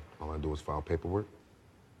 you know, all I do is file paperwork.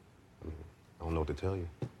 I don't know what to tell you.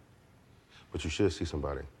 But you should see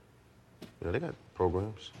somebody. You know, they got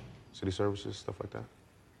programs, city services, stuff like that.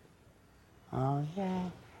 Oh, yeah.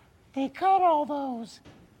 They cut all those.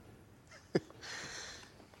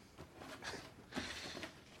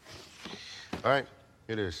 All right,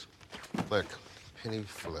 here it is. Fleck, Penny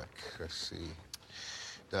Fleck. Let's see.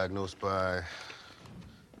 Diagnosed by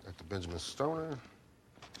Dr. Benjamin Stoner.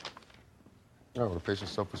 Oh, the patient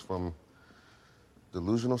suffers from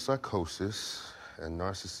delusional psychosis and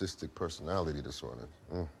narcissistic personality disorder.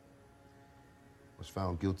 Was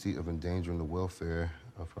found guilty of endangering the welfare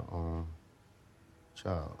of her own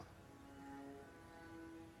child.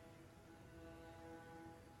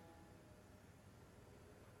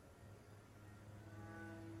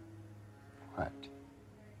 What?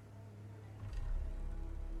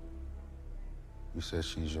 You said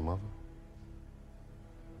she's your mother?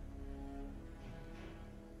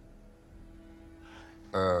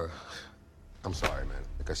 I'm sorry, man.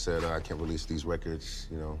 Like I said, I can't release these records,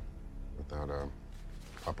 you know, without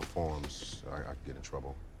proper forms. I could get in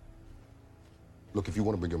trouble. Look, if you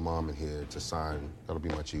want to bring your mom in here to sign, that'll be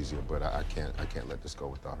much easier. But I can't let this go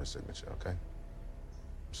without her signature. Okay?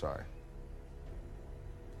 I'm sorry.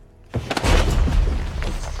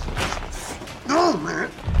 No,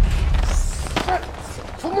 man.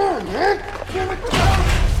 Come on, man. Give it to me.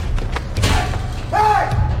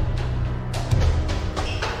 Hey!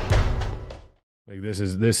 Like this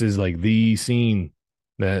is like the scene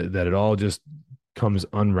that it all just comes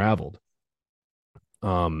unraveled.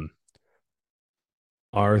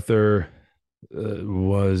 Arthur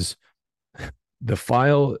was the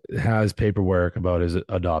file has paperwork about his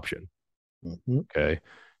adoption. Mm-hmm. Okay.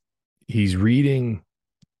 He's reading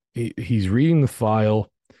the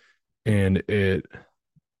file, and it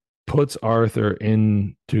puts Arthur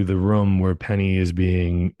into the room where Penny is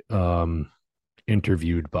being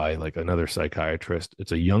interviewed by like another psychiatrist.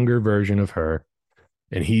 It's a younger version of her,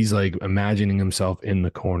 and he's like imagining himself in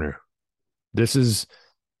the corner. This is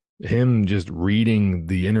him just reading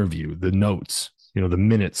the interview, the notes, you know, the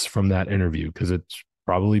minutes from that interview, because it's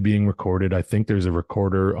probably being recorded. I think there's a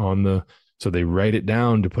recorder so they write it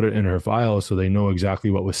down to put it in her file so they know exactly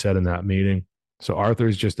what was said in that meeting. So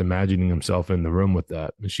Arthur's just imagining himself in the room with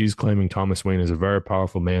that. And she's claiming Thomas Wayne is a very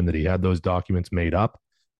powerful man, that he had those documents made up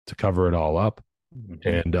to cover it all up.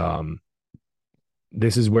 Mm-hmm. And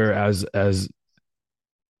this is where as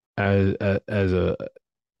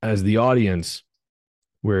the audience,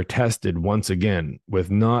 we're tested once again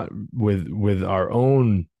with our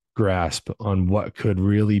own grasp on what could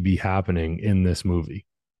really be happening in this movie.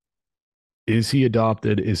 Is he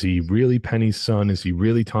adopted? Is he really Penny's son? Is he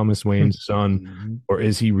really Thomas Wayne's son? Or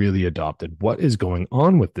is he really adopted? What is going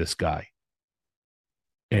on with this guy?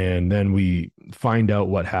 And then we find out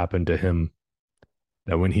what happened to him,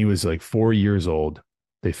 that when he was like 4 years old,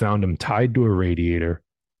 they found him tied to a radiator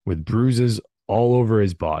with bruises all over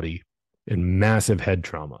his body and massive head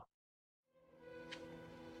trauma.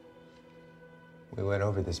 We went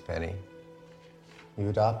over this, Penny. You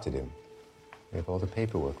adopted him. We have all the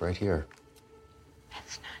paperwork right here.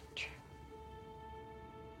 That's not true.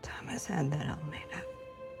 Thomas had that all made up.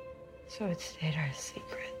 So it stayed our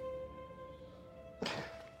secret.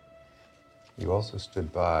 You also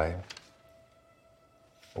stood by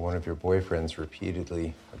when one of your boyfriends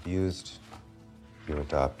repeatedly abused your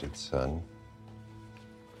adopted son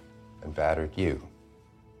and battered you.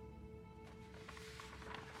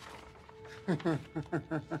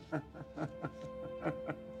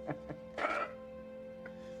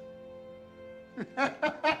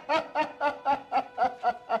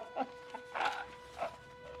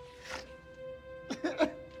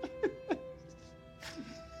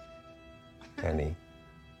 Penny,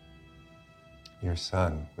 your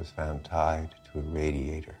son was found tied to a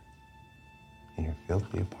radiator in your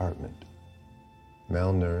filthy apartment,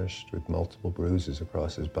 malnourished with multiple bruises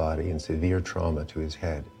across his body and severe trauma to his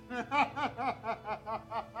head. I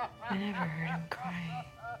never heard him cry.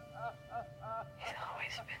 He's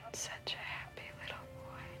always been such a happy little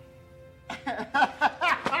boy.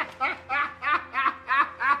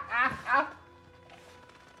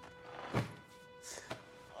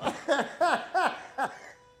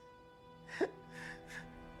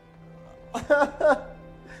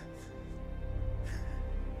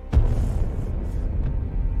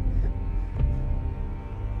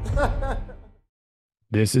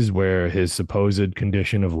 This is where his supposed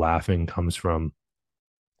condition of laughing comes from.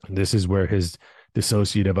 This is where his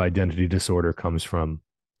dissociative identity disorder comes from.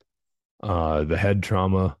 The head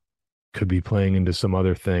trauma could be playing into some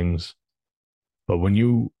other things. But when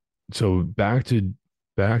you, so back to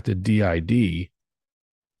DID,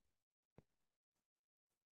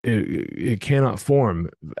 it cannot form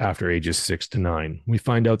after ages 6 to 9. We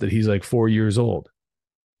find out that he's like 4 years old.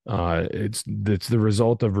 It's the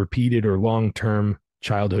result of repeated or long-term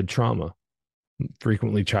childhood trauma,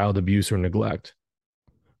 frequently child abuse or neglect.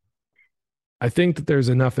 I think that there's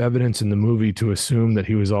enough evidence in the movie to assume that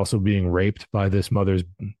he was also being raped by his mother's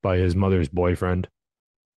boyfriend.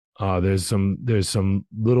 There's some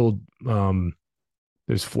little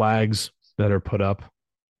there's flags that are put up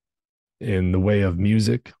in the way of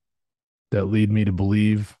music that lead me to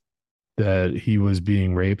believe that he was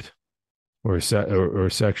being raped or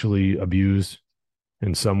sexually abused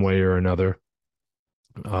in some way or another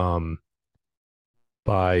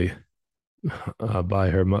by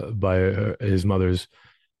his mother's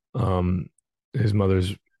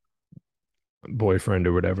boyfriend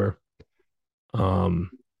or whatever.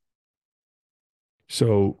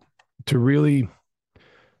 So to really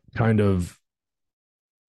kind of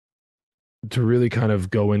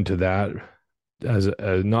go into that as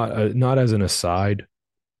not as an aside,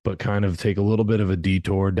 but kind of take a little bit of a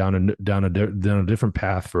detour down a different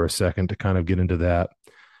path for a second to kind of get into that.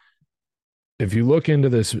 If you look into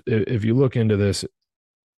this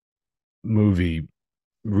movie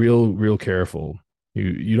real careful,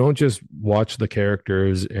 you don't just watch the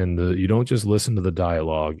characters and you don't just listen to the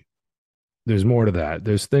dialogue. There's more to that.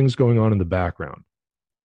 There's things going on in the background.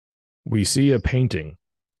 We see a painting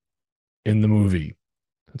in the movie.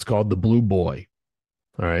 It's called The Blue Boy.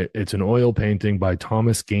 All right. It's an oil painting by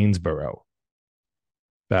Thomas Gainsborough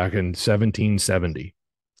back in 1770.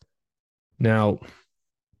 Now,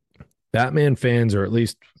 Batman fans, or at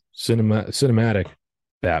least cinematic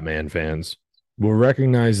Batman fans, will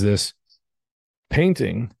recognize this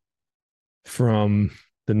painting from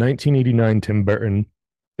the 1989 Tim Burton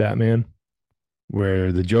Batman,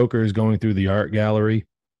 where the Joker is going through the art gallery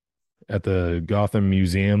at the Gotham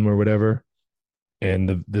Museum or whatever.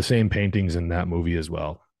 And the same paintings in that movie as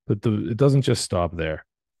well. But it doesn't just stop there.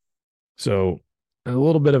 So a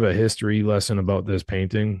little bit of a history lesson about this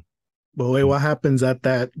painting. But wait, what happens at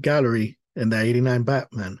that gallery in the 89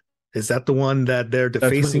 Batman? Is that the one that they're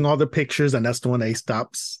defacing all the pictures and that's the one that he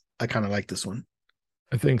stops? I kind of like this one.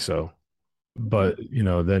 I think so. But,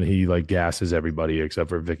 then he like gasses everybody except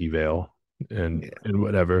for Vicky Vale and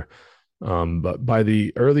whatever. But by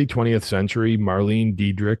the early 20th century, Marlene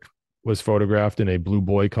Dietrich was photographed in a blue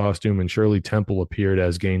boy costume, and Shirley Temple appeared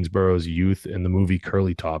as Gainsborough's youth in the movie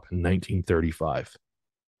Curly Top in 1935.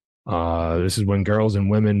 This is when girls and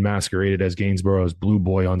women masqueraded as Gainsborough's blue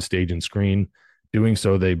boy on stage and screen. Doing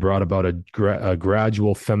so, they brought about a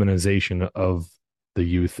gradual feminization of the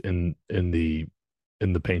youth in the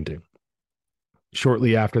painting.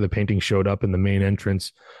 Shortly after the painting showed up in the main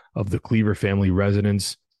entrance of the Cleaver family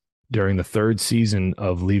residence during the third season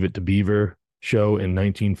of Leave It to Beaver show in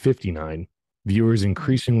 1959, viewers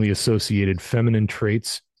increasingly associated feminine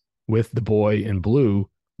traits with the boy in blue,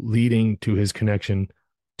 leading to his connection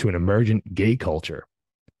to an emergent gay culture.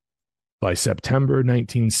 By September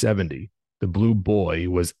 1970, the blue boy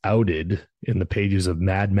was outed in the pages of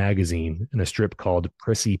Mad Magazine in a strip called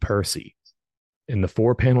Prissy Percy. In the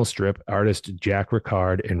 4-panel strip, artist Jack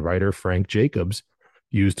Ricard and writer Frank Jacobs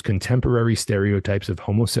used contemporary stereotypes of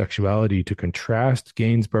homosexuality to contrast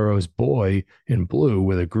Gainsborough's boy in blue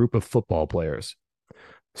with a group of football players.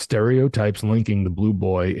 Stereotypes linking the blue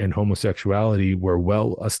boy and homosexuality were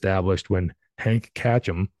well established when Hank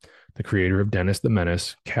Catcham, the creator of Dennis the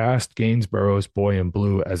Menace, cast Gainsborough's boy in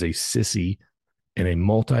blue as a sissy in a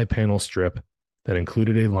multi-panel strip that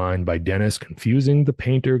included a line by Dennis confusing the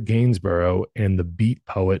painter Gainsborough and the beat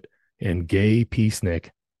poet and gay peacenik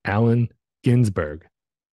Allen Ginsberg.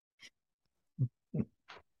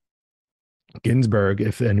 Ginsberg,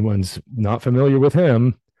 if anyone's not familiar with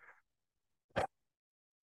him,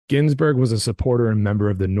 Ginsberg was a supporter and member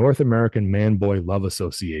of the North American Man-Boy Love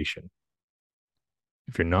Association.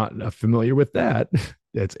 If you're not familiar with that,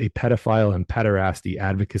 it's a pedophile and pederasty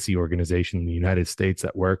advocacy organization in the United States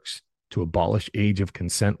that works to abolish age of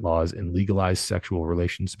consent laws and legalize sexual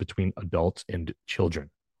relations between adults and children.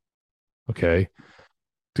 Okay.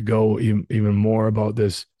 To go even more about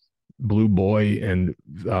this blue boy and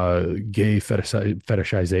gay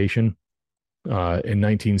fetishization, in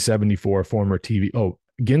 1974, former TV.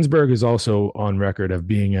 Ginsberg is also on record of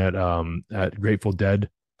being at Grateful Dead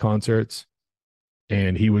concerts,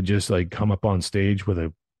 and he would just like come up on stage with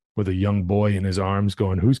a with a young boy in his arms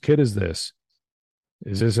going, whose kid is this?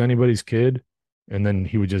 Is this anybody's kid? And then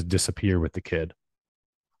he would just disappear with the kid.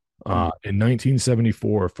 In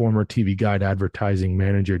 1974, former TV Guide advertising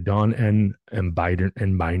manager Don N.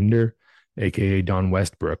 Binder, aka Don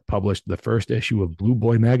Westbrook, published the first issue of Blue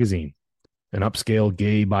Boy magazine, an upscale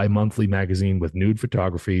gay bi-monthly magazine with nude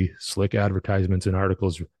photography, slick advertisements, and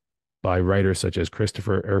articles by writers such as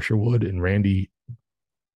Christopher Isherwood and Randy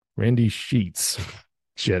Shits,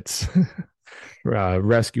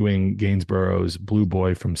 rescuing Gainsborough's Blue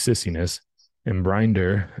Boy from sissiness. And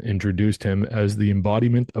Binder introduced him as the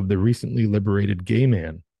embodiment of the recently liberated gay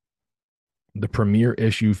man. The premiere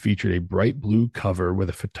issue featured a bright blue cover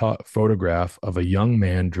with a photograph of a young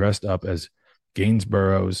man dressed up as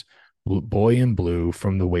Gainsborough's boy in blue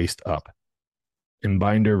from the waist up. And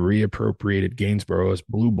Binder reappropriated Gainsborough's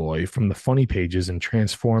Blue Boy from the funny pages and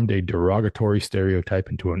transformed a derogatory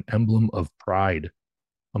stereotype into an emblem of pride.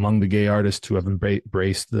 Among the gay artists who have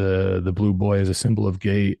embraced the Blue Boy as a symbol of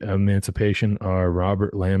gay emancipation are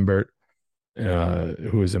Robert Lambert,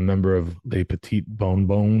 who is a member of Les Petites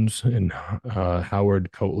Bonbons, and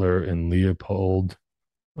Howard Kotler and Leopold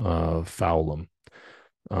Fowlum.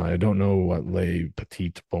 I don't know what Les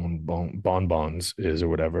Petites Bonbons is or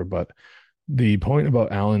whatever, but the point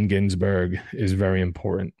about Allen Ginsberg is very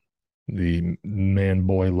important. The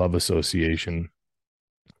man-boy love association.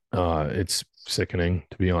 It's sickening,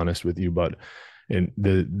 to be honest with you, but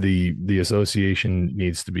the association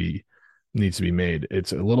needs to be made.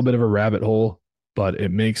 It's a little bit of a rabbit hole, but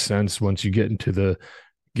it makes sense once you get into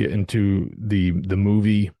the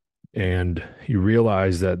movie and you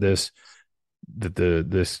realize that this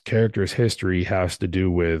character's history has to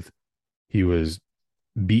do with he was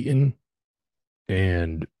beaten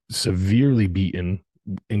and severely beaten,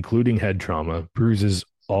 including head trauma, bruises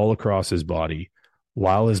all across his body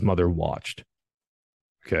while his mother watched.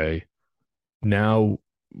 Okay. Now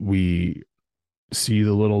we see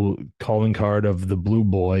the little calling card of the Blue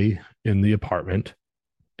Boy in the apartment,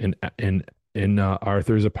 in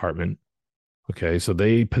Arthur's apartment. Okay. So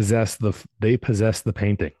they possess the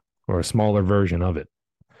painting, or a smaller version of it.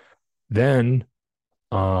 Then,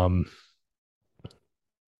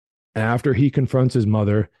 after he confronts his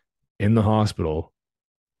mother in the hospital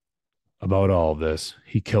about all of this,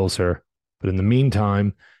 he kills her. But in the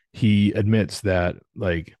meantime, he admits that,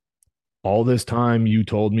 like, all this time you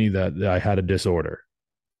told me that I had a disorder.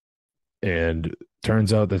 And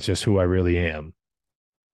turns out that's just who I really am.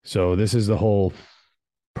 So this is the whole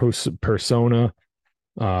persona,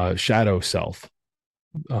 shadow self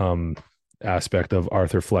aspect of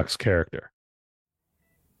Arthur Fleck's character.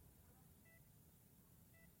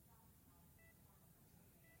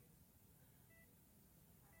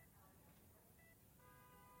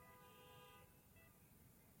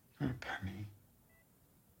 Penny.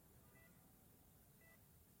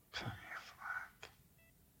 Penny Fleck.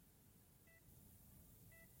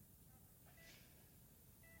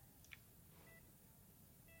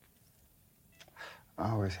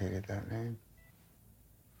 I always hated that name.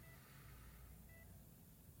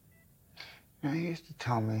 You know, he used to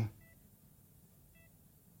tell me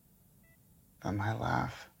that my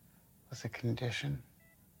laugh was a condition,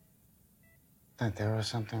 that there was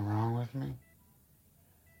something wrong with me.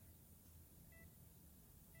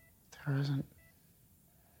 There isn't.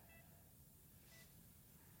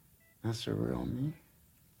 That's the real me.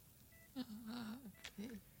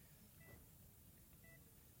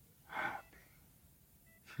 Happy.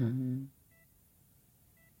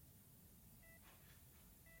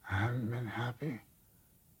 I haven't been happy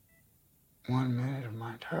 1 minute of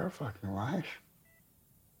my entire fucking life.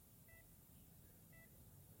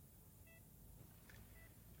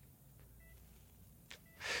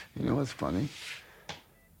 You know what's funny?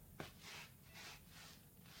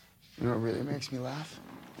 You know what really makes me laugh?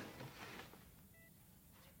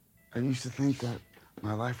 I used to think that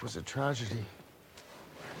my life was a tragedy.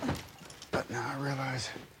 But now I realize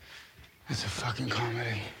it's a fucking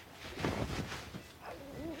comedy.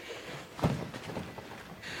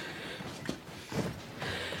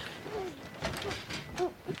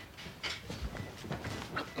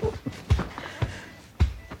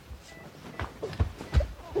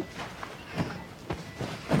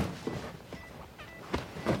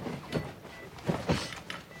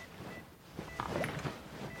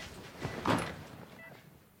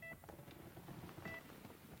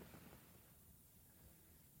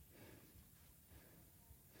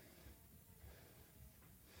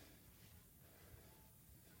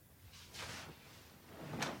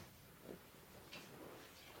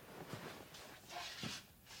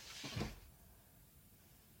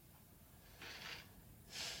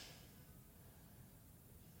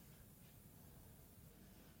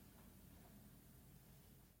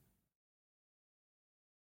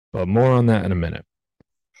 But more on that in a minute.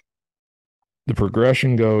 The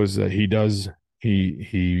progression goes that he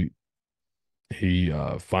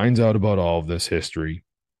finds out about all of this history,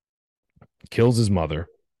 kills his mother.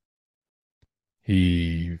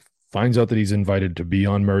 He finds out that he's invited to be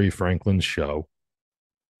on Murray Franklin's show,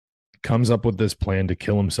 comes up with this plan to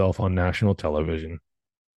kill himself on national television.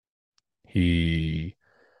 He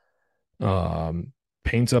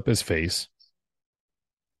paints up his face.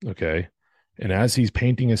 Okay. And as he's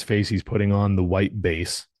painting his face, he's putting on the white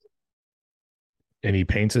base and he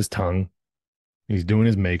paints his tongue. He's doing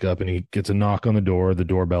his makeup and he gets a knock on the door, the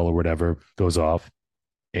doorbell or whatever goes off.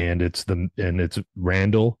 And it's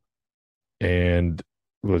Randall and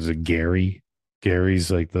was it Gary?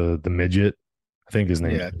 Gary's like the midget. I think his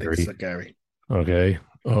name is Gary. It's Gary. Okay.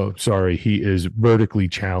 Oh, sorry. He is vertically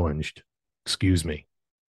challenged. Excuse me.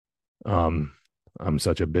 I'm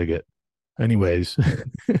such a bigot. Anyways,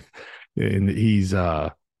 and he's met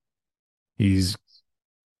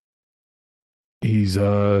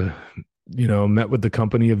with the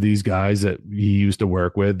company of these guys that he used to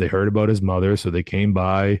work with. They heard about his mother, so they came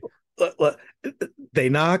by. They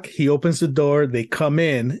knock, he opens the door, they come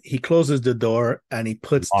in, he closes the door, and he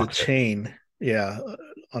puts the chain,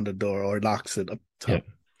 on the door or locks it up top.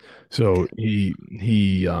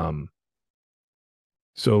 Yeah.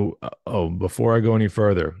 So before I go any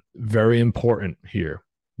further, very important here.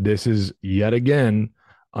 This is yet again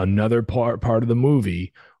another part of the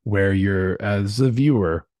movie where you're, as a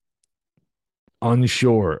viewer,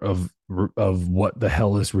 unsure of what the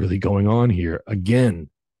hell is really going on here. Again,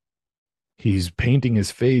 he's painting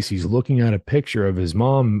his face. He's looking at a picture of his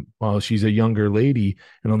mom while she's a younger lady.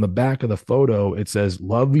 And on the back of the photo, it says,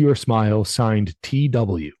 "Love your smile," signed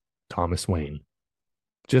T.W., Thomas Wayne.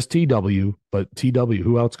 Just T.W., but T.W.,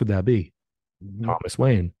 who else could that be? Mm-hmm. Thomas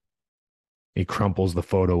Wayne. He crumples the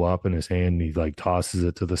photo up in his hand and he like tosses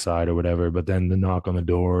it to the side or whatever. But then the knock on the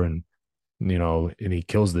door and he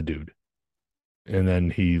kills the dude. And then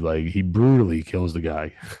he brutally kills the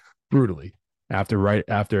guy. Brutally.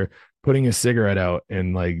 After putting his cigarette out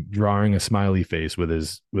and like drawing a smiley face with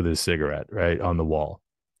his cigarette right on the wall.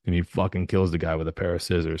 And he fucking kills the guy with a pair of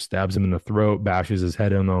scissors, stabs him in the throat, bashes his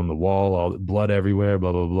head in on the wall, all blood everywhere,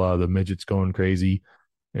 blah, blah, blah. The midget's going crazy.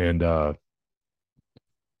 And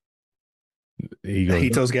he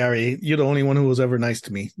tells Gary, "You're the only one who was ever nice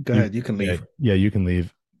to me. Go ahead, you can leave." Yeah, you can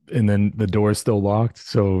leave. And then the door is still locked.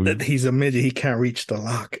 So he's a midget. He can't reach the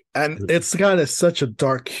lock. And it's got such a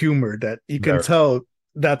dark humor that you can tell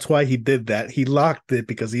that's why he did that. He locked it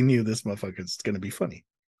because he knew this motherfucker's going to be funny.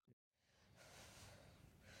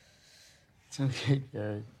 It's okay,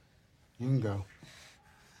 Gary. You can go.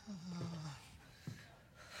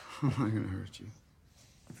 I'm not going to hurt you.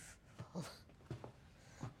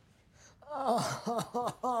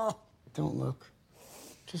 Don't look.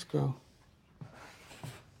 Just go.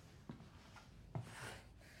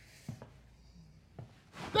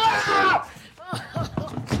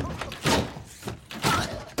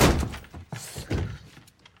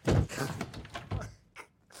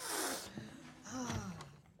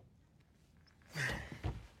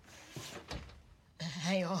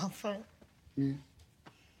 Hey, Arthur. Yeah.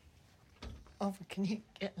 Arthur, can you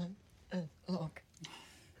get a look?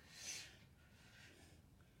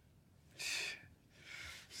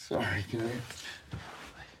 Sorry, Gary.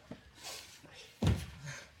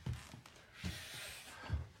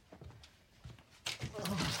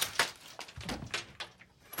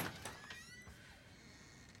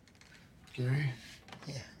 Gary?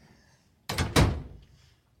 Yeah.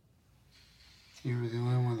 You were the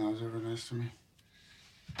only one that was ever nice to me.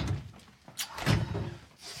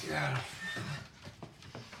 Yeah.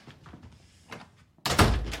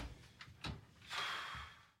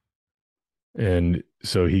 And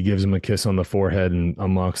so he gives him a kiss on the forehead and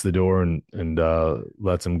unlocks the door and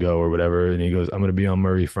lets him go or whatever. And he goes, "I'm going to be on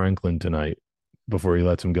Murray Franklin tonight." Before he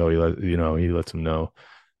lets him go, he lets him know.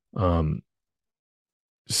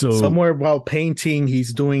 So somewhere while painting, he's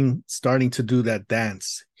starting to do that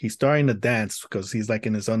dance. He's starting to dance because he's like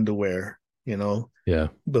in his underwear, yeah,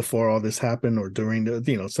 before all this happened or during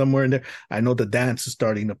the, somewhere in there. I know the dance is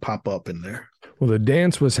starting to pop up in there. Well, the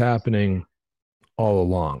dance was happening all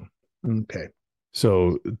along. Okay.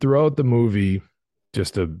 So throughout the movie,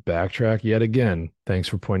 just to backtrack yet again, thanks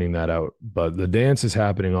for pointing that out, but the dance is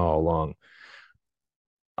happening all along.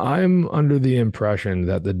 I'm under the impression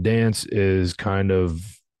that the dance is kind of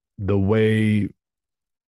the way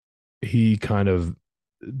he kind of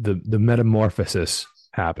the metamorphosis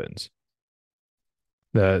happens.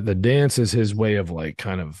 The dance is his way of like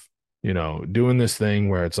kind of, doing this thing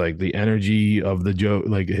where it's like the energy of the joke,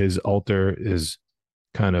 like his altar is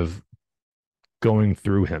kind of going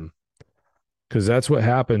through him. Because that's what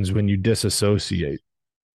happens when you disassociate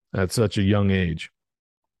at such a young age,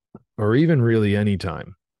 or even really any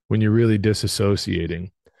time when you're really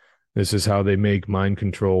disassociating. This is how they make mind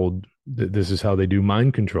controlled. This is how they do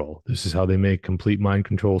mind control. This is how they make complete mind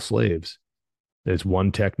control slaves. There's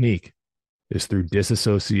one technique is through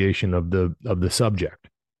disassociation of the subject.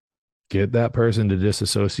 Get that person to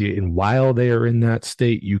disassociate. And while they are in that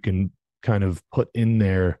state, you can kind of put in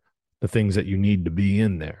there the things that you need to be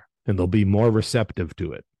in there, and they'll be more receptive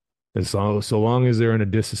to it. And so long as they're in a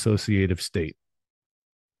disassociative state.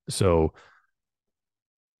 So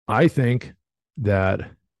I think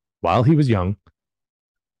that while he was young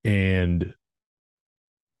and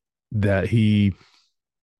that he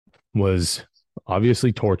was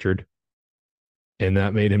obviously tortured and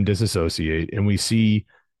that made him disassociate, and we see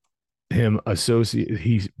him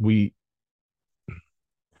associate,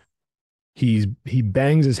 he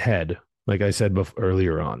bangs his head, like I said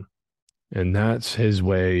earlier on, and that's his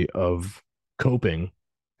way of coping.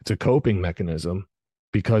 It's a coping mechanism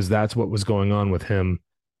because that's what was going on with him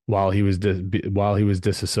while he was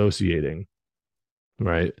disassociating,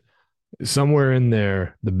 right? Somewhere in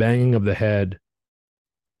there, the banging of the head,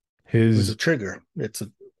 It's a trigger. It's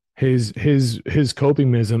a his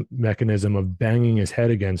coping mechanism of banging his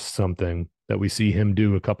head against something that we see him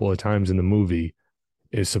do a couple of times in the movie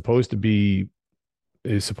is supposed to be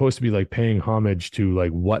like paying homage to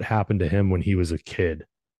like what happened to him when he was a kid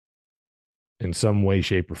in some way,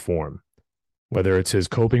 shape, or form. Whether it's his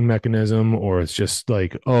coping mechanism or it's just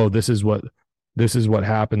like, oh, this is what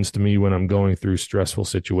happens to me when I'm going through stressful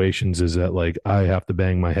situations, is that like I have to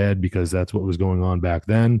bang my head because that's what was going on back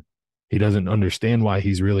then. He doesn't understand why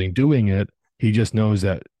he's really doing it. He just knows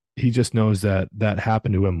that that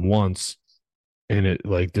happened to him once, and it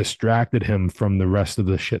like distracted him from the rest of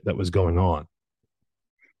the shit that was going on.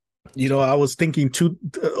 You know, I was thinking too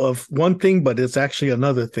of one thing, but it's actually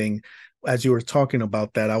another thing. As you were talking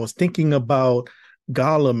about that, I was thinking about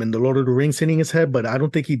Gollum in the Lord of the Rings hitting his head, but I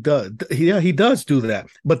don't think he does. Yeah, he does do that.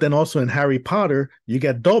 But then also in Harry Potter, you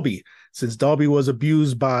get Dobby. Since Dobby was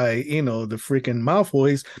abused by, the freaking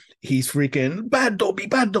Malfoys, he's freaking bad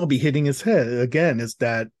Dobby hitting his head. Again, it's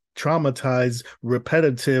that traumatized,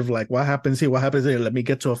 repetitive, like what happens here? What happens here? Let me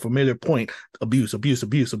get to a familiar point. Abuse,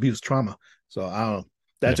 trauma. So I don't know.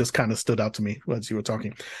 That just kind of stood out to me as you were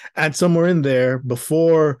talking. And somewhere in there,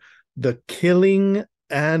 before the killing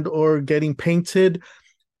and or getting painted,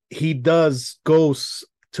 he does goes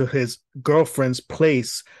to his girlfriend's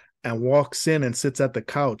place and walks in and sits at the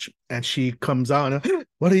couch, and she comes out and,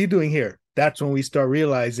 what are you doing here? That's when we start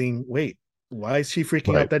realizing, wait, why is she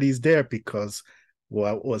freaking out that he's there? Because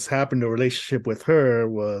what was happening, the relationship with her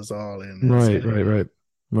was all in his head.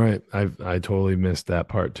 Right. I totally missed that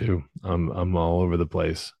part too. I'm all over the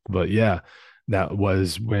place. But yeah, that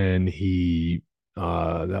was when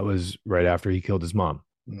that was right after he killed his mom.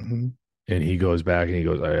 Mm-hmm. And he goes back and he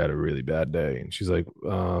goes, I had a really bad day. And she's like,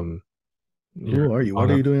 who are you?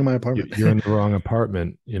 What are you doing in my apartment? You're in the wrong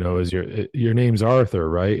apartment. Is your name's Arthur,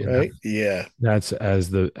 right? Right. Yeah. That's as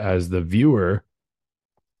the viewer,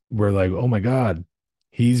 we're like, oh my God,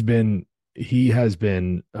 he's been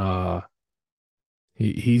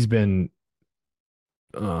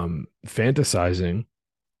fantasizing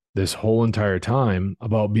this whole entire time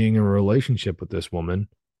about being in a relationship with this woman.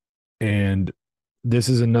 And this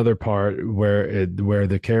is another part where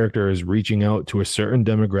the character is reaching out to a certain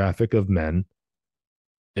demographic of men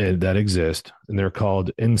that exist, and they're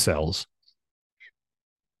called incels.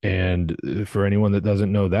 And for anyone that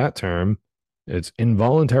doesn't know that term, it's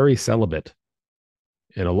involuntary celibate.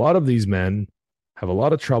 And a lot of these men have a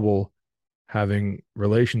lot of trouble having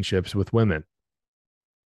relationships with women.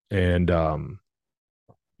 And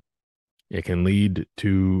it can lead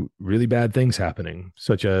to really bad things happening,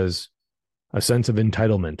 such as a sense of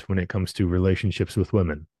entitlement when it comes to relationships with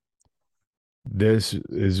women. This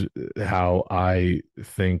is how I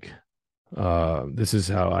think. This is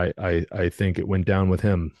how I think it went down with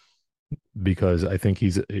him, because I think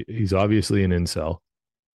he's obviously an incel.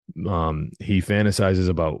 He fantasizes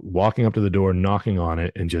about walking up to the door, knocking on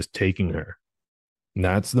it, and just taking her. And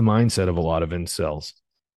that's the mindset of a lot of incels.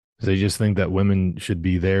 They just think that women should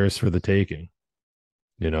be theirs for the taking.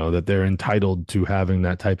 That they're entitled to having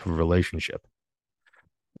that type of relationship.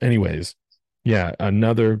 Anyways, yeah,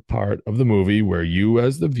 another part of the movie where you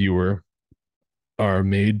as the viewer are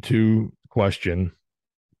made to question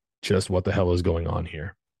just what the hell is going on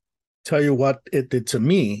here. Tell you what it did to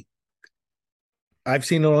me. I've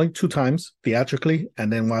seen it only 2 times theatrically,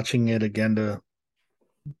 and then watching it again, the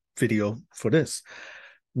video for this.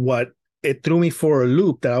 What it threw me for a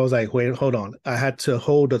loop that I was like, wait, hold on. I had to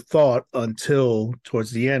hold the thought until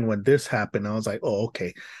towards the end when this happened. I was like, oh,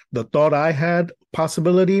 okay. The thought I had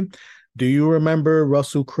possibility. Do you remember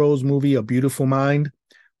Russell Crowe's movie A Beautiful Mind?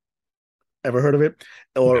 Ever heard of it?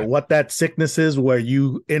 Or what that sickness is where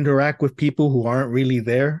you interact with people who aren't really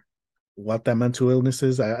there? What that mental illness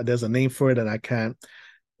is? There's a name for it, and I can't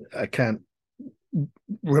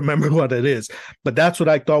remember what it is. But that's what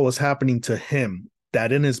I thought was happening to him.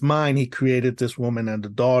 That in his mind he created this woman and a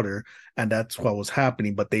daughter, and that's what was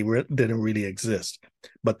happening. But they didn't really exist.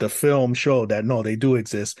 But the film showed that no, they do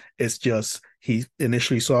exist. It's just he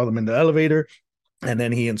initially saw them in the elevator, and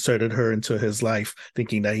then he inserted her into his life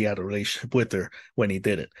thinking that he had a relationship with her when he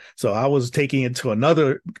did it. So I was taking it to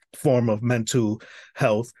another form of mental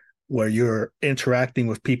health where you're interacting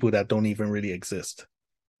with people that don't even really exist.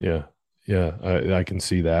 Yeah. Yeah, I can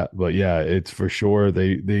see that. But yeah, it's for sure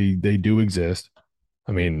they do exist.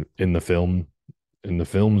 I mean, in the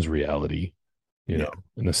film's reality, you know,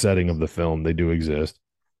 in the setting of the film, they do exist.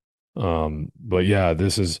 But yeah,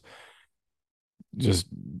 this is just,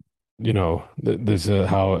 you know, this is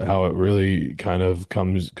how it really kind of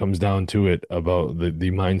comes down to it about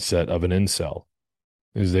the mindset of an incel.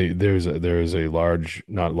 Is there's a large,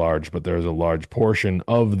 not large, but there's a large portion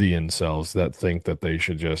of the incels that think that they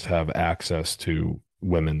should just have access to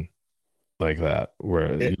women like that,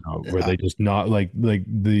 where where they just not like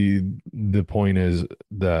the point is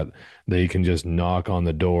that they can just knock on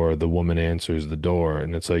the door, the woman answers the door,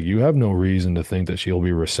 and it's like you have no reason to think that she'll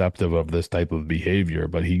be receptive of this type of behavior,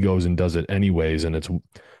 but he goes and does it anyways, and it's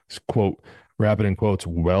quote, wrap it in quotes,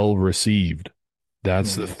 well received.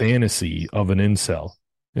 That's the fantasy of an incel,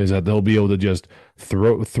 is that they'll be able to just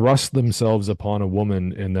thrust themselves upon a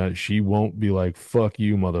woman and that she won't be like, fuck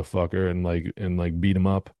you, motherfucker, and like beat him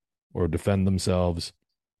up or defend themselves,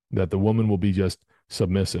 that the woman will be just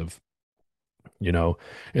submissive, you know.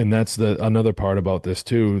 And that's another part about this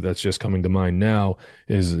too that's just coming to mind now,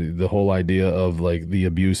 is the whole idea of like the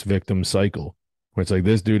abuse victim cycle, where it's like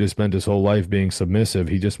this dude has spent his whole life being submissive.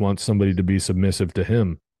 He just wants somebody to be submissive to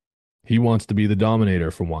him. He wants to be the dominator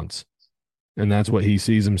for once. And that's what he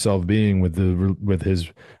sees himself being with his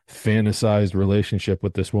fantasized relationship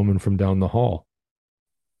with this woman from down the hall,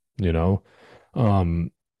 you know.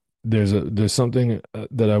 um there's something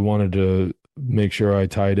that I wanted to make sure I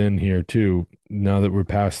tied in here too. Now that we're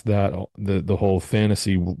past that, the whole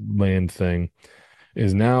fantasy land thing,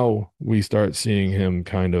 is now we start seeing him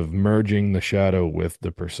kind of merging the shadow with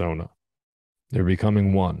the persona. They're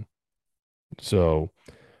becoming one. So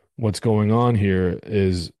what's going on here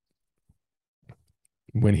is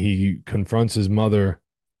when he confronts his mother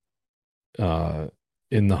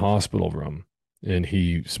in the hospital room and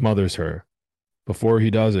he smothers her, before he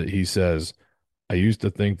does it, he says, I used to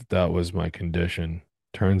think that that was my condition.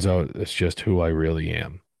 Turns out it's just who I really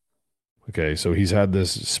am. Okay, so he's had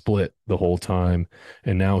this split the whole time,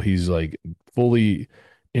 and now he's like fully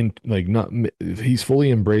in, like not he's fully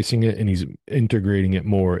embracing it, and he's integrating it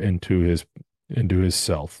more into his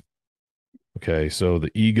self. Okay, so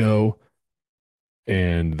the ego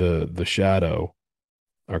and the shadow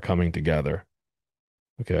are coming together.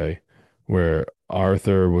 Okay, where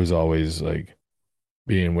Arthur was always like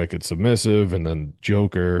being wicked submissive, and then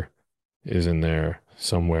Joker is in there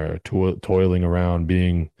somewhere toiling around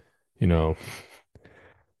being, you know,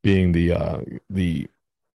 being the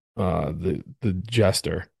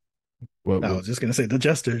jester. I was just gonna say the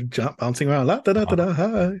jester, bouncing around, la da da da da.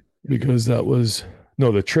 Hi. Because that was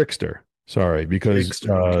no, the trickster. Sorry, because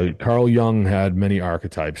Trickster, okay. Carl Jung had many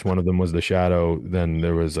archetypes. One of them was the shadow. Then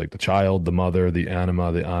there was like the child, the mother, the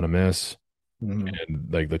anima, the animus, and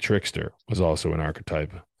like the trickster was also an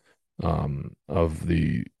archetype of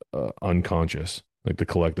the unconscious, like the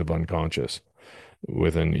collective unconscious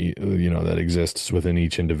within, you know, that exists within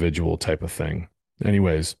each individual type of thing.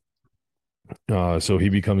 Anyways, so he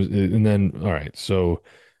becomes, and then, all right, so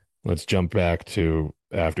let's jump back to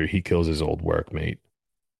after he kills his old workmate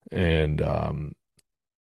and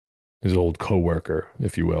his old coworker,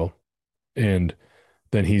 if you will. And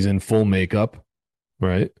then he's in full makeup,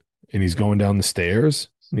 right? And he's going down the stairs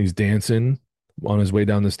and he's dancing on his way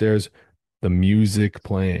down the stairs. The music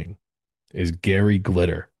playing is Gary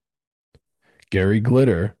Glitter. Gary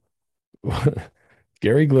Glitter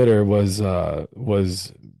Gary Glitter was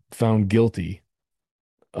found guilty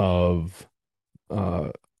of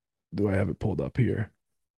do I have it pulled up here?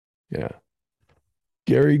 Yeah.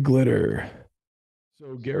 Gary Glitter.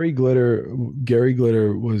 So Gary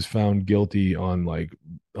Glitter was found guilty on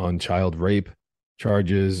on child rape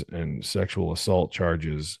charges and sexual assault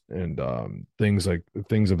charges and things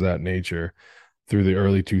of that nature through the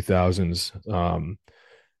early 2000s.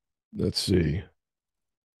 let's see.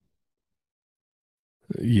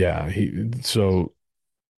 Yeah, so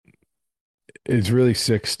it's really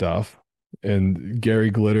sick stuff. And Gary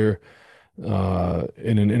Glitter,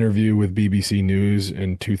 in an interview with BBC News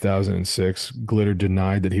in 2006, Glitter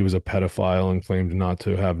denied that he was a pedophile and claimed not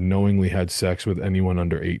to have knowingly had sex with anyone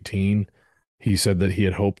under 18. He said that he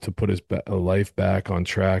had hoped to put his life back on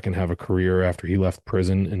track and have a career after he left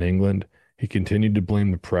prison in England. He continued to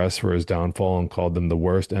blame the press for his downfall and called them the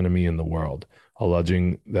worst enemy in the world,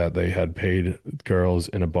 alleging that they had paid girls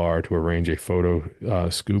in a bar to arrange a photo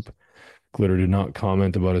scoop. Glitter did not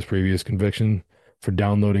comment about his previous conviction for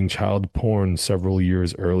downloading child porn several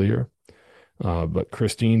years earlier. But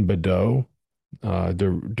Christine Badeau,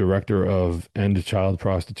 director of End Child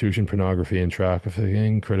Prostitution, Pornography, and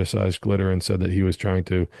Trafficking, criticized Glitter and said that he was trying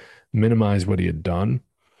to minimize what he had done.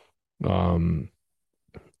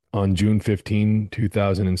 On June 15,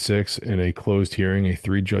 2006, in a closed hearing, a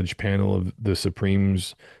three-judge panel of the Supreme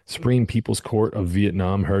People's Court of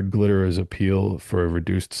Vietnam heard Glitter's appeal for a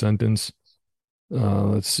reduced sentence.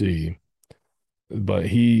 Let's see. But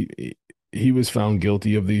he was found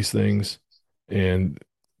guilty of these things, and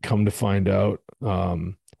come to find out,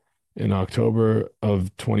 in October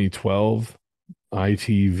of 2012,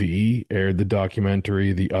 ITV aired the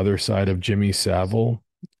documentary The Other Side of Jimmy Savile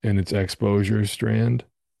in its exposure strand,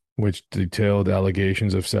 which detailed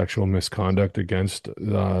allegations of sexual misconduct against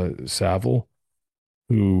Savile,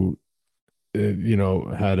 who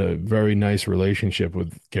had a very nice relationship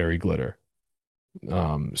with Gary Glitter.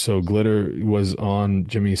 So Glitter was on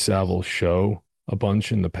Jimmy Savile's show a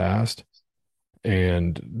bunch in the past,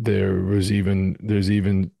 and there's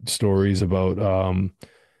even stories about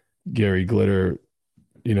Gary Glitter,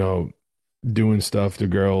 doing stuff to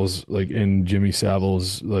girls like in Jimmy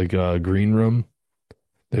Savile's green room.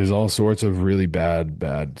 There's all sorts of really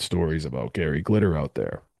bad stories about Gary Glitter out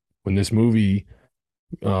there. When this movie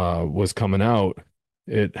was coming out,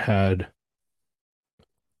 it had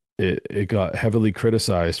it got heavily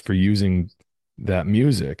criticized for using that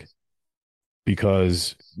music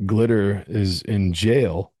because Glitter is in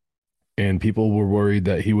jail and people were worried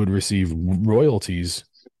that he would receive royalties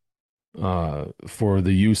for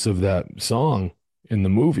the use of that song in the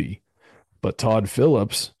movie. But Todd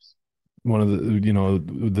Phillips, one of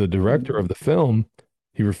the director of the film,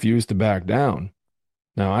 he refused to back down.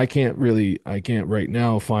 Now, I can't right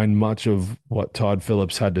now find much of what Todd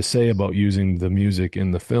Phillips had to say about using the music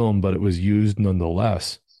in the film, but it was used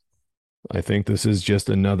nonetheless. I think this is just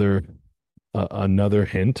another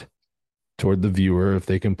hint toward the viewer, if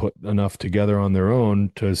they can put enough together on their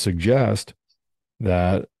own, to suggest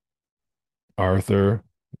that Arthur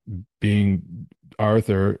dancing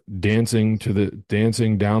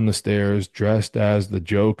down the stairs dressed as the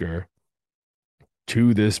Joker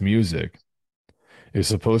to this music is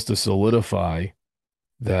supposed to solidify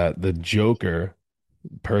that the Joker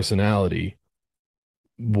personality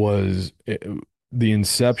was the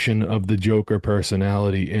inception of the Joker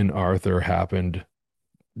personality in Arthur happened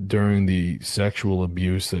during the sexual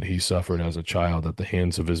abuse that he suffered as a child at the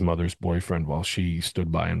hands of his mother's boyfriend while she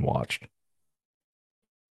stood by and watched.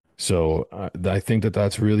 So I think that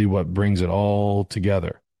that's really what brings it all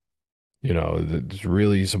together. It's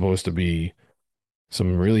really supposed to be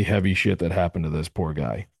some really heavy shit that happened to this poor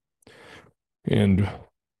guy. And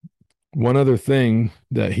one other thing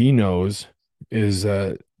that he knows is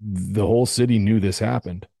that the whole city knew this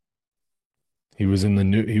happened. He was in the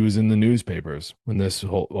newspapers when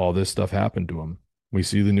all this stuff happened to him. We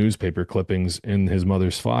see the newspaper clippings in his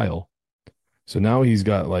mother's file. So now he's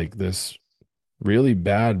got like this really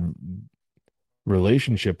bad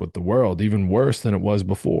relationship with the world, even worse than it was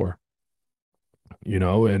before.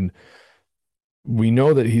 And we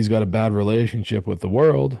know that he's got a bad relationship with the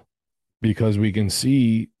world because we can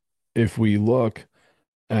see, if we look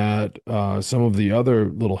at some of the other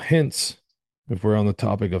little hints, if we're on the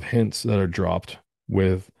topic of hints that are dropped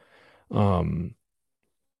with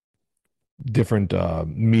different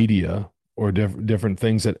media or different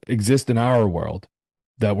things that exist in our world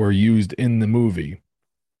that were used in the movie.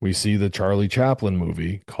 We see the Charlie Chaplin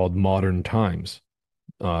movie called Modern Times.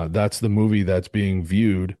 That's the movie that's being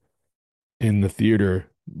viewed in the theater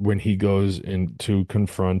when he goes in to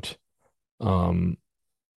confront Thomas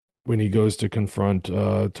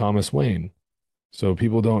Wayne. So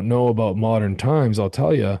people don't know about Modern Times, I'll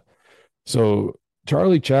tell you. So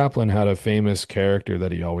Charlie Chaplin had a famous character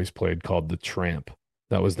that he always played called the Tramp.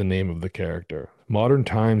 That was the name of the character. Modern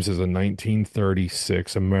Times is a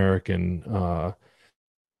 1936 American,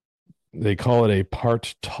 they call it a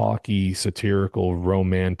part talkie, satirical,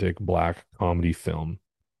 romantic black comedy film.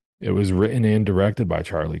 It was written and directed by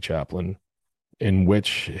Charlie Chaplin. in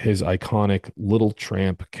which his iconic little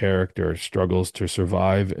tramp character struggles to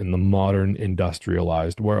survive in the modern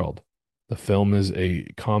industrialized world. The film is a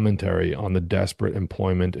commentary on the desperate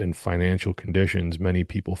employment and financial conditions many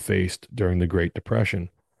people faced during the Great Depression,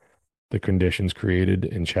 the conditions created,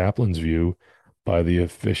 in Chaplin's view, by the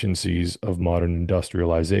efficiencies of modern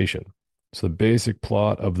industrialization. So the basic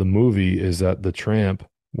plot of the movie is that the tramp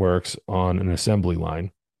works on an assembly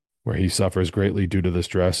line where he suffers greatly due to the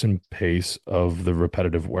stress and pace of the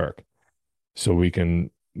repetitive work. So we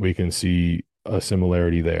can see a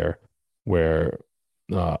similarity there where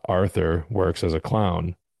Arthur works as a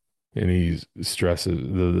clown and he's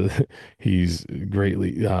stresses he's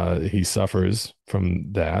greatly he suffers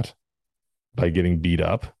from that by getting beat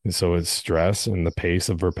up. And so it's stress and the pace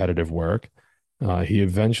of repetitive work. He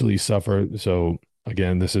eventually suffered. So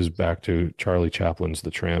again, this is back to Charlie Chaplin's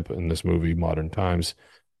The Tramp in this movie, Modern Times.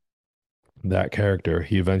 That character,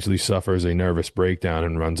 he eventually suffers a nervous breakdown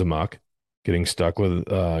and runs amok, getting stuck within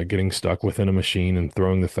a machine and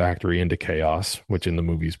throwing the factory into chaos, which in the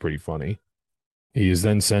movie is pretty funny. He is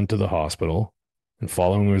then sent to the hospital, and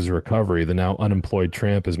following his recovery, the now unemployed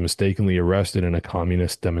tramp is mistakenly arrested in a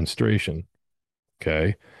communist demonstration.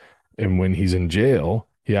 Okay. And when he's in jail,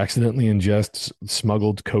 he accidentally ingests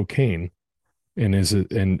smuggled cocaine. In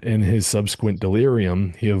his subsequent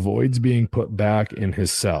delirium, he avoids being put back in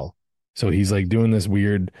his cell. So he's like doing this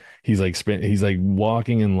weird, he's like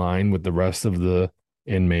walking in line with the rest of the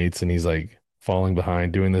inmates and he's like falling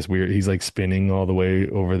behind, doing this weird, he's like spinning all the way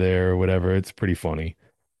over there or whatever. It's pretty funny.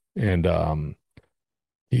 And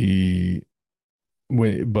he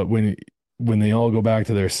when they all go back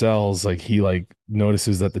to their cells, like he like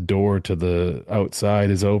notices that the door to the outside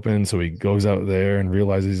is open, so he goes out there and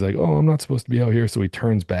realizes he's like, oh, I'm not supposed to be out here, so he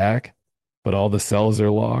turns back, but all the cells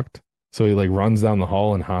are locked. So he like runs down the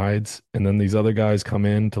hall and hides, and then these other guys come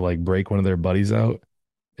in to like break one of their buddies out,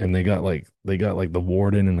 and they got like the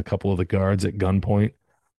warden and a couple of the guards at gunpoint,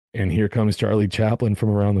 and here comes Charlie Chaplin from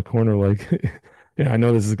around the corner like yeah, I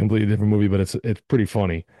know this is a completely different movie, but it's pretty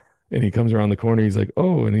funny. And he comes around the corner, he's like,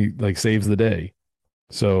 "Oh," and he like saves the day.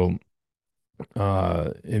 So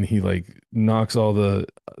and he like knocks all the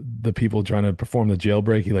people trying to perform the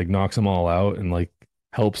jailbreak, he like knocks them all out and like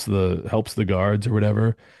helps the guards or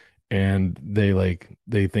whatever. And they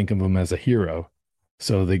think of him as a hero.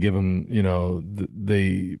 So they give him,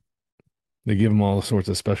 they give him all sorts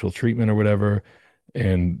of special treatment or whatever,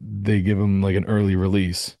 and they give him like an early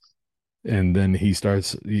release. And then he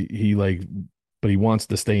like, but he wants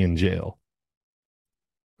to stay in jail,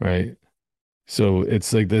 right? So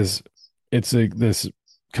it's like this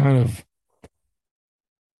kind of,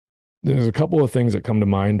 there's a couple of things that come to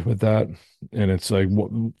mind with that. And it's like,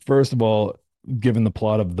 first of all, given the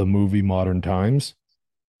plot of the movie Modern Times,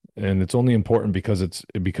 and it's only important because it's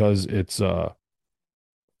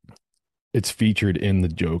featured in the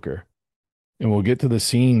Joker. And we'll get to the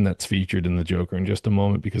scene that's featured in the Joker in just a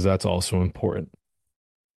moment because that's also important.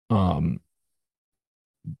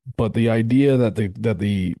 But the idea that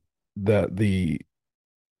the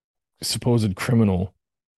supposed criminal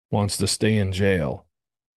wants to stay in jail,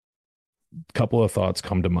 a couple of thoughts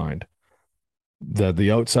come to mind. That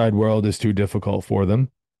the outside world is too difficult for them,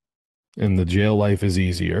 and the jail life is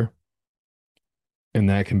easier. And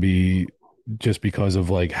that can be just because of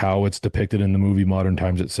like how it's depicted in the movie Modern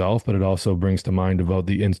Times itself, but it also brings to mind about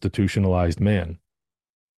the institutionalized man,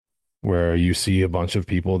 where you see a bunch of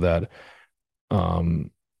people that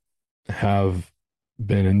have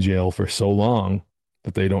been in jail for so long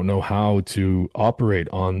that they don't know how to operate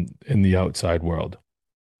in the outside world.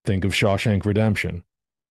 Think of Shawshank Redemption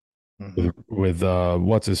with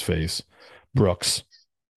what's his face? Brooks.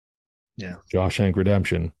 Yeah. Shawshank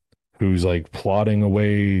Redemption, who's like plotting a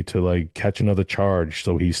way to like catch another charge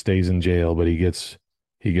so he stays in jail, but he gets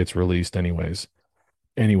released anyways.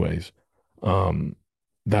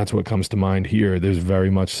 That's what comes to mind here. There's very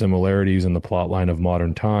much similarities in the plot line of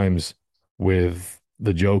Modern Times with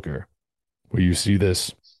the Joker, where you see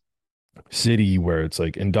this city where it's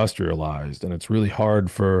like industrialized and it's really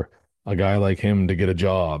hard for a guy like him to get a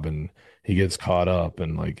job, and he gets caught up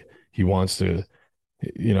and like he wants to,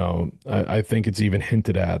 I think it's even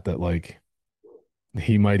hinted at that like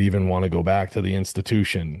he might even want to go back to the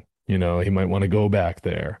institution, he might want to go back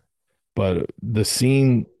there. But the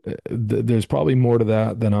scene, there's probably more to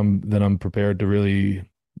that than I'm prepared to really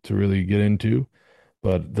get into.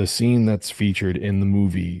 But the scene that's featured in the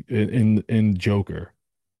movie in Joker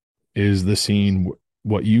is the scene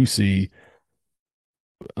what you see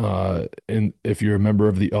and if you're a member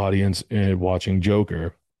of the audience and watching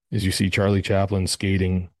Joker, is you see Charlie Chaplin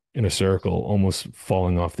skating in a circle, almost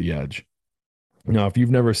falling off the edge. Now, if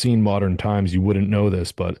you've never seen Modern Times, you wouldn't know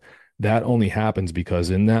this, but that only happens because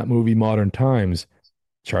in that movie, Modern Times,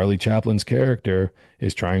 Charlie Chaplin's character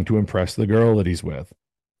is trying to impress the girl that he's with.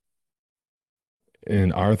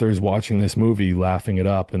 And Arthur's watching this movie, laughing it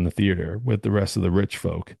up in the theater with the rest of the rich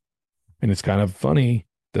folk. And it's kind of funny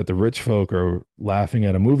that the rich folk are laughing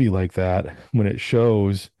at a movie like that when it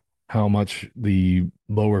shows how much the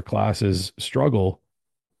lower classes struggle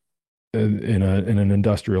in an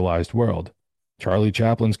industrialized world. Charlie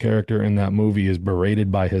Chaplin's character in that movie is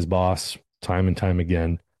berated by his boss time and time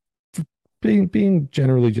again, being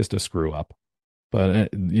generally just a screw up.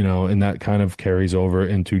 But and that kind of carries over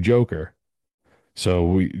into Joker. So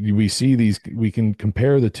we see these, we can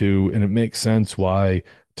compare the two, and it makes sense why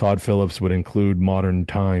Todd Phillips would include Modern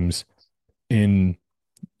Times in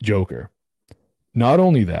Joker. Not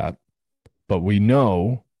only that, but we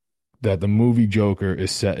know that the movie Joker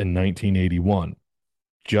is set in 1981.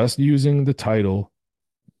 Just using the title,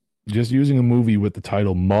 just using a movie with the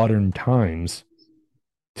title Modern Times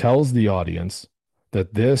tells the audience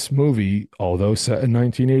that this movie, although set in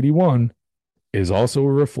 1981, is also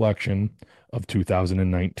a reflection of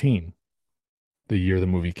 2019, the year the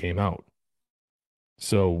movie came out.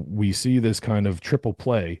 So we see this kind of triple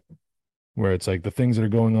play where it's like the things that are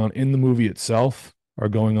going on in the movie itself are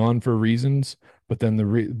going on for reasons, but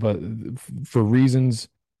then for reasons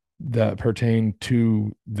that pertain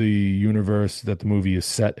to the universe that the movie is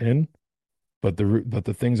set in, but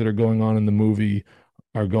the things that are going on in the movie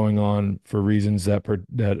are going on for reasons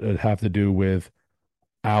that have to do with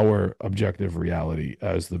our objective reality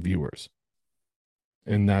as the viewers.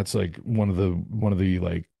 And that's like one of the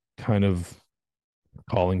like kind of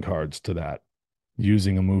calling cards to that,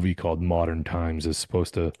 using a movie called Modern Times is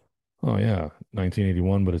supposed to, oh yeah,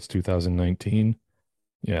 1981, but it's 2019.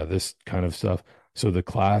 Yeah, this kind of stuff. So the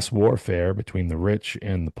class warfare between the rich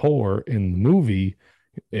and the poor in the movie,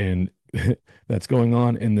 and that's going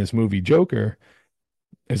on in this movie Joker,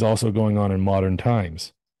 is also going on in Modern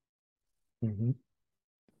Times. Mm-hmm.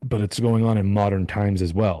 But it's going on in Modern Times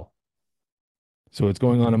as well. So it's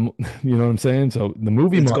going on, you know what I'm saying? So the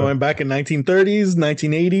movie, it's going back in 1930s,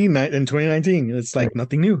 1980, and 2019. It's like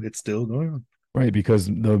nothing new. It's still going on. Right, because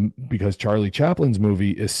Charlie Chaplin's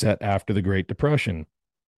movie is set after the Great Depression,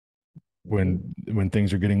 when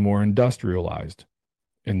things are getting more industrialized,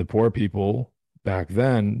 and the poor people back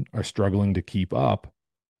then are struggling to keep up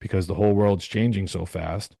because the whole world's changing so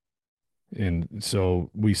fast. And so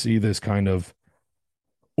we see this kind of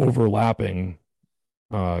overlapping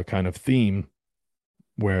kind of theme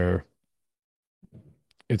where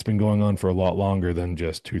it's been going on for a lot longer than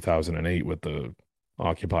just 2008 with the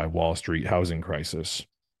Occupy Wall Street housing crisis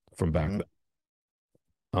from back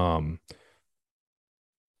then.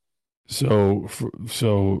 So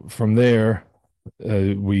from there,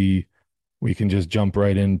 we can just jump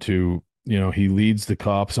right into, he leads the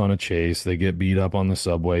cops on a chase. They get beat up on the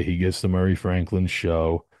subway. He gets the Murray Franklin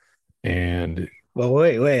show, and well,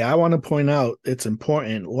 wait. I want to point out it's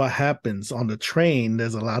important what happens on the train.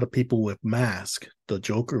 There's a lot of people with masks, the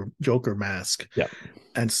Joker mask. Yeah.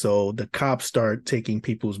 And so the cops start taking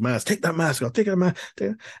people's masks. Take that mask off. Take that mask.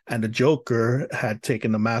 And the Joker had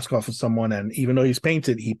taken the mask off of someone. And even though he's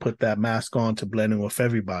painted, he put that mask on to blend in with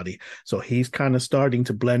everybody. So he's kind of starting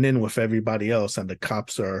to blend in with everybody else. And the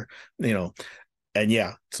cops are, and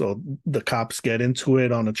yeah, so the cops get into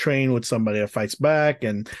it on a train with somebody that fights back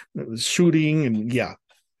and shooting, and yeah.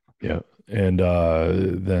 And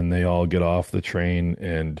then they all get off the train,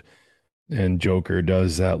 and Joker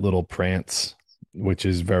does that little prance, which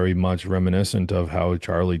is very much reminiscent of how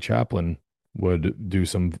Charlie Chaplin would do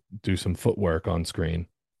some footwork on screen.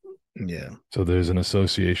 Yeah. So there's an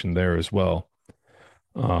association there as well.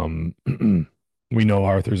 We know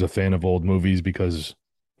Arthur's a fan of old movies because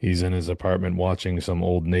he's in his apartment watching some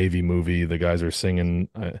old Navy movie. The guys are singing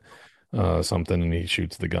something, and he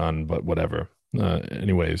shoots the gun, but whatever.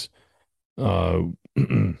 Anyways,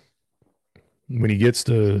 when he gets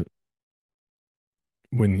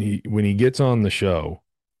on the show,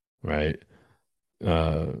 right?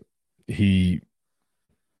 He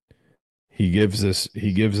gives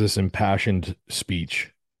this impassioned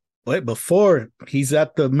speech. Wait, before he's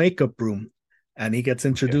at the makeup room, and he gets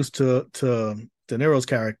introduced to De Niro's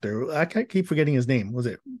character. I can't keep forgetting his name. Was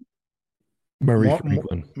it Murray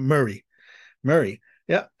Franklin? Murray.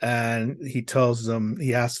 Yeah. And he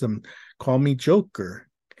asks them, call me Joker.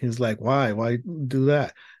 He's like, why? Why do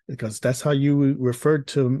that? Because that's how you referred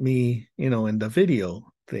to me, in the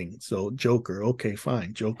video thing. So Joker. Okay,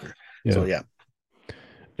 fine. Joker. Yeah. So yeah.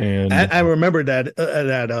 And I remember that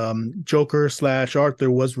Joker /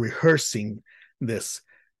 Arthur was rehearsing this,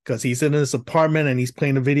 because he's in his apartment and he's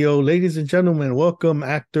playing a video. Ladies and gentlemen, welcome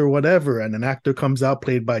actor whatever, and an actor comes out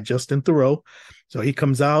played by Justin Theroux. So he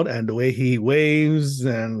comes out, and the way he waves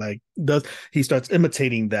and like he starts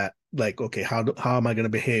imitating that. Like, okay, how am I going to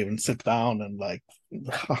behave and sit down and like,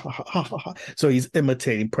 so he's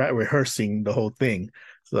imitating, rehearsing the whole thing.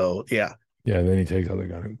 So yeah. Yeah, and then he takes out the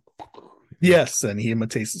gun. Yes, and he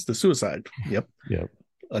imitates the suicide. Yep. Yep.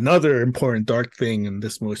 Another important dark thing in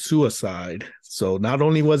this movie, suicide. So not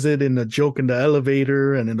only was it in a joke in the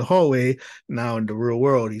elevator and in the hallway, now in the real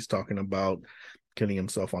world, he's talking about killing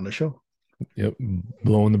himself on the show. Yep,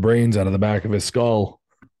 blowing the brains out of the back of his skull,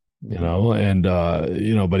 and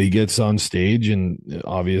but he gets on stage and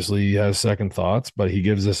obviously he has second thoughts, but he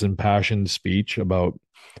gives this impassioned speech about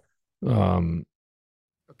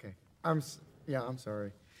Okay, I'm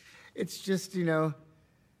sorry. It's just,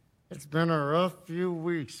 it's been a rough few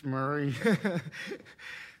weeks, Murray.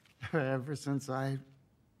 Ever since I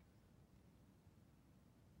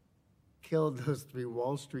killed those 3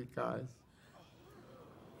 Wall Street guys.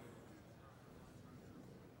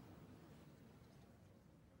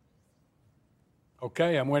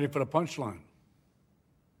 Okay, I'm waiting for the punchline.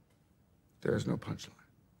 There's no punchline.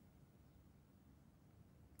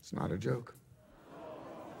 It's not a joke.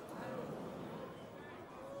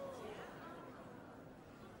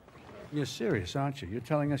 You're serious, aren't you? You're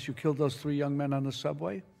telling us you killed those 3 young men on the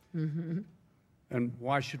subway? Mm-hmm. And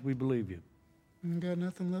why should we believe you? I got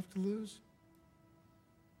nothing left to lose.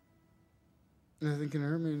 Nothing can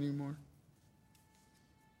hurt me anymore.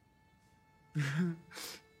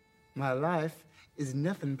 My life is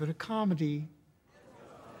nothing but a comedy.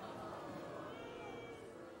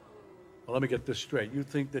 Well, let me get this straight. You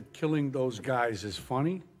think that killing those guys is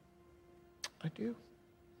funny? I do.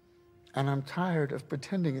 And I'm tired of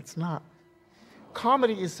pretending it's not.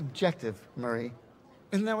 Comedy is subjective, Murray.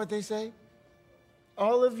 Isn't that what they say?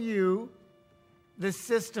 All of you, the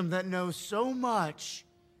system that knows so much,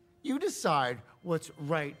 you decide what's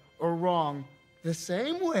right or wrong the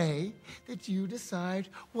same way that you decide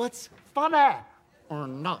what's funny or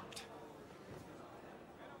not.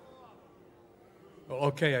 Well,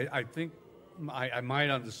 okay, I think I might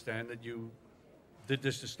understand that you did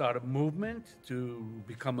this to start a movement, to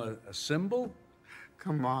become a symbol?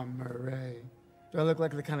 Come on, Murray. Do I look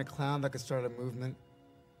like the kind of clown that could start a movement?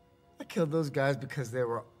 I killed those guys because they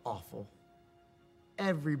were awful.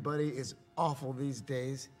 Everybody is awful these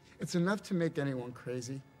days. It's enough to make anyone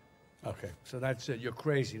crazy. Okay, so that's it. You're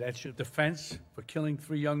crazy. That's your defense for killing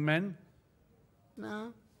 3 young men?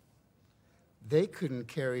 No. They couldn't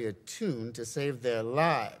carry a tune to save their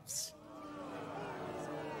lives.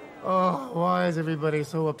 Oh, why is everybody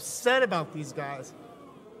so upset about these guys?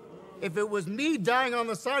 If it was me dying on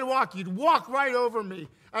the sidewalk, you'd walk right over me.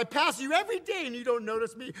 I pass you every day and you don't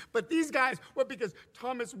notice me. But these guys, what, because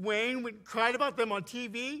Thomas Wayne went and cried about them on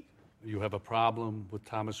TV? You have a problem with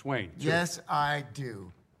Thomas Wayne, too. Yes, I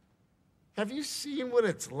do. Have you seen what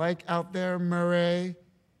it's like out there, Murray?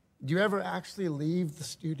 Do you ever actually leave the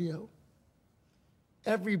studio?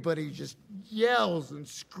 Everybody just yells and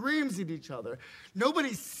screams at each other.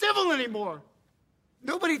 Nobody's civil anymore.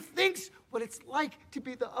 Nobody thinks what it's like to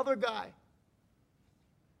be the other guy.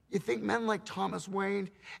 You think men like Thomas Wayne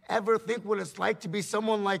ever think what it's like to be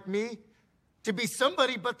someone like me? To be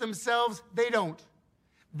somebody but themselves? They don't.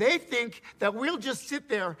 They think that we'll just sit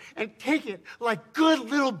there and take it like good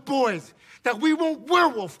little boys, that we won't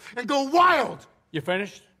werewolf and go wild. You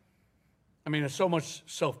finished? I mean, there's so much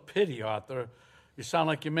self-pity, Arthur. You sound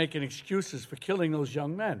like you're making excuses for killing those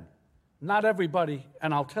young men. Not everybody,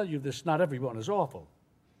 and I'll tell you this, not everyone is awful.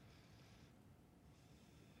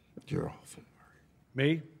 You're awful,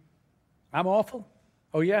 Murray. Me? I'm awful?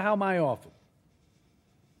 Oh, yeah? How am I awful?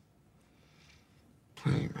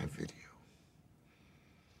 Playing my video.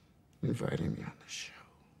 Inviting me on the show.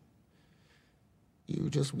 You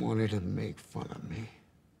just wanted to make fun of me.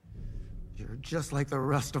 You're just like the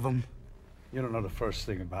rest of them. You don't know the first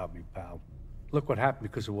thing about me, pal. Look what happened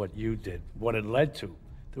because of what you did, what it led to.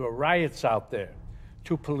 There were riots out there.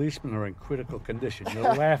 2 policemen are in critical condition.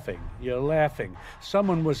 You're laughing. You're laughing.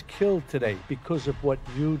 Someone was killed today because of what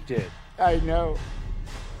you did. I know.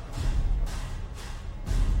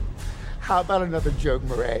 How about another joke,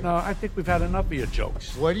 Murray? No, I think we've had enough of your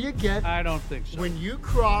jokes. What do you get? I don't think so. When you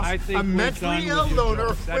cross a mentally ill loner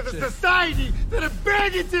with a society that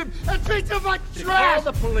abandons him and treats him like trash!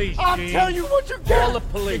 Call the police, I'll Gene. tell you what you get! Call the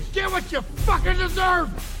police. You get what you fucking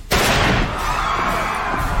deserve!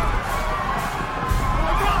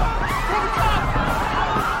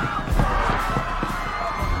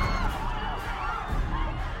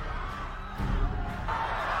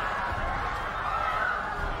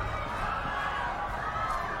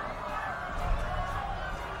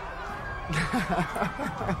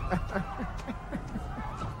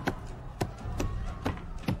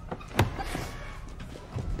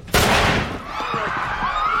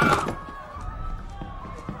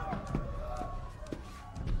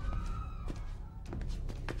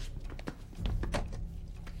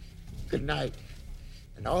 Good night.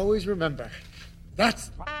 And always remember,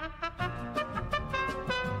 that's...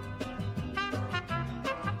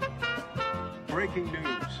 Breaking news.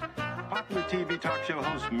 Popular TV talk show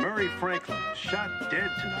host Murray Franklin shot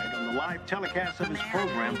dead tonight on the live telecast of his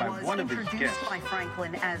program by one of his guests. Introduced by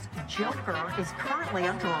Franklin as Joker is currently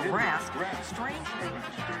under arrest. Strangely,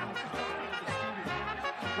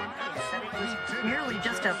 said it was merely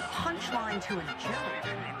just a punchline to a joke.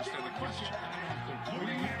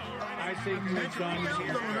 I think we've done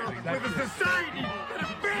with a society that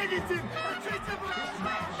abandons him.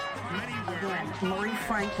 Again, Murray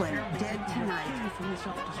Franklin dead tonight.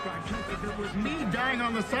 If it was me dying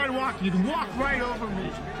on the sidewalk, you'd walk right over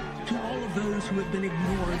me. To all of those who have been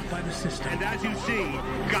ignored by the system. And as you see,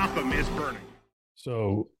 Gotham is burning.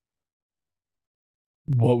 So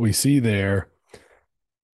what we see there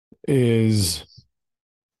is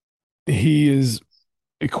he is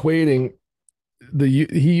equating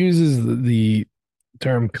he uses the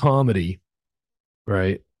term comedy,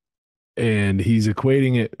 right? And he's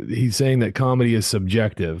equating it, he's saying that comedy is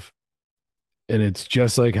subjective, and it's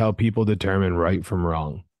just like how people determine right from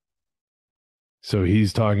wrong. So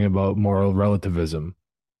he's talking about moral relativism,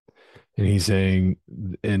 and he's saying,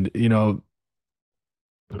 and you know,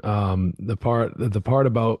 the part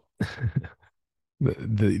about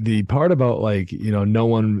the part about, like, you know, no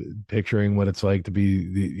one picturing what it's like to be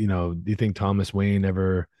the, you know, do you think Thomas Wayne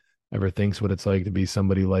ever thinks what it's like to be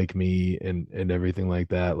somebody like me and everything like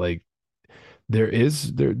that? Like, there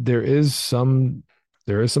is some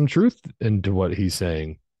truth into what he's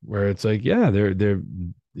saying, where it's like, yeah, they're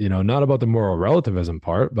you know, not about the moral relativism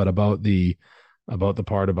part, but about the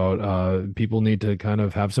part about people need to kind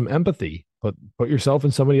of have some empathy, put yourself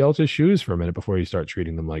in somebody else's shoes for a minute before you start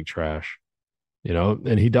treating them like trash. You know,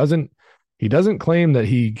 and he doesn't claim that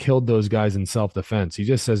he killed those guys in self-defense. He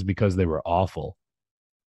just says because they were awful.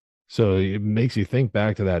 So it makes you think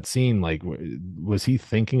back to that scene. Like, was he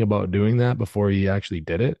thinking about doing that before he actually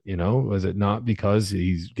did it? You know, was it not because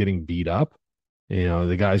he's getting beat up? You know,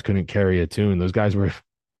 the guys couldn't carry a tune. Those guys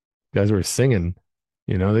were singing.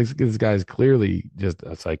 You know, this guy's clearly just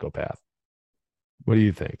a psychopath. What do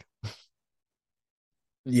you think?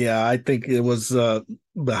 Yeah, I think it was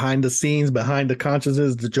behind the scenes, behind the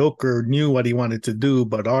consciousness. The Joker knew what he wanted to do,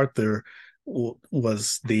 but Arthur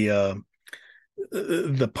was the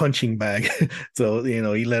punching bag. So, you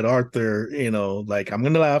know, he let Arthur, you know, like, I'm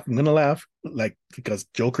gonna laugh, like, because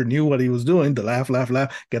Joker knew what he was doing. To laugh,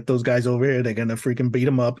 get those guys over here. They're gonna freaking beat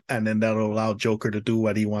him up, and then that'll allow Joker to do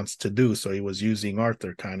what he wants to do. So he was using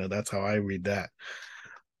Arthur, kind of. That's how I read that.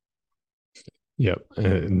 Yep.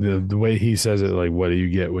 And the way he says it, like, what do you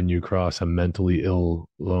get when you cross a mentally ill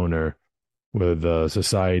loner with a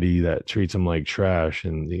society that treats him like trash,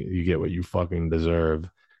 and you get what you fucking deserve?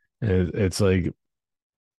 And it's like,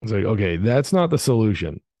 okay, that's not the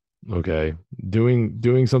solution. Okay.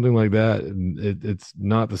 Doing something like that, it's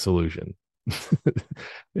not the solution.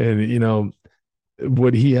 And, you know,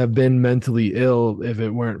 would he have been mentally ill if it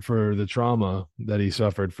weren't for the trauma that he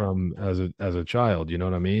suffered from as a child? You know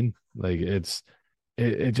what I mean? Like,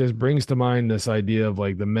 it just brings to mind this idea of,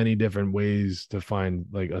 like, the many different ways to find,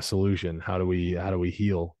 like, a solution. How do we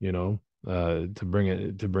heal, you know, to bring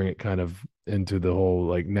it kind of into the whole,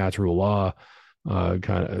 like, natural law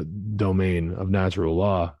kind of domain of natural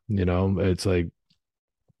law. You know, it's like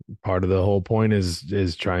part of the whole point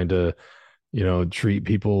is trying to, you know, treat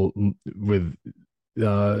people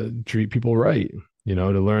right, you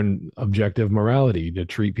know, to learn objective morality, to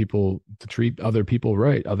treat other people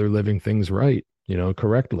right, other living things right, you know,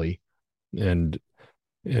 correctly. And,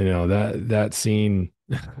 you know, that scene,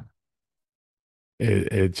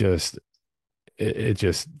 it just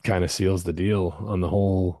kind of seals the deal on the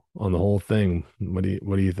whole thing. What do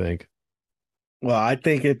you think? Well, I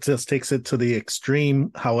think it just takes it to the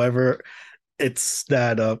extreme. However, it's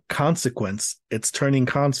that consequence. It's turning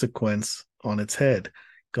consequence on its head,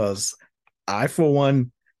 because I, for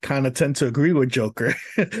one, kind of tend to agree with Joker.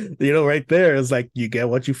 You know, right there is like, you get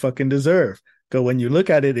what you fucking deserve. Because when you look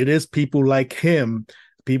at it, it is people like him,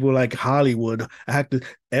 people like Hollywood actors.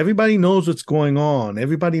 Everybody knows what's going on.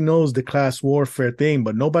 Everybody knows the class warfare thing,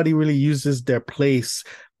 but nobody really uses their place,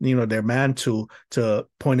 you know, their mantle to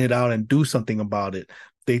point it out and do something about it.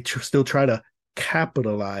 They still try to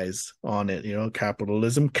capitalize on it,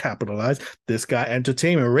 capitalism, capitalize. This guy,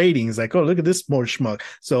 entertainment ratings, like, oh, look at this more schmuck.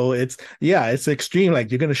 So it's extreme.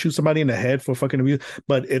 Like, you're gonna shoot somebody in the head for fucking abuse,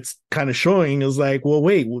 but it's kind of showing is like, well,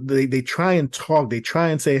 wait, they try and talk, they try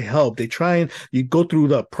and say help, they try and you go through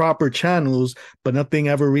the proper channels, but nothing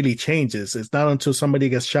ever really changes. It's not until somebody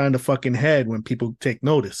gets shot in the fucking head when people take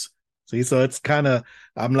notice. See, so it's kind of,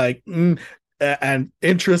 I'm like, and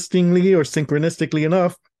interestingly or synchronistically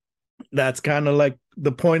enough, that's kind of like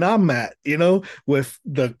the point I'm at, with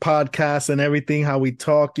the podcast and everything, how we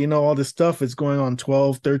talk, all this stuff is going on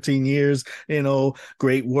 12, 13 years,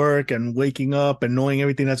 great work and waking up and knowing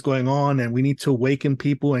everything that's going on. And we need to awaken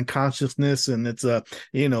people and consciousness. And it's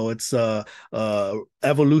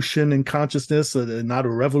evolution in consciousness, not a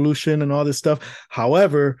revolution and all this stuff.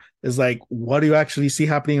 However, it's like, what do you actually see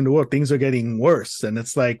happening in the world? Things are getting worse. And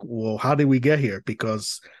it's like, well, how did we get here?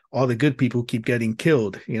 Because all the good people keep getting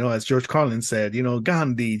killed, as George Carlin said,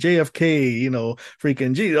 Gandhi, JFK,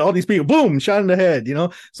 freaking G, all these people, boom, shot in the head,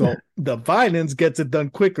 So the violence gets it done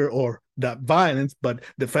quicker, or that violence, but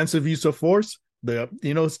defensive use of force,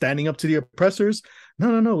 standing up to the oppressors.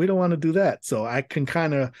 No, we don't want to do that. So I can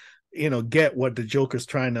kind of, get what the Joker's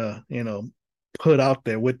trying to, put out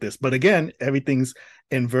there with this. But again, everything's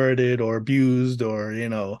inverted or abused or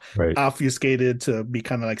right, obfuscated to be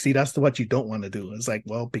kind of like, see, that's what you don't want to do. It's like,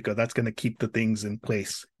 well, because that's going to keep the things in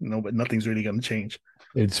place, but nothing's really going to change.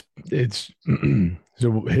 It's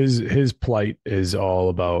so his plight is all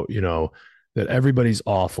about, that everybody's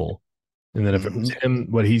awful, and that if it was him,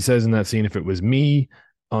 what he says in that scene, if it was me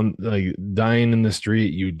on like dying in the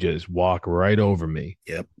street, you'd just walk right over me.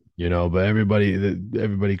 Yep. But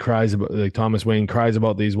everybody cries about, like, Thomas Wayne cries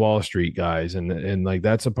about these Wall Street guys, and like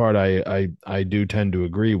that's a part I do tend to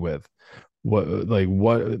agree with.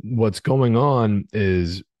 What's going on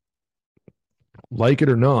is, like it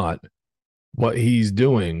or not, what he's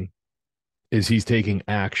doing is he's taking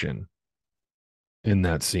action in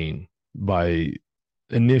that scene by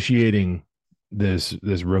initiating this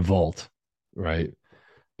revolt, right?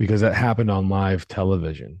 Because that happened on live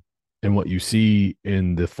television. And what you see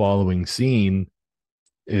in the following scene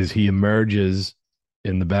is he emerges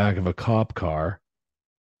in the back of a cop car,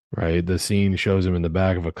 right? The scene shows him in the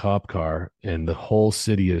back of a cop car, and the whole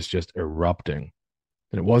city is just erupting.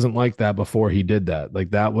 And it wasn't like that before he did that. Like,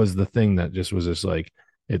 that was the thing that just was just like,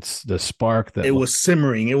 it's the spark that it was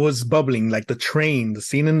simmering, it was bubbling, like the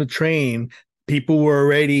scene in the train. People were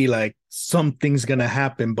already like, something's gonna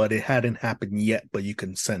happen, but it hadn't happened yet, but you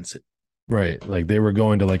can sense it. Right. Like they were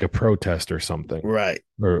going to like a protest or something. Right.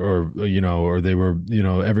 Or or they were,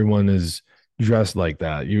 everyone is dressed like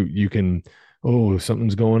that. You can, oh,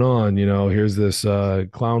 something's going on, here's this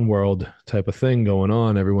clown world type of thing going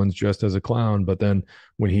on. Everyone's dressed as a clown. But then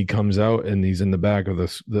when he comes out and he's in the back of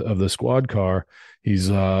the squad car, he's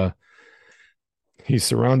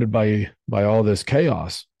surrounded by all this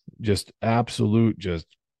chaos, just absolute, just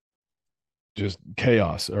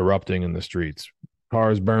chaos erupting in the streets,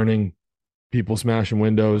 cars burning, people smashing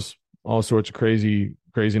windows, all sorts of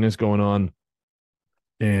craziness going on.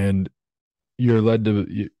 And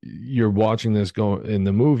you're watching this go in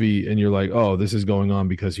the movie, and you're like, oh, this is going on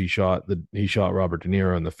because he shot Robert De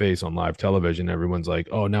Niro in the face on live television. Everyone's like,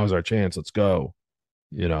 oh, now's our chance. Let's go.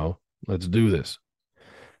 Let's do this.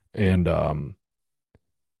 And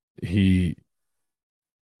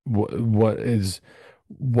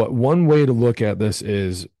one way to look at this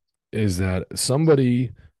is that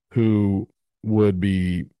somebody who would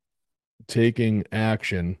be taking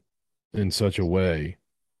action in such a way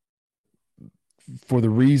for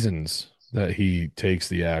the reasons that he takes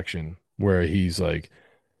the action, where he's like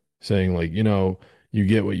saying like, you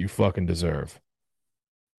get what you fucking deserve.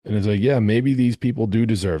 And it's like, yeah, maybe these people do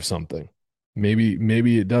deserve something.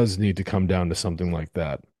 Maybe it does need to come down to something like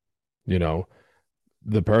that. The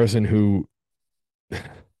person who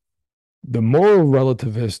the moral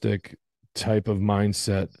relativistic type of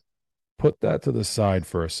mindset, put that to the side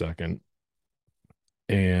for a second.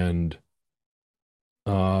 And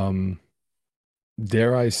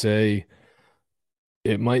dare I say,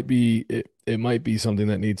 it might be something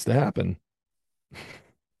that needs to happen.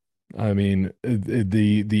 I mean,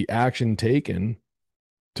 the action taken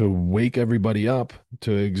to wake everybody up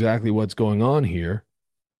to exactly what's going on here,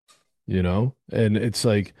 and it's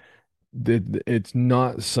like, it's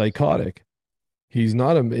not psychotic. He's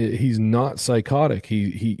not psychotic.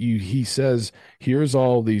 He says, here's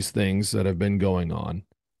all these things that have been going on.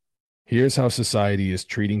 Here's how society is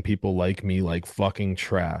treating people like me like fucking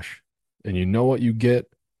trash. And you know what you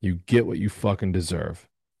get? You get what you fucking deserve.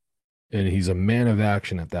 And he's a man of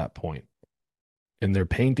action at that point. And they're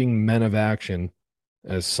painting men of action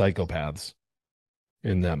as psychopaths.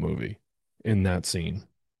 in that movie, in that scene.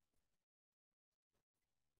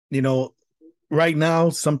 You know, right now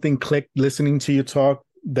something clicked listening to you talk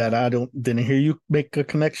that I didn't hear you make a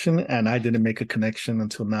connection, and I didn't make a connection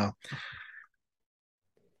until now.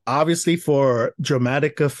 Obviously, for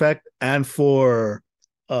dramatic effect and for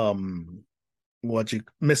what you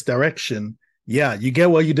misdirection, yeah, you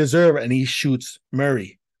get what you deserve, and he shoots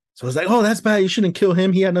Murray. So it's like, oh, that's bad. You shouldn't kill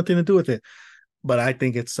him. He had nothing to do with it. But I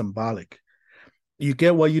think it's symbolic. You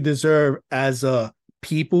get what you deserve as a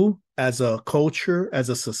people, as a culture, as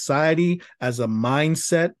a society, as a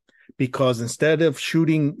mindset, because instead of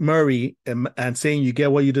shooting Murray and saying you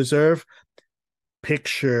get what you deserve,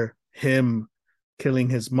 picture him killing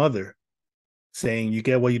his mother, saying you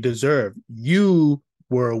get what you deserve. You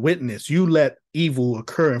were a witness. You let evil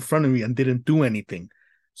occur in front of you and didn't do anything.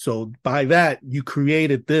 So by that, you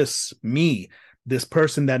created this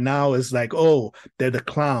person that now is like, oh, they're the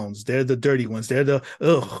clowns, they're the dirty ones, they're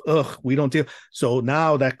the we don't deal. So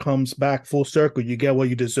now that comes back full circle. You get what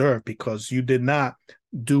you deserve because you did not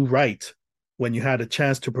do right when you had a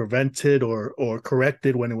chance to prevent it or correct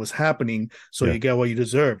it when it was happening. So you get what you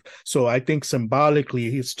deserve. So I think symbolically,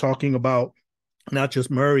 he's talking about not just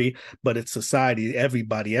Murray, but it's society,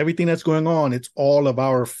 everybody, everything that's going on. It's all of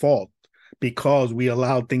our fault because we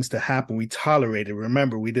allowed things to happen. We tolerated.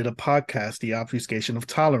 Remember, we did a podcast, The Obfuscation of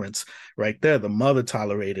Tolerance, right there. The mother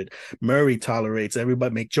tolerated. Murray tolerates.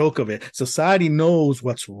 Everybody make joke of it. Society knows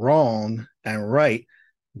what's wrong and right,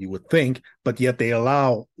 you would think, but yet they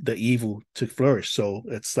allow the evil to flourish. So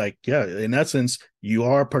it's like, yeah, in essence, you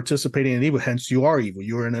are participating in evil, hence you are evil.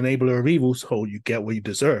 You're an enabler of evil, so you get what you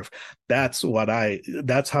deserve. That's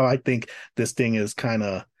how I think this thing is kind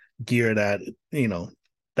of geared at,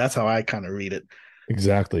 that's how I kind of read it.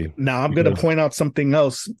 Exactly. Now I'm going to point out something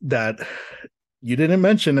else that you didn't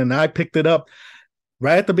mention, and I picked it up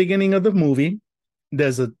right at the beginning of the movie.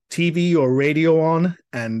 There's a TV or radio on,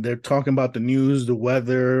 and they're talking about the news, the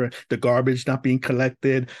weather, the garbage not being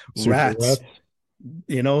collected, rats.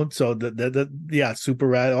 So super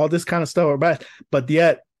rat, all this kind of stuff, right? But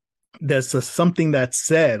yet there's something that's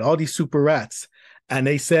said, all these super rats, and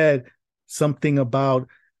they said something about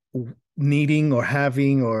needing or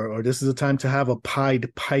having or this is a time to have a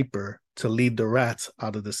Pied Piper to lead the rats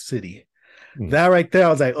out of the city. That right there, I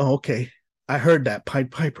was like, oh, okay, I heard that, Pied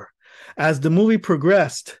Piper. As the movie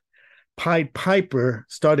progressed, Pied Piper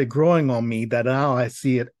started growing on me that now I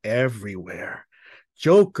see it everywhere.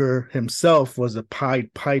 Joker himself was a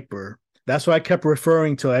Pied Piper. That's why I kept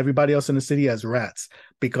referring to everybody else in the city as rats,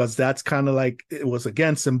 because that's kind of like, it was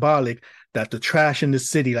again symbolic that the trash in the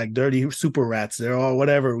city, like dirty super rats, they're all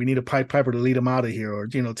whatever. We need a Pied Piper to lead them out of here, or,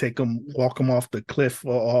 take them, walk them off the cliff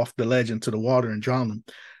or off the ledge into the water and drown them.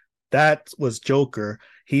 That was Joker.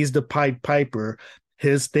 He's the Pied Piper.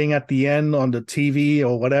 His thing at the end on the TV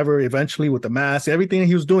or whatever, eventually with the mask, everything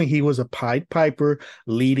he was doing, he was a Pied Piper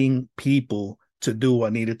leading people to do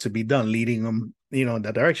what needed to be done, leading them, in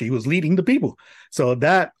that direction. He was leading the people. So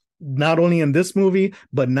that not only in this movie,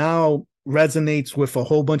 but now resonates with a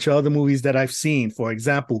whole bunch of other movies that I've seen. For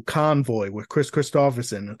example, Convoy with Chris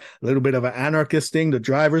Christopherson, a little bit of an anarchist thing, the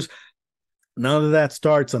drivers. None of that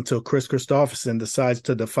starts until Chris Christopherson decides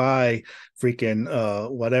to defy freaking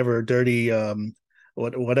whatever dirty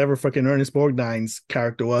whatever fucking Ernest Borgnine's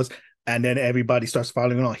character was, and then everybody starts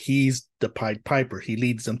following on. He's the Pied Piper. He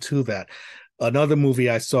leads them to that. Another movie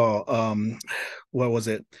I saw, what was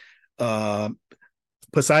it?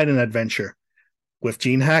 Poseidon Adventure with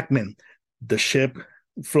Gene Hackman. The ship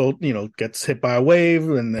gets hit by a wave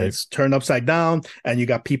and it's turned upside down, and you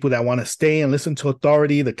got people that want to stay and listen to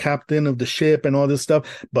authority, the captain of the ship and all this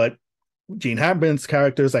stuff, but Gene Hackman's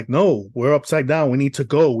character is like, no, we're upside down. We need to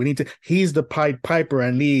go. He's the Pied Piper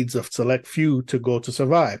and leads a select few to go to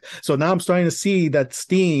survive. So now I'm starting to see this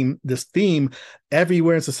theme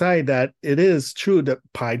everywhere in society, that it is true that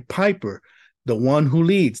Pied Piper, the one who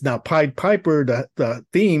leads. Now, Pied Piper, the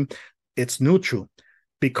theme, it's neutral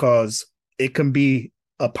because it can be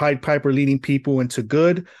a Pied Piper leading people into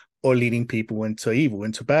good or leading people into evil,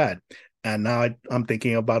 into bad. And now I'm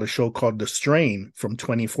thinking about a show called The Strain from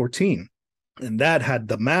 2014. And that had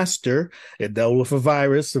the master. It dealt with a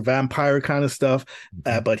virus, a vampire kind of stuff.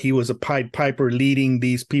 But he was a Pied Piper leading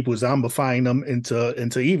these people, zombifying them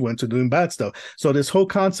into evil, into doing bad stuff. So this whole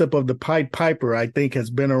concept of the Pied Piper, I think,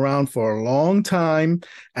 has been around for a long time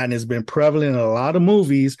and has been prevalent in a lot of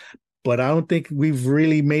movies. But I don't think we've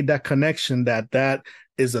really made that connection that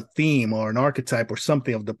is a theme or an archetype or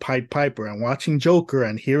something of the Pied Piper. And watching Joker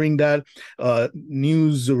and hearing that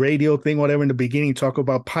news radio thing, whatever, in the beginning, talk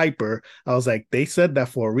about Piper, I was like, they said that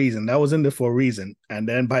for a reason. That was in there for a reason. And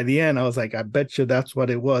then by the end, I was like, I bet you that's what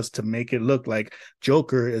it was, to make it look like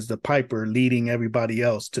Joker is the Piper leading everybody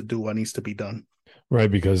else to do what needs to be done. Right,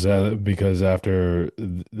 because after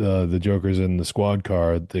the Joker's in the squad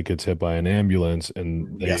car, that gets hit by an ambulance,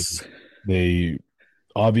 and Yes. they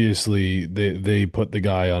obviously they put the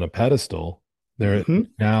guy on a pedestal. There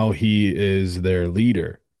now he is their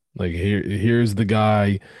leader. Like here's the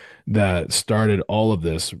guy that started all of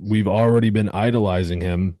this. We've already been idolizing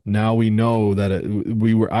him. Now we know that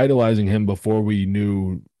we were idolizing him before we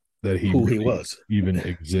knew that he Who he really was. even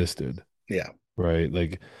existed. Yeah. Right?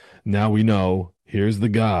 Like now we know, here's the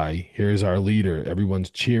guy, here's our leader. Everyone's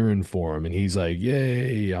cheering for him, and he's like,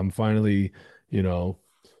 "Yay, I'm finally, you know,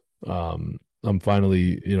 I'm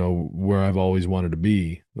finally, where I've always wanted to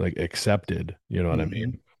be, like accepted." You know what I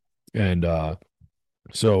mean? And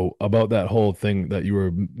so about that whole thing that you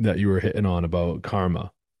were hitting on about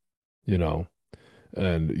karma,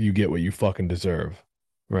 and you get what you fucking deserve.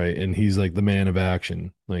 Right. And he's like the man of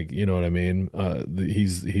action. Like, you know what I mean?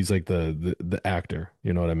 He's like the actor,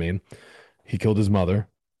 you know what I mean? He killed his mother.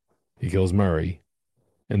 He kills Murray.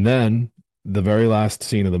 And then the very last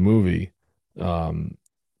scene of the movie, oh,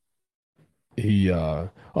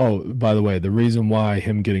 by the way, the reason why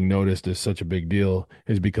him getting noticed is such a big deal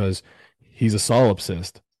is because he's a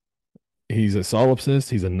solipsist. He's a solipsist.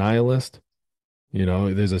 He's a nihilist.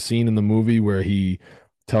 There's a scene in the movie where he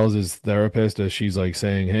tells his therapist, as she's like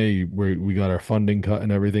saying, "Hey, we got our funding cut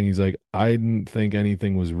and everything." He's like, "I didn't think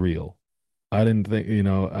anything was real. I didn't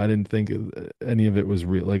think any of it was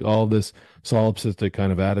real." Like all this solipsistic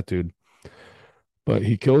kind of attitude. But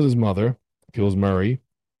he kills his mother, kills Murray.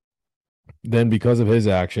 Then because of his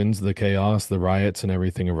actions, the chaos, the riots and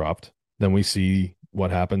everything erupt. Then we see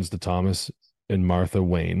what happens to Thomas and Martha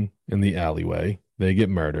Wayne in the alleyway. They get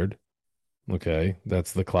murdered. Okay,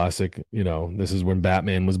 that's the classic, this is when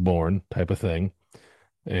Batman was born type of thing.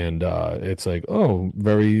 And it's like, oh,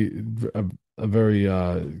 a very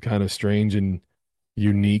kind of strange and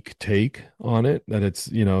unique take on it, that it's,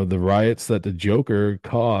 the riots that the Joker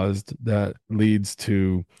caused that leads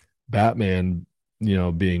to Batman,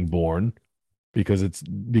 being born, because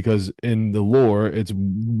in the lore, it's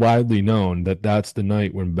widely known that that's the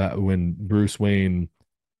night when Bruce Wayne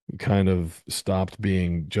kind of stopped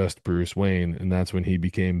being just Bruce Wayne, and that's when he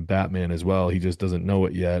became Batman as well. He just doesn't know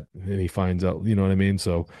it yet, and he finds out, you know what I mean?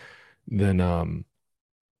 So then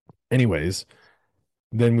anyways,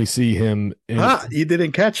 then we see him in you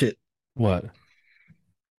didn't catch it. What?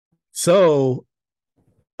 So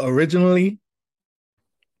originally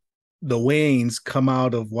the Waynes come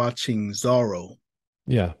out of watching Zorro.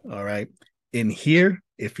 Yeah. All right. In here,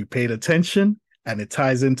 if you paid attention, and it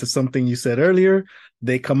ties into something you said earlier,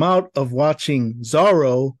 they come out of watching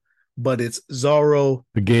Zorro, but it's Zorro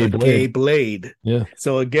the gay blade. Yeah.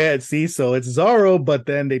 So again, so it's Zorro, but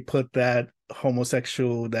then they put that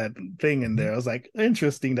homosexual, that thing in there. I was like,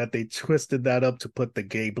 interesting that they twisted that up to put the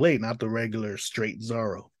gay blade, not the regular straight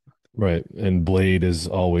Zorro. Right. And blade is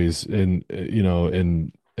always in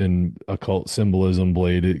occult symbolism.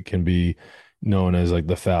 Blade, it can be known as like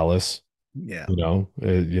the phallus. Yeah. You know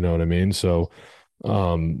what I mean? So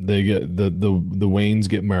they get the Waynes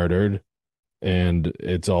get murdered, and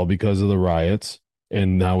it's all because of the riots.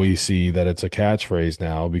 And now we see that it's a catchphrase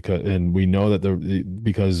now, and we know that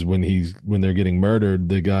because when they're getting murdered,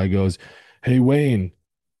 the guy goes, "Hey Wayne,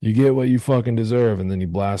 you get what you fucking deserve," and then he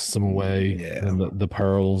blasts them away. Yeah. And the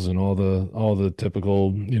pearls and all the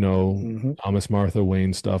typical, Thomas Martha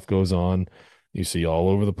Wayne stuff goes on. You see all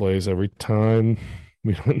over the place every time.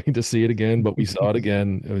 We don't need to see it again, but we saw it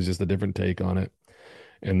again. It was just a different take on it.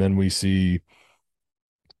 And then we see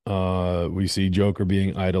Joker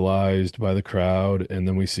being idolized by the crowd, and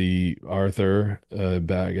then we see Arthur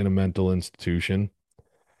back in a mental institution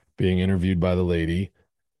being interviewed by the lady,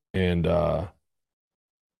 and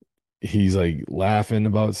he's like laughing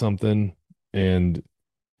about something, and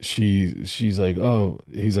she's like, "Oh,"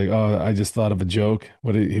 he's like, "Oh, I just thought of a joke."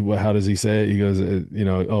 How does he say it? He goes,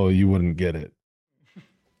 "Oh, you wouldn't get it."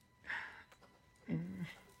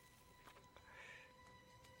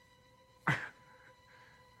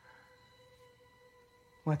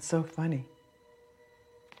 What's so funny?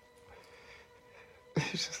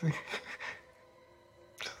 It's just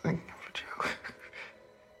think of a joke.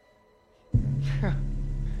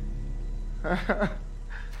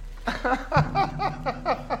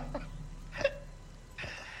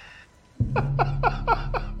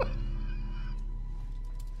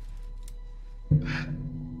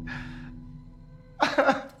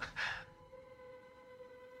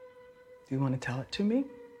 Do you want to tell it to me?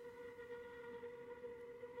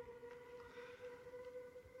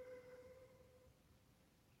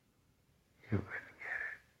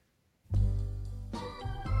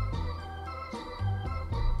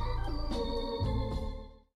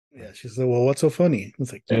 Yeah, she said, "Well, what's so funny?"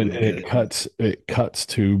 It's like, And it cuts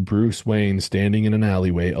to Bruce Wayne standing in an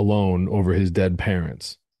alleyway alone over his dead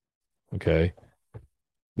parents. Okay.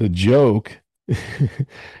 The joke,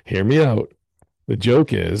 hear me out. The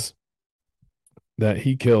joke is that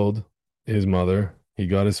he killed his mother. He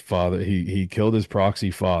got his father. He killed his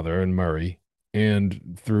proxy father and Murray,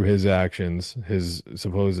 and through his actions, his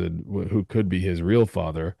supposed who could be his real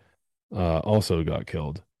father, also got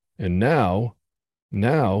killed. And now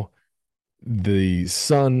the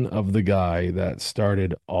son of the guy that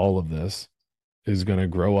started all of this is going to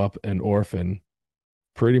grow up an orphan,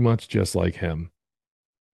 pretty much just like him,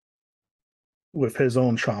 with his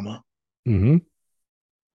own trauma. Mm-hmm.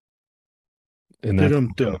 And that's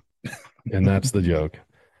Dum, the dum. joke. And that's the joke.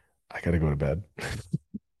 I gotta go to bed.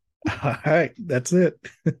 All right, that's it.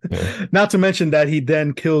 Not to mention that he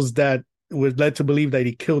then kills that, was led to believe that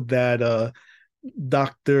he killed that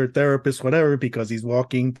doctor, therapist, whatever, because he's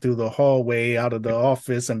walking through the hallway out of the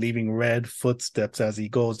office and leaving red footsteps as he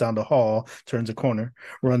goes down the hall, turns a corner,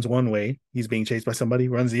 runs one way, he's being chased by somebody,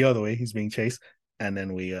 runs the other way, he's being chased, and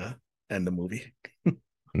then we end the movie.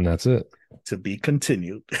 And that's it. To be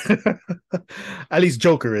continued. At least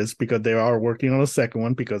Joker is, because they are working on a second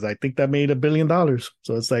one, because I think that made $1 billion.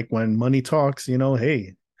 So it's like, when money talks,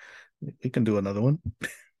 hey, we can do another one.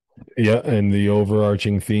 Yeah, and the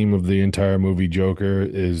overarching theme of the entire movie Joker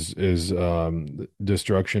is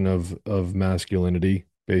destruction of masculinity,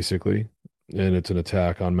 basically. And it's an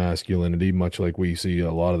attack on masculinity, much like we see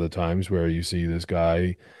a lot of the times where you see this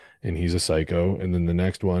guy and he's a psycho, and then the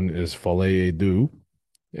next one is Folie et Deux,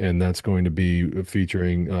 and that's going to be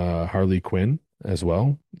featuring Harley Quinn as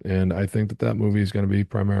well. And I think that movie is going to be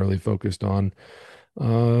primarily focused on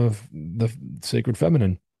the sacred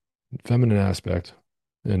feminine aspect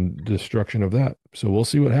and destruction of that. So we'll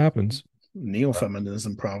see what happens.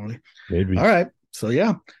 Neo-feminism, probably. Maybe. All right. So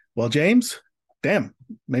yeah. Well, James, damn,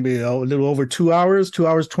 maybe a little over 2 hours, 2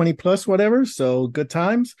 hours 20 plus, whatever. So good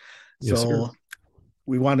times. Yes, so sir.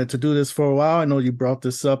 We wanted to do this for a while. I know you brought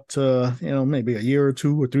this up to, maybe a year or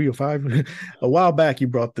 2 or 3 or 5. A while back, you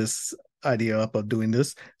brought this idea up of doing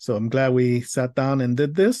this. So I'm glad we sat down and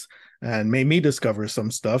did this, and made me discover some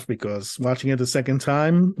stuff, because watching it the second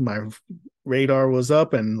time, my radar was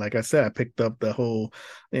up, and like I said, I picked up the whole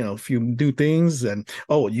few new things. And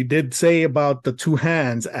you did say about the two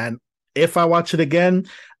hands, and if I watch it again,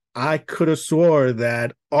 I could have swore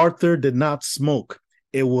that Arthur did not smoke.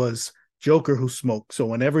 It was Joker who smoked. So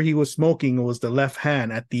whenever he was smoking, it was the left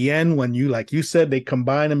hand. At the end, when like you said, they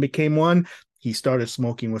combined and became one, he started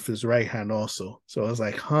smoking with his right hand also. So I was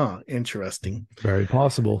like, interesting. Very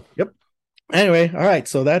possible. Yep. Anyway, all right.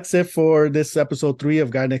 So that's it for this episode 3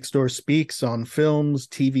 of Guy Next Door Speaks on films,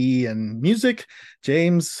 TV, and music.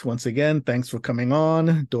 James, once again, thanks for coming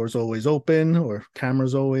on. Doors always open, or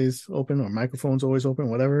cameras always open, or microphones always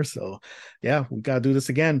open, whatever. So yeah, we got to do this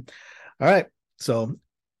again. All right. So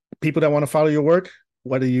people that want to follow your work,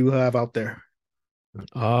 what do you have out there?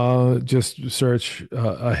 Just search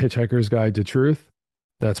A Hitchhiker's Guide to Truth.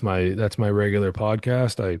 That's my regular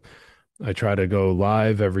podcast. I try to go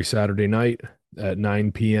live every Saturday night at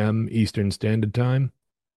 9 p.m. Eastern Standard Time.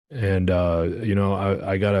 And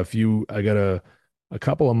I got a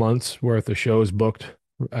couple of months worth of shows booked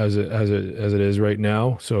as it is right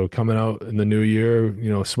now. So coming out in the new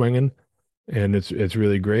year, swinging, and it's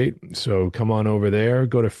really great. So come on over there.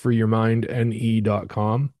 Go to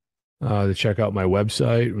freeyourmindne.com to check out my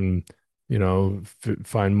website, and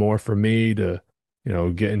find more from me, to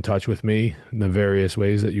get in touch with me in the various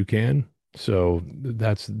ways that you can. So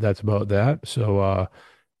that's about that. So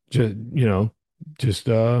just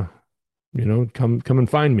come and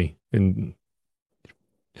find me, and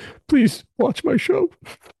please watch my show.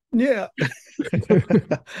 Yeah.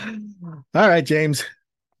 All right, James.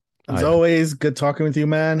 As always, good talking with you,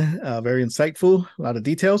 man. Very insightful, a lot of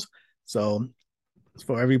details. So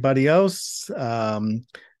for everybody else,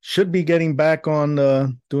 should be getting back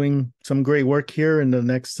on doing some great work here in the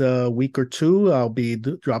next week or two. I'll be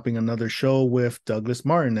dropping another show with Douglas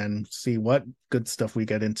Martin, and see what good stuff we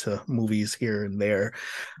get into movies here and there.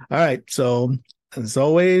 All right. So as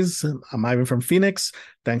always, I'm Ivan from Phoenix.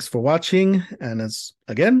 Thanks for watching. And as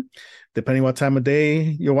again, depending what time of day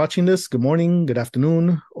you're watching this, good morning, good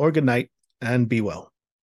afternoon, or good night, and be well.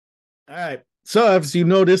 All right. So as you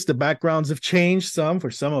noticed, the backgrounds have changed some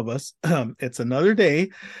for some of us. It's another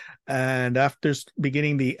day. And after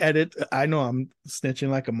beginning the edit, I know I'm snitching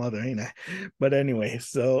like a mother, ain't I? But anyway,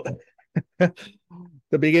 so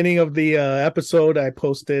the beginning of the episode, I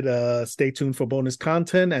posted stay tuned for bonus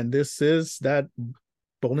content, and this is that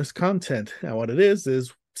bonus content. And what it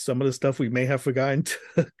is some of the stuff we may have forgotten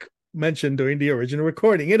to mention during the original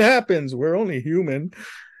recording. It happens. We're only human.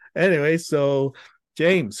 Anyway, so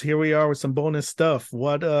James, here we are with some bonus stuff.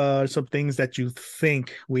 What are some things that you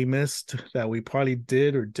think we missed that we probably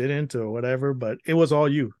did or didn't or whatever, but it was all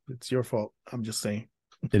you. It's your fault. I'm just saying.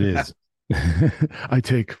 It is. I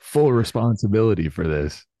take full responsibility for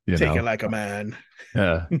this. Take it like a man.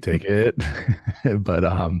 Yeah, take it. But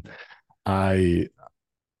I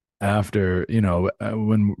after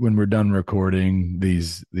when we're done recording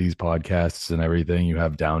these podcasts and everything, you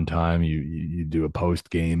have downtime, you do a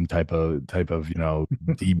post game type of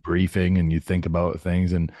debriefing, and you think about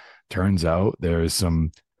things, and turns out there's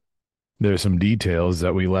some details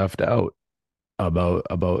that we left out about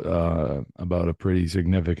a pretty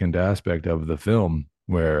significant aspect of the film,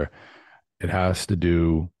 where it has to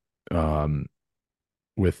do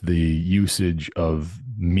with the usage of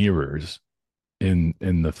mirrors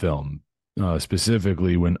in the film,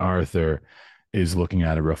 specifically when Arthur is looking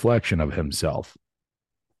at a reflection of himself.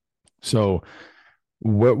 So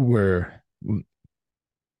what we're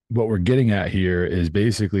getting at here is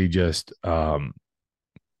basically just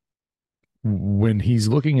when he's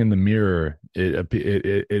looking in the mirror, it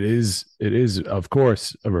is of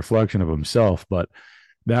course a reflection of himself, but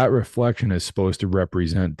that reflection is supposed to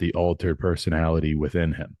represent the altered personality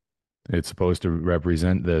within him. It's supposed to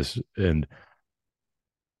represent this. And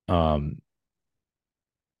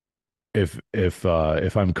if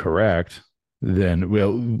I'm correct, then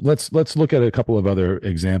let's look at a couple of other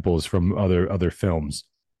examples from other films.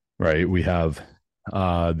 Right, we have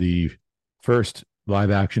the first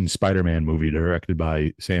live action Spider-Man movie directed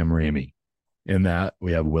by Sam Raimi. In that,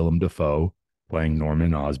 we have Willem Dafoe playing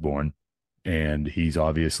Norman Osborn, and he's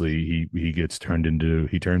obviously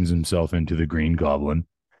he turns himself into the Green Goblin.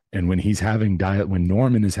 And when when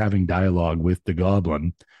Norman is having dialogue with the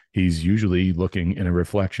Goblin, he's usually looking in a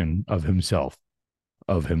reflection of himself.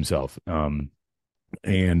 And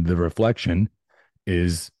the reflection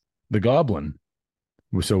is the Goblin.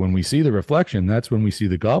 So when we see the reflection, that's when we see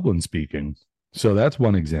the Goblin speaking. So that's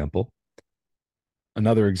one example.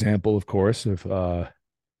 Another example, of course, if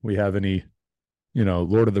we have any,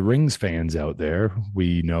 Lord of the Rings fans out there,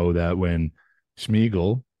 we know that when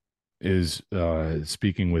Smeagol is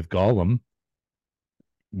speaking with Gollum,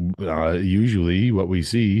 usually what we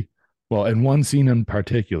see, well, in one scene in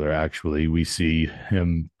particular, actually, we see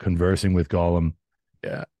him conversing with Gollum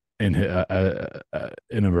in a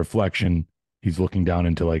reflection. He's looking down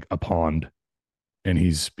into like a pond, and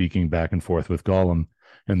he's speaking back and forth with Gollum.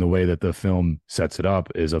 And the way that the film sets it up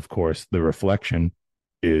is, of course, the reflection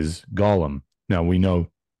is Gollum. Now, we know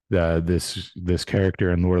that this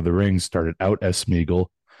character in Lord of the Rings started out as Smeagol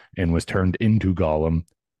and was turned into Gollum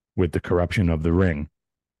with the corruption of the ring.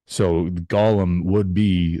 So Gollum would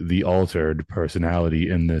be the altered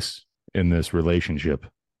personality in this relationship.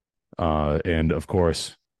 And of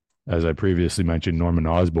course, as I previously mentioned, Norman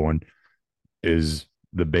Osborn is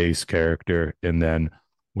the base character, and then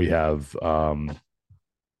we have the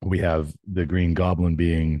Green Goblin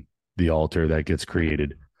being the alter that gets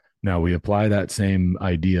created. Now we apply that same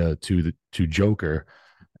idea to Joker,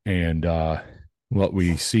 and what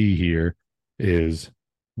we see here is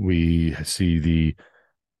we see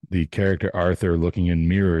the character Arthur looking in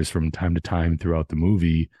mirrors from time to time throughout the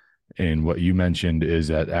movie. And what you mentioned is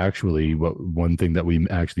that actually one thing that we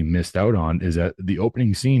actually missed out on is that the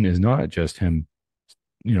opening scene is not just him,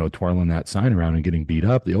 twirling that sign around and getting beat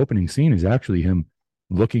up. The opening scene is actually him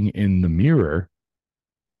looking in the mirror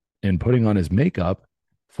and putting on his makeup,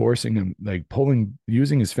 forcing him, like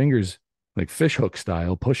using his fingers like fishhook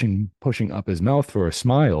style, pushing up his mouth for a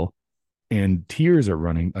smile, and a tear is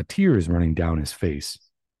running down his face.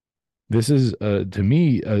 This is to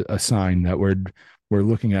me a sign that we're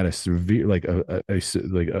looking at a severe, like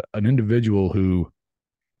an individual who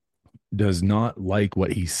does not like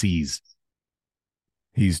what he sees.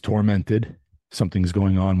 He's tormented. Something's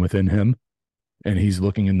going on within him, and he's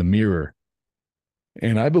looking in the mirror.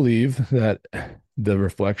 And I believe that the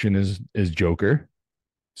reflection is Joker.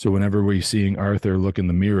 So whenever we're seeing Arthur look in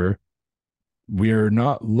the mirror, we're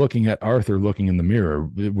not looking at Arthur looking in the mirror.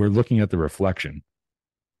 We're looking at the reflection.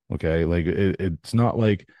 Okay, like it's not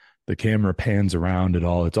like the camera pans around at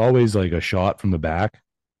all. It's always like a shot from the back,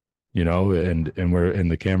 and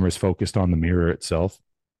the camera's focused on the mirror itself.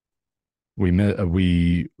 I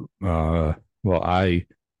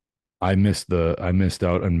missed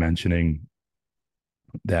out on mentioning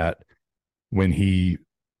that when he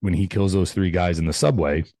kills those three guys in the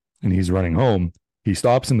subway and he's running home, he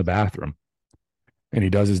stops in the bathroom and he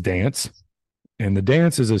does his dance. And the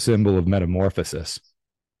dance is a symbol of metamorphosis,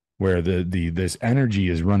 where this energy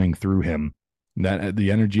is running through him. That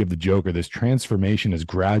the energy of the Joker, this transformation is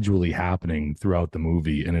gradually happening throughout the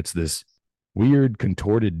movie, and it's this weird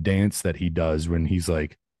contorted dance that he does when he's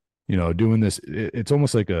like, doing this. It's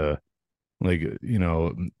almost like what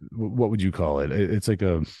would you call it? It's like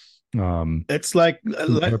a it's like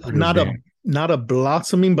not a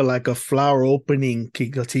blossoming, but like a flower opening. He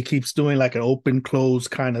keeps doing like an open close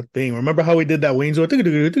kind of thing. Remember how he did that Wayne's World?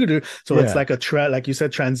 So it's like like you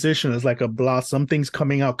said, transition. It's like a blossom. Something's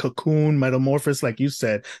coming out, cocoon, metamorphosis, like you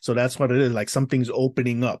said. So that's what it is. Like something's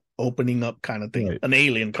opening up kind of thing. Right. An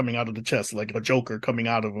alien coming out of the chest, like a Joker coming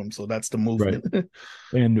out of him. So that's the movement. Right.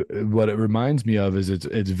 And what it reminds me of is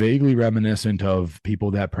it's vaguely reminiscent of people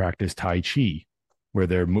that practice Tai Chi, where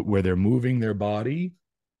they're moving their body.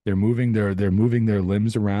 They're moving their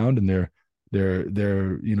limbs around, and they're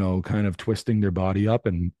kind of twisting their body up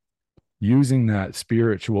and using that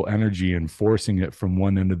spiritual energy and forcing it from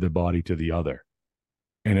one end of the body to the other.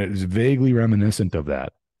 And it is vaguely reminiscent of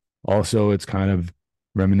that. Also, it's kind of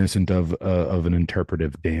reminiscent of an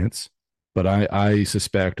interpretive dance. But I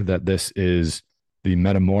suspect that this is the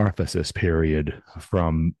metamorphosis period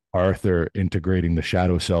from Arthur integrating the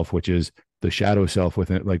shadow self, which is the shadow self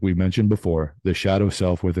within, like we mentioned before, the shadow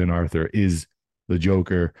self within Arthur is the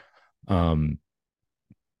Joker. And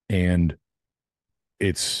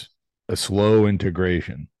it's a slow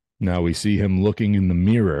integration. Now we see him looking in the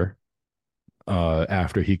mirror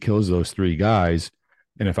after he kills those three guys.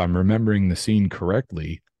 And if I'm remembering the scene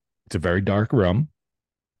correctly, it's a very dark room.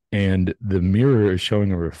 And the mirror is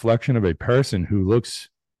showing a reflection of a person who looks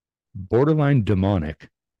borderline demonic.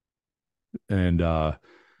 And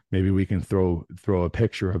maybe we can throw a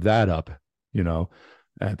picture of that up,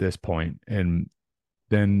 at this point. And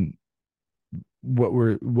then what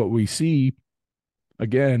we see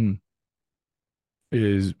again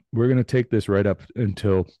is we're going to take this right up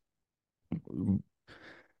until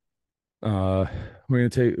we're going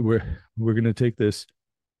to take this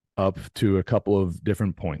up to a couple of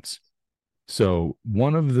different points. So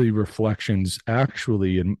one of the reflections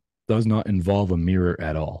actually does not involve a mirror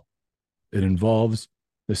at all. It involves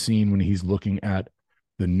the scene when he's looking at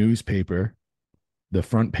the newspaper, the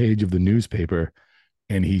front page of the newspaper,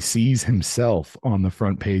 and he sees himself on the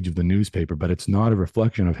front page of the newspaper, but it's not a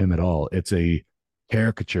reflection of him at all. It's a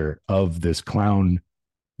caricature of this clown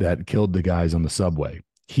that killed the guys on the subway.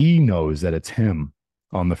 He knows that it's him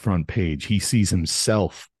on the front page. He sees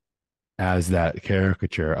himself as that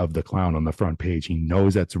caricature of the clown on the front page. He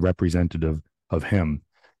knows that's representative of him.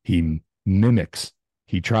 He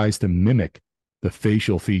tries to mimic the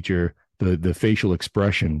facial feature, the facial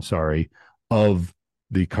expression, of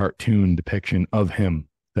the cartoon depiction of him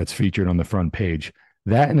that's featured on the front page.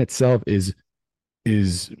 That in itself is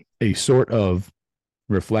a sort of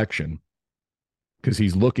reflection, because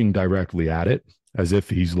he's looking directly at it as if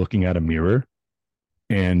he's looking at a mirror,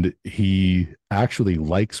 and he actually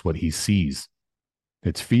likes what he sees.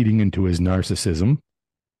 It's feeding into his narcissism,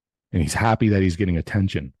 and he's happy that he's getting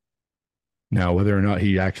attention. Now, whether or not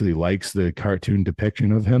he actually likes the cartoon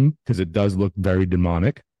depiction of him, because it does look very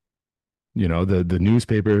demonic, the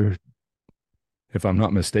newspaper, if I'm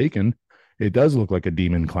not mistaken, it does look like a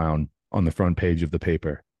demon clown on the front page of the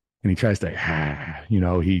paper. And he tries to,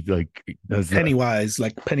 he like does Pennywise, that.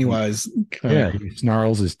 Like Pennywise. Yeah, he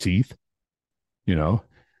snarls his teeth, and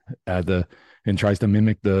tries to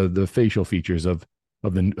mimic the facial features of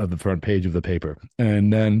the front page of the paper.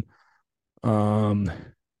 And then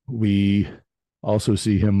we also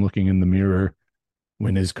see him looking in the mirror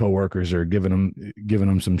when his coworkers are giving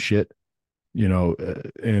him some shit,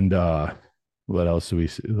 and what else do we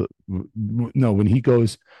see? No, when he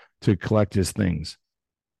goes to collect his things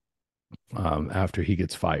after he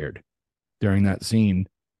gets fired, during that scene,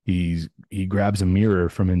 he grabs a mirror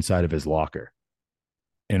from inside of his locker.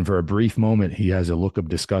 And for a brief moment, he has a look of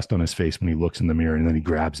disgust on his face when he looks in the mirror, and then he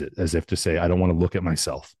grabs it as if to say, I don't want to look at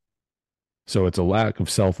myself. So it's a lack of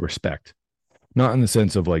self-respect, not in the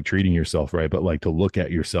sense of like treating yourself right, but like to look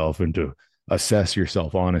at yourself and to assess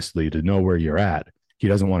yourself honestly, to know where you're at. He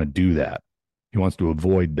doesn't want to do that. He wants to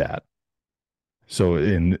avoid that. So,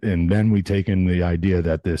 and then we take in the idea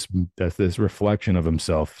that this reflection of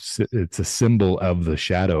himself, it's a symbol of the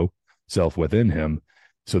shadow self within him.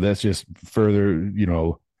 So that's just further,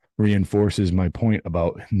 reinforces my point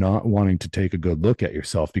about not wanting to take a good look at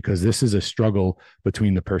yourself, because this is a struggle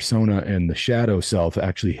between the persona and the shadow self,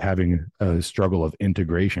 actually having a struggle of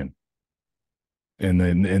integration. And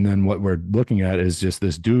then what we're looking at is just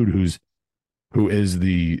this dude who's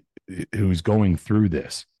going through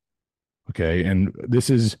this. Okay. And this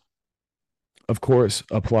is, of course,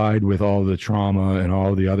 applied with all the trauma and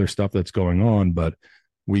all the other stuff that's going on, but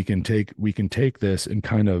we can take this and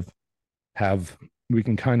we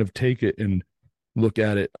can kind of take it and look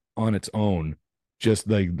at it on its own, just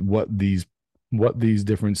like what these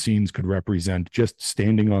different scenes could represent just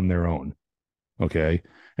standing on their own. Okay.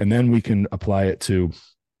 And then we can apply it to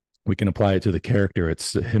the character,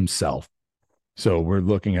 it's himself. So we're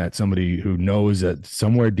looking at somebody who knows that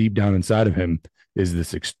somewhere deep down inside of him is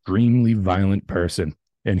this extremely violent person,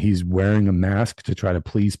 and he's wearing a mask to try to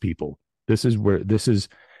please people. This is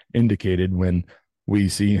indicated when we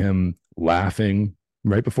see him laughing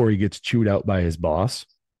right before he gets chewed out by his boss,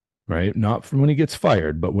 right? Not from when he gets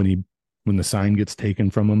fired, but when the sign gets taken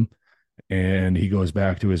from him and he goes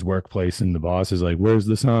back to his workplace and the boss is like, "Where's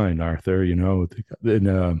the sign, Arthur?"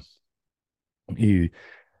 And he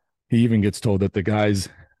even gets told that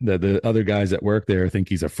the other guys that work there think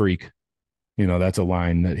he's a freak. That's a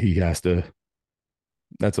line that he has to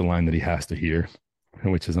hear,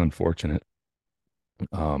 which is unfortunate.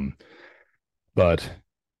 But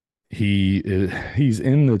he's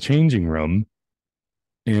in the changing room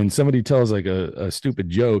and somebody tells like a stupid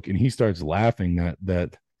joke and he starts laughing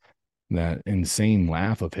that insane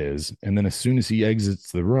laugh of his. And then as soon as he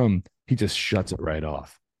exits the room, he just shuts it right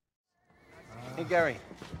off. Hey, Gary,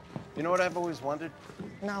 you know what I've always wondered?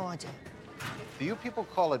 No, I don't. Do you people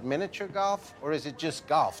call it miniature golf, or is it just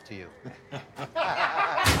golf to you?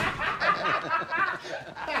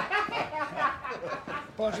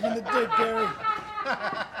 Punch him in the dick, Gary.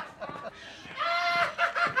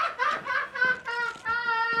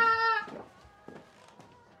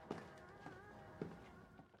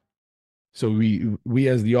 So we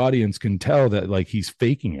as the audience can tell that like he's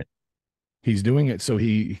faking it. He's doing it so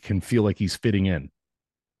he can feel like he's fitting in.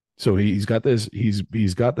 So he's got this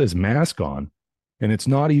mask on, and it's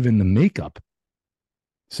not even the makeup.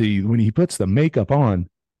 See, when he puts the makeup on,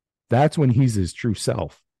 that's when he's his true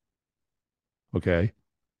self. Okay.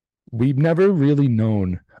 We've never really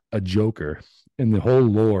known a Joker in the whole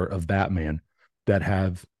lore of Batman that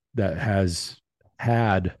has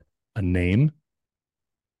had a name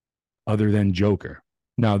other than Joker.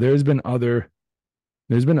 Now there's been other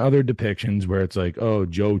depictions where it's like, oh,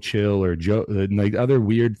 Joe Chill or Joe, like other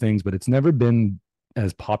weird things, but it's never been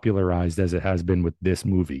as popularized as it has been with this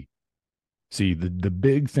movie. See, the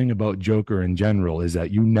big thing about Joker in general is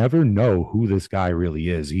that you never know who this guy really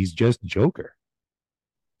is. He's just Joker.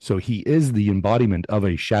 So he is the embodiment of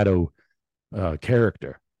a shadow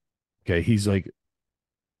character. Okay, he's like,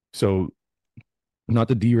 so not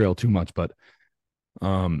to derail too much, but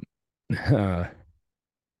and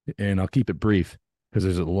I'll keep it brief because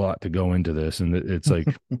there's a lot to go into this, and it's like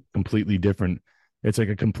completely different. It's like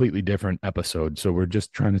a completely different episode. So we're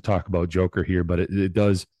just trying to talk about Joker here, but it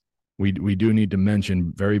does. We do need to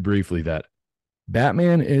mention very briefly that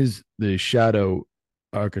Batman is the shadow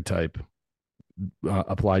archetype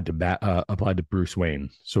applied to Bruce Wayne.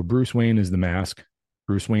 So Bruce Wayne is the mask,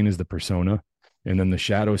 Bruce Wayne is the persona, and then the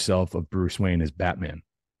shadow self of Bruce Wayne is Batman.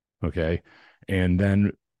 Okay, and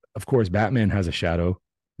then of course Batman has a shadow,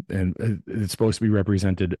 and it's supposed to be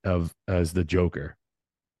represented as the Joker.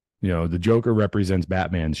 The Joker represents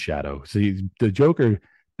Batman's shadow. See, the Joker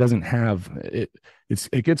doesn't have it.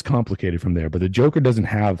 It gets complicated from there, but the Joker doesn't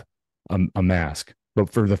have a mask. But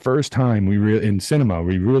for the first time, in cinema,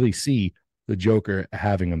 we really see the Joker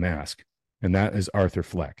having a mask, and that is Arthur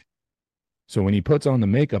Fleck. So when he puts on the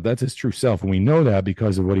makeup, that's his true self, and we know that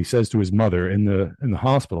because of what he says to his mother in the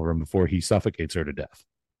hospital room before he suffocates her to death.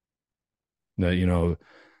 That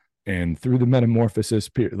and through the metamorphosis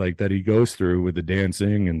like that he goes through with the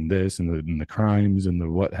dancing and this and the crimes and the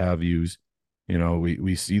what have yous,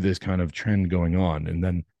 we see this kind of trend going on. And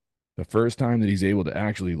then the first time that he's able to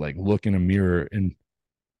actually like look in a mirror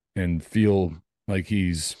and feel like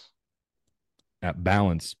he's at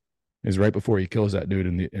balance is right before he kills that dude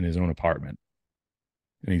in his own apartment.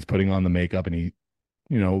 And he's putting on the makeup and he,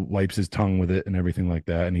 wipes his tongue with it and everything like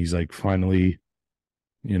that. And he's like finally,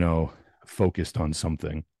 focused on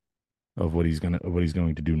something of what he's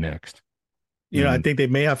going to do next. I think they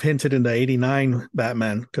may have hinted in the 89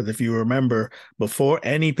 Batman, because if you remember, before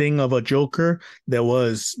anything of a Joker, there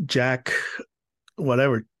was Jack,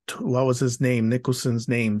 whatever, what was his name? Nicholson's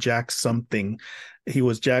name, Jack something. He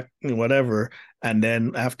was Jack whatever. And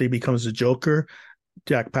then after he becomes the Joker,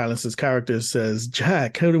 Jack Palance's character says,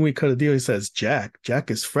 "Jack, how do we cut a deal?" He says, Jack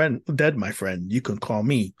is dead, my friend. You can call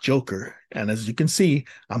me Joker. And as you can see,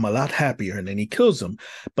 I'm a lot happier. And then he kills him.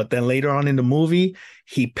 But then later on in the movie,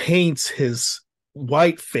 he paints his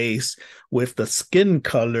white face with the skin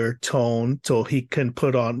color tone so he can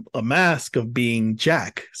put on a mask of being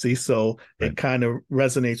Jack. See, so it kind of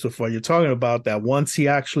resonates with what you're talking about, that once he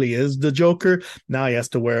actually is the Joker, now he has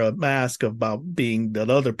to wear a mask about being that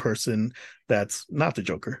other person that's not the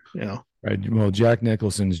Joker, you know. Right. Well, Jack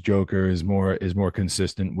Nicholson's Joker is more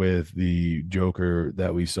consistent with the Joker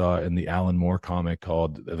that we saw in the Alan Moore comic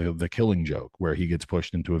called the Killing Joke, where he gets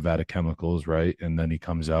pushed into a vat of chemicals, right, and then he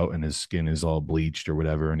comes out and his skin is all bleached or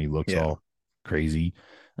whatever, and he looks all crazy.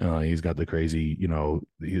 He's got the crazy, you know,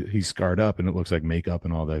 he's scarred up, and it looks like makeup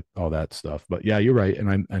and all that stuff. But yeah, you're right,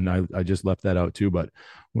 and I just left that out too. But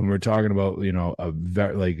when we're talking about, you know, a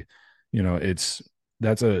very, like, you know,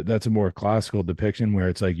 that's a more classical depiction where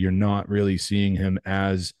it's like you're not really seeing him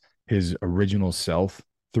as his original self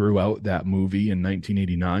throughout that movie in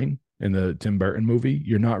 1989 in the Tim Burton movie.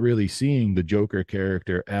 You're not really seeing the Joker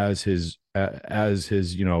character as his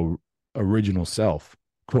you know, original self,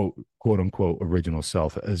 quote unquote original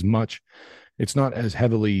self, as much. It's not as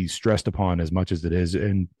heavily stressed upon as much as it is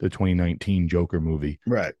in the 2019 Joker movie.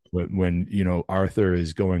 Right. When you know, Arthur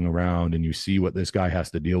is going around and you see what this guy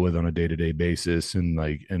has to deal with on a day-to-day basis and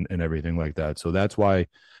like and everything like that. So that's why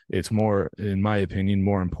it's more, in my opinion,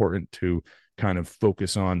 more important to kind of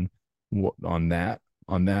focus on that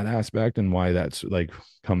aspect, and why that's like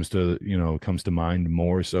comes to mind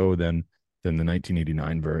more so than the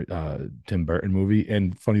 1989 Tim Burton movie.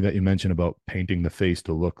 And funny that you mentioned about painting the face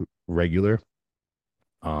to look regular.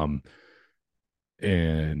 And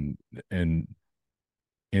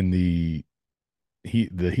in the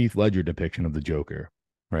Heath Ledger depiction of the Joker,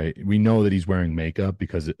 right? We know that he's wearing makeup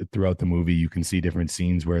because throughout the movie you can see different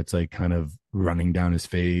scenes where it's like kind of running down his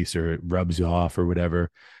face or it rubs off or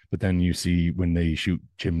whatever. But then you see when they shoot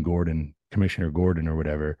Commissioner Gordon or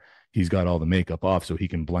whatever, he's got all the makeup off so he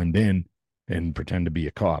can blend in and pretend to be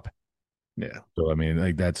a cop. Yeah. So I mean,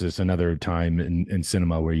 like, that's just another time in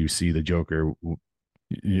cinema where you see the Joker,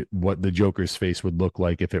 what the Joker's face would look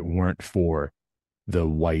like if it weren't for the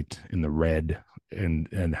white and the red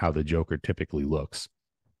and how the Joker typically looks.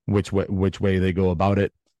 Which way they go about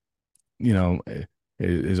it, you know,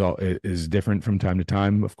 is different from time to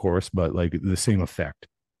time, of course, but like the same effect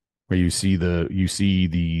where you see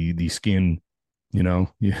the skin, you know,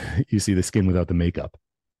 you see the skin without the makeup,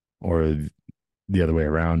 or the other way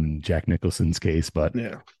around in Jack Nicholson's case. But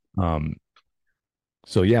yeah.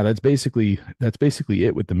 So yeah, that's basically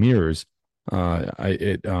it with the mirrors. Now,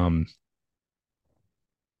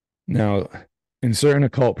 in certain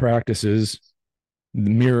occult practices, the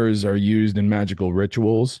mirrors are used in magical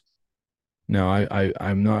rituals. Now,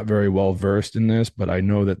 I'm not very well versed in this, but I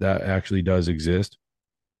know that actually does exist.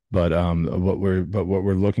 But what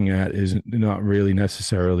we're looking at is not really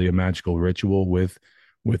necessarily a magical ritual with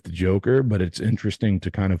the Joker, but it's interesting to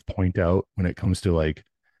kind of point out when it comes to, like,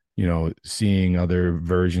 you know, seeing other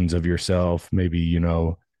versions of yourself, maybe, you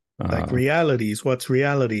know, like realities. What's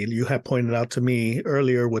reality? You had pointed out to me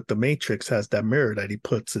earlier with the Matrix has that mirror that he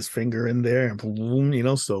puts his finger in there and boom, you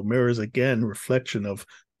know, so mirrors again, reflection of,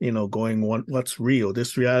 you know, going what's real,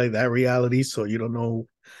 this reality, that reality. So you don't know,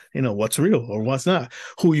 you know, what's real or what's not,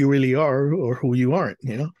 who you really are or who you aren't,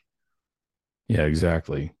 you know? Yeah,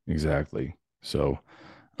 exactly. So,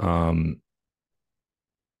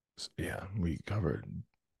 yeah, we covered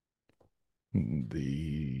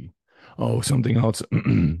something else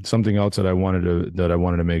that I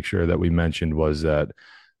wanted to make sure that we mentioned was that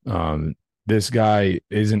this guy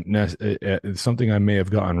isn't something I may have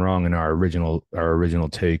gotten wrong in our original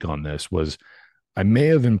take on this. Was I may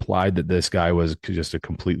have implied that this guy was just a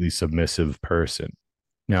completely submissive person.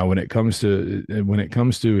 Now, when it comes to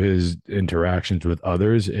his interactions with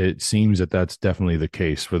others, it seems that that's definitely the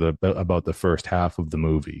case for about the first half of the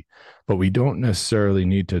movie. But we don't necessarily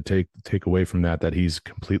need to take away from that he's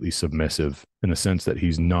completely submissive, in the sense that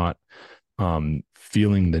he's not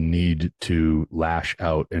feeling the need to lash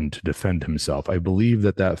out and to defend himself. I believe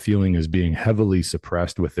that feeling is being heavily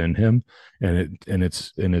suppressed within him, and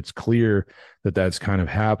it's clear that that's kind of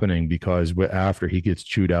happening because after he gets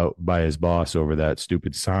chewed out by his boss over that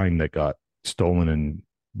stupid sign that got stolen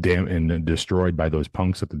and destroyed by those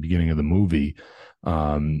punks at the beginning of the movie,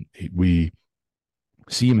 we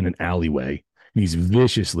see him in an alleyway and he's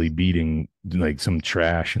viciously beating like some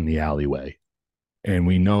trash in the alleyway. And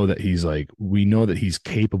we know that he's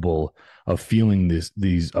capable of feeling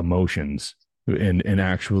these emotions and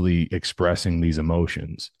actually expressing these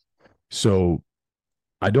emotions. So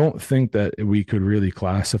I don't think that we could really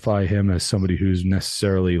classify him as somebody who's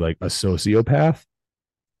necessarily like a sociopath.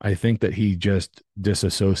 I think that he just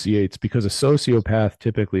disassociates, because a sociopath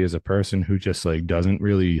typically is a person who just like doesn't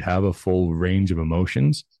really have a full range of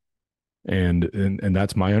emotions. And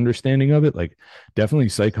that's my understanding of it. Like,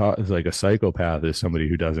 definitely like a psychopath is somebody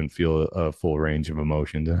who doesn't feel a full range of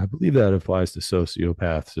emotions, and I believe that applies to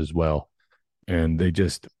sociopaths as well. And they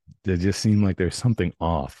just seem like there's something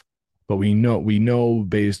off. But we know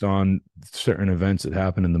based on certain events that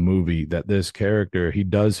happen in the movie that this character, he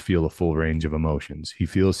does feel a full range of emotions. He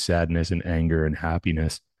feels sadness and anger and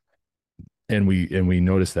happiness, and we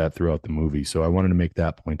notice that throughout the movie. So I wanted to make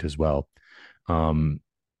that point as well. um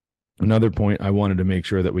Another point I wanted to make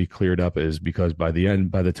sure that we cleared up is because by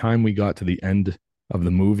the time we got to the end of the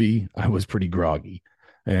movie, I was pretty groggy,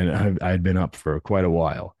 and I'd been up for quite a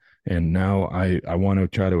while. And now I want to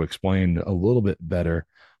try to explain a little bit better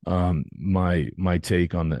my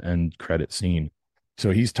take on the end credit scene. So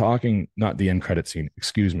he's talking, not the end credit scene,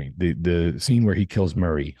 excuse me, the scene where he kills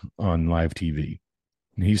Murray on live TV.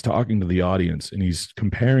 And he's talking to the audience and he's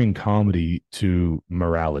comparing comedy to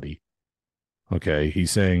morality. Okay.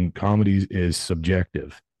 He's saying comedy is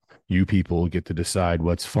subjective. You people get to decide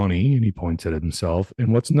what's funny, and he points at himself,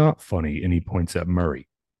 and what's not funny, and he points at Murray.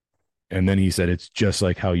 And then he said, it's just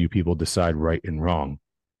like how you people decide right and wrong.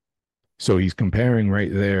 So he's comparing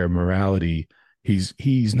right there morality. He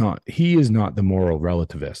is not the moral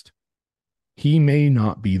relativist. He may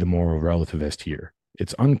not be the moral relativist here.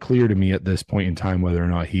 It's unclear to me at this point in time whether or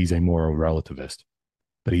not he's a moral relativist,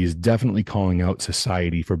 but he is definitely calling out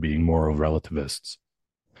society for being moral relativists.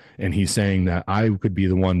 And he's saying that I could be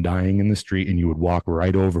the one dying in the street and you would walk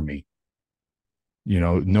right over me.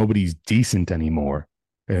 Nobody's decent anymore.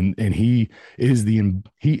 And he is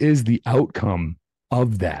the outcome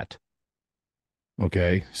of that.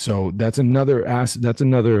 Okay. So that's another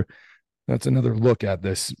look at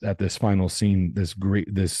this final scene, this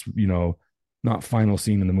not final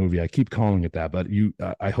scene in the movie. I keep calling it that, but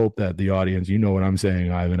I hope that the audience, you know what I'm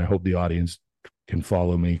saying, Ivan. I hope the audience can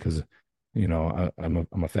follow me, because I'm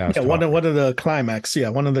a fast talker. One of the climax,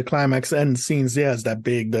 one of the climax end scenes, is that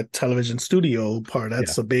the television studio part.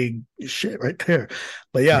 That's a big shit right there.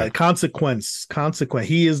 But right. consequence.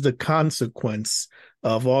 He is the consequence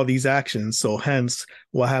of all these actions. So hence,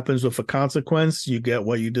 what happens with a consequence? You get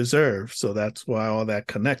what you deserve. So that's why all that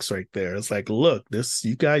connects right there. It's like, look,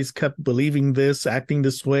 you guys kept believing this, acting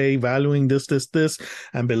this way, valuing this,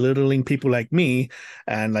 and belittling people like me.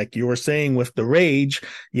 And like you were saying with the rage,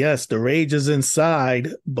 yes, the rage is inside,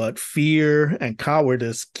 but fear and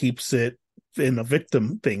cowardice keeps it in a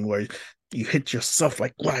victim thing where you hit yourself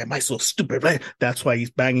like, why am I so stupid? That's why he's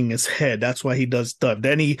banging his head. That's why he does stuff.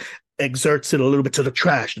 Then he exerts it a little bit to the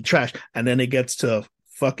trash, and then it gets to,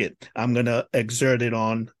 fuck it, I'm gonna exert it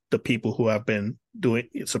on the people who have been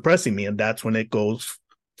suppressing me, and that's when it goes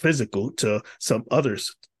physical to some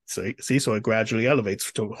others. So it gradually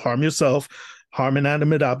elevates to harm yourself, harm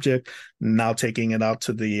inanimate object, now taking it out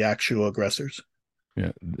to the actual aggressors.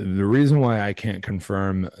 Yeah, the reason why I can't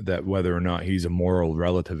confirm that whether or not he's a moral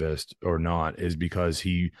relativist or not is because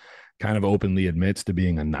he kind of openly admits to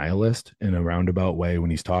being a nihilist in a roundabout way. When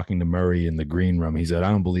he's talking to Murray in the green room, he said, I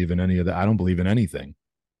don't believe in any of that. I don't believe in anything.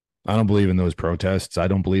 I don't believe in those protests. I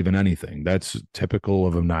don't believe in anything. That's typical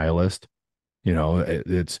of a nihilist.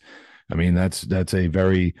 That's a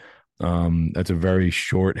very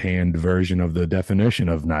shorthand version of the definition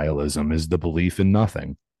of nihilism, is the belief in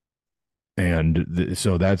nothing. And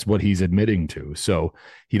so that's what he's admitting to. So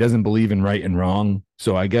he doesn't believe in right and wrong.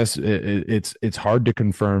 So I guess it's hard to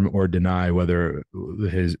confirm or deny whether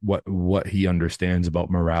what he understands about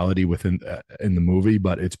morality within in the movie,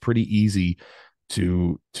 but it's pretty easy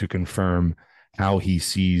to confirm how he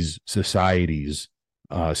sees society's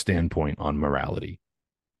standpoint on morality.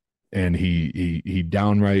 And he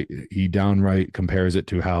downright compares it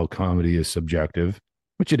to how comedy is subjective,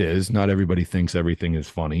 which it is. Not everybody thinks everything is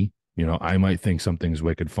funny. I might think something's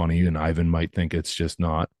wicked funny, and Ivan might think it's just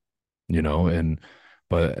not, and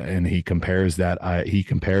he compares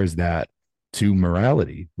that to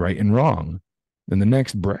morality, right and wrong, in the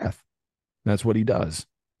next breath. That's what he does.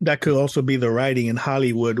 That could also be the writing in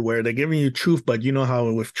Hollywood, where they're giving you truth, but you know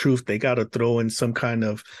how with truth they got to throw in some kind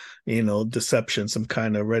of deception, some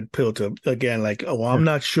kind of red pill to, again, like, I'm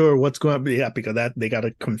not sure what's going to be, because that they got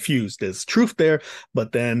to confuse. There's truth there,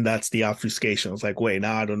 but then that's the obfuscation. It's like, wait,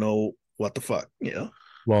 now I don't know what the fuck,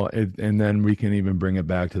 Well, and then we can even bring it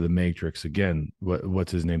back to the Matrix again.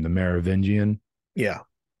 What's his name? The Merovingian? Yeah.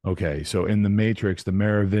 Okay, so in the Matrix, the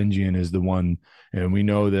Merovingian is the one, and we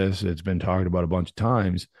know this, it's been talked about a bunch of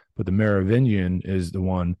times, but the Merovingian is the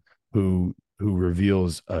one who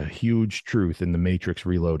reveals a huge truth in the Matrix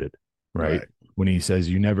Reloaded, right? When he says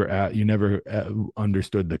you never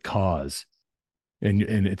understood the cause. And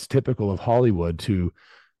it's typical of Hollywood to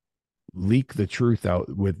leak the truth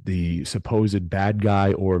out with the supposed bad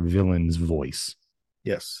guy or villain's voice.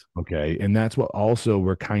 Yes. Okay. And that's what also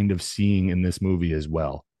we're kind of seeing in this movie as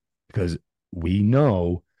well, because we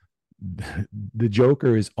know the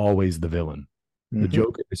Joker is always the villain. The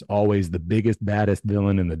Joker is always the biggest, baddest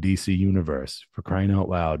villain in the DC universe, for crying out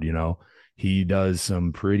loud. You know, he does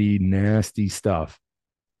some pretty nasty stuff.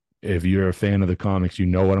 If you're a fan of the comics, you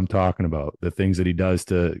know what I'm talking about. The things that he does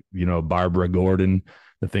to, you know, Barbara Gordon,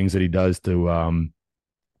 the things that he does to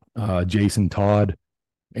Jason Todd,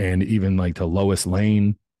 and even like to Lois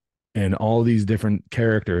Lane, and all these different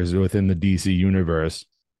characters within the DC universe.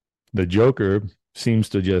 The Joker seems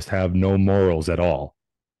to just have no morals at all.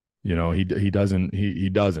 You know, he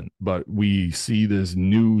doesn't. But we see this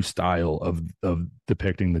new style of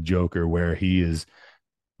depicting the Joker where he is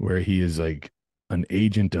like an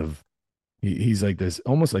agent of he's like this,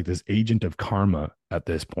 almost like this agent of karma at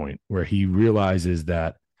this point, where he realizes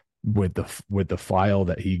that with the file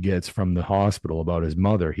that he gets from the hospital about his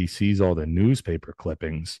mother, he sees all the newspaper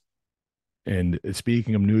clippings. And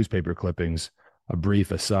speaking of newspaper clippings, a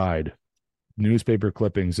brief aside, newspaper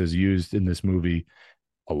clippings is used in this movie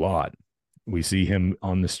a lot. We see him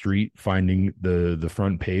on the street finding the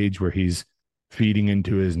front page where he's feeding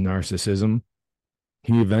into his narcissism.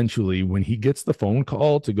 He eventually, when he gets the phone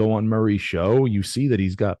call to go on Murray's show, you see that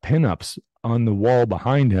he's got pinups on the wall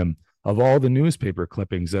behind him of all the newspaper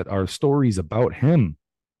clippings that are stories about him.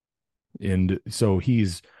 And so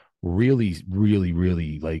he's really, really,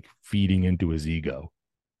 really like feeding into his ego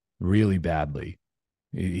really badly.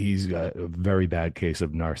 He's got a very bad case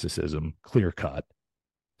of narcissism, clear cut.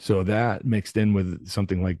 So that mixed in with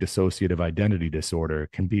something like dissociative identity disorder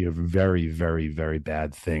can be a very, very, very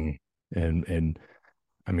bad thing. And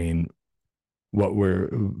I mean,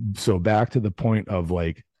 so back to the point of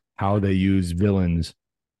like how they use villains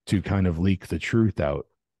to kind of leak the truth out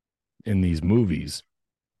in these movies.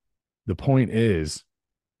 The point is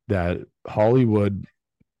that Hollywood,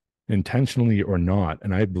 intentionally or not,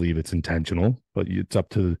 and I believe it's intentional, but it's up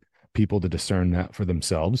to people to discern that for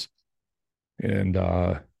themselves and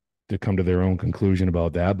to come to their own conclusion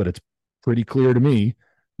about that. But it's pretty clear to me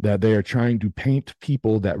that they are trying to paint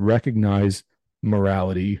people that recognize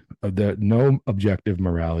morality, that no objective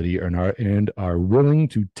morality, and are willing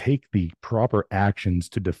to take the proper actions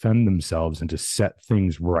to defend themselves and to set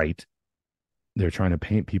things right. They're trying to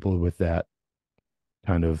paint people with that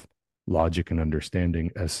kind of logic and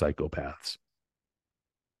understanding as psychopaths.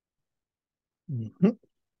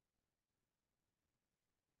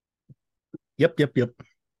 Yep.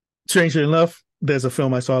 Strangely enough, there's a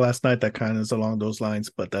film I saw last night that kind of is along those lines,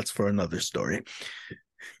 but that's for another story.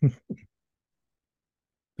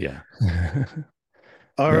 Yeah.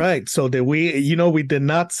 All right. So we did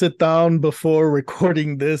not sit down before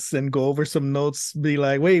recording this and go over some notes, be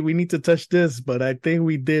like, wait, we need to touch this. But I think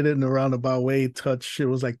we did it in a roundabout way. It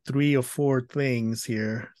was like 3 or 4 things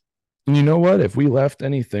here. And you know what? If we left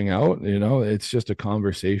anything out, you know, it's just a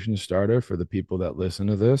conversation starter for the people that listen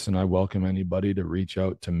to this. And I welcome anybody to reach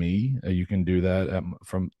out to me. You can do that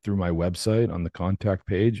through my website on the contact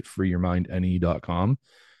page, freeyourmindne.com.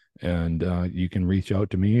 And you can reach out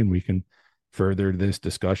to me and we can further this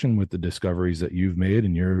discussion with the discoveries that you've made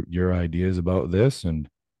and your ideas about this. And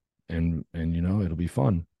you know, it'll be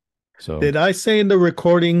fun. So did I say in the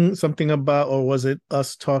recording something about, or was it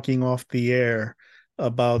us talking off the air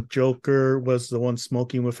about Joker was the one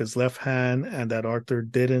smoking with his left hand and that Arthur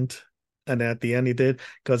didn't, and at the end he did?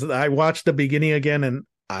 Because I watched the beginning again and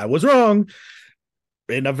I was wrong.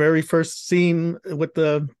 In the very first scene with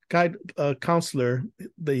the guy counselor,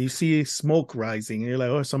 that you see smoke rising and you're like,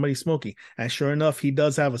 oh, somebody's smoking. And sure enough, he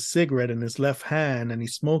does have a cigarette in his left hand and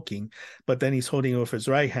he's smoking, but then he's holding it with his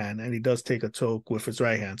right hand and he does take a toke with his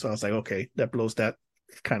right hand. So I was like, okay, that blows that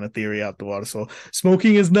kind of theory out the water. So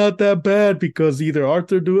smoking is not that bad because either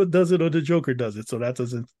Arthur does it or the Joker does it. So that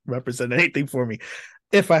doesn't represent anything for me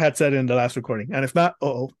if I had said it in the last recording. And if not,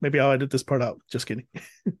 maybe I'll edit this part out. Just kidding.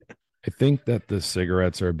 I think that the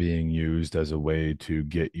cigarettes are being used as a way to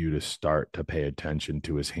get you to start to pay attention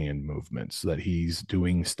to his hand movements, so that he's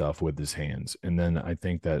doing stuff with his hands. And then I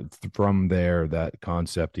think that from there, that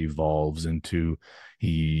concept evolves into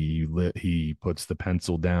he puts the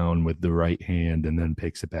pencil down with the right hand and then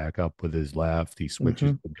picks it back up with his left. He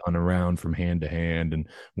switches the gun around from hand to hand, and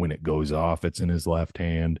when it goes off, it's in his left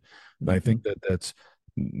hand. And I think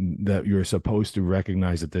that you're supposed to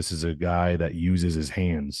recognize that this is a guy that uses his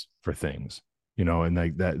hands for things, you know, and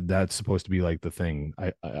like that's supposed to be like the thing,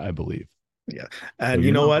 I believe. Yeah. And so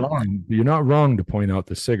you know what? You're not wrong to point out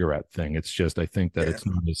the cigarette thing. It's just, I think that it's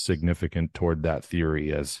not as significant toward that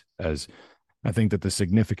theory as I think that the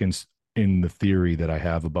significance in the theory that I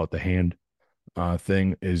have about the hand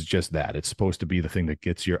thing is just that. It's supposed to be the thing that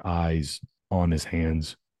gets your eyes on his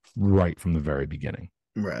hands right from the very beginning.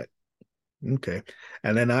 Right. Okay.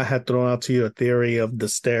 And then I had thrown out to you a theory of the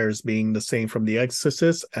stairs being the same from The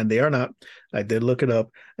Exorcist, and they are not. I did look it up,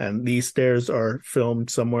 and these stairs are filmed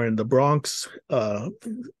somewhere in the Bronx,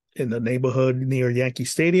 in the neighborhood near Yankee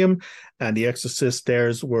Stadium, and The Exorcist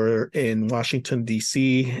stairs were in Washington,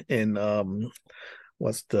 D.C., in I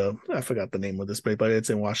forgot the name of this place, but it's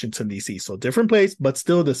in Washington, D.C. So different place, but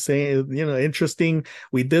still the same, interesting.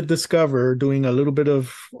 We did discover, doing a little bit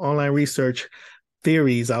of online research,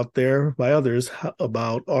 theories out there by others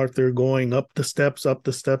about Arthur going up the steps, up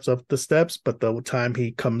the steps, up the steps, but the time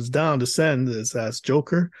he comes down, descends, is as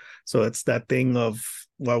Joker. So it's that thing of,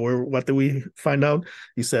 what did we find out?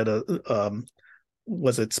 You said,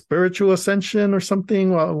 was it spiritual ascension or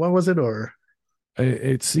something? What was it? Or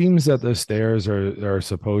it seems that the stairs are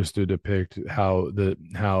supposed to depict how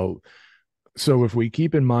so if we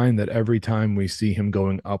keep in mind that every time we see him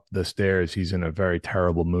going up the stairs, he's in a very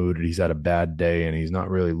terrible mood, he's had a bad day, and he's not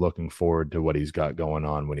really looking forward to what he's got going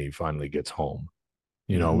on when he finally gets home.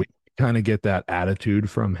 We kind of get that attitude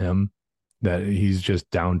from him, that he's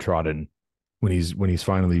just downtrodden when he's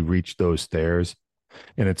finally reached those stairs,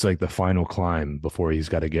 and it's like the final climb before he's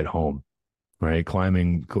got to get home, right?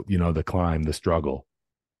 Climbing, the climb, the struggle,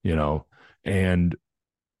 and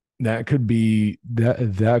that could be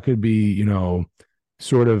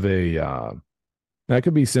sort of that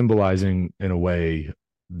could be symbolizing in a way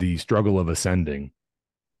the struggle of ascending,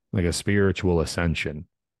 like a spiritual ascension.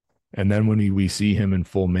 And then when we see him in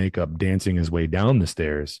full makeup dancing his way down the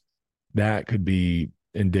stairs, that could be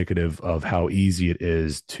indicative of how easy it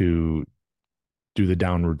is to do the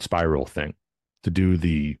downward spiral thing, to do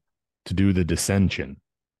the descension,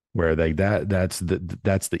 where that's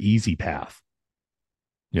the easy path.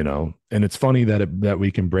 And it's funny that we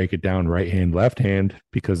can break it down right hand, left hand,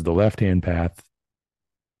 because the left hand path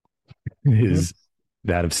is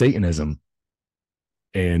that of Satanism.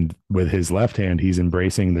 And with his left hand, he's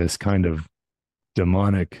embracing this kind of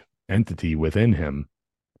demonic entity within him,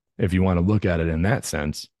 if you want to look at it in that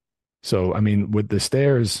sense. So, I mean, with the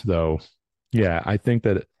stairs, though, yeah, I think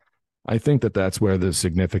that that's where the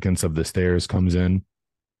significance of the stairs comes in.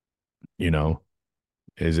 I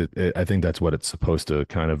think that's what it's supposed to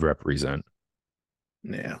kind of represent.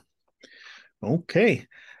 Yeah. Okay.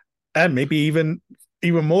 And maybe even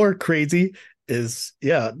more crazy is,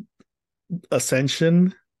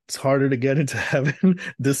 ascension. It's harder to get into heaven.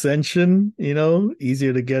 Descension,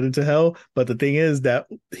 easier to get into hell. But the thing is that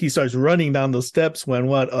he starts running down those steps when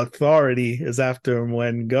authority is after him,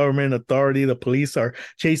 when government authority, the police are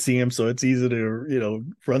chasing him. So it's easy to,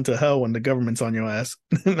 run to hell when the government's on your ass.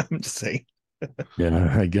 I'm just saying.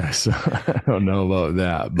 Yeah, I guess I don't know about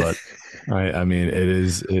that, but I mean, it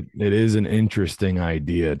is an interesting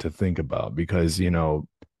idea to think about, because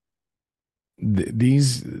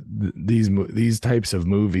these types of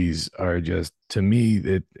movies are just, to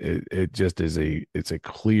me, it just is it's a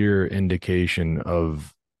clear indication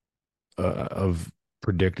of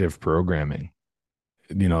predictive programming.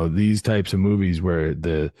 These types of movies where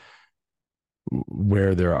in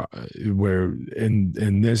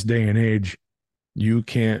this day and age, you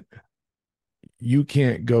can't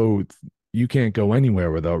go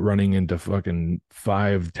anywhere without running into fucking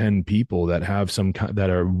 5-10 people that have that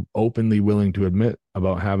are openly willing to admit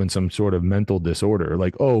about having some sort of mental disorder.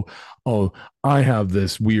 Like, oh, I have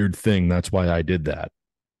this weird thing, that's why I did that.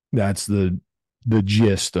 That's the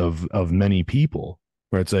gist of many people,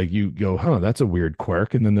 where it's like, you go, that's a weird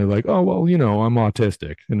quirk, and then they're like, oh, well, I'm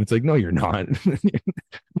autistic, and it's like, no, you're not.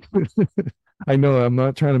 I know I'm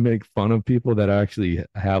not trying to make fun of people that actually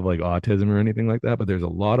have like autism or anything like that, but there's a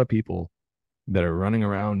lot of people that are running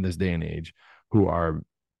around this day and age who are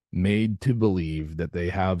made to believe that they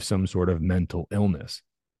have some sort of mental illness.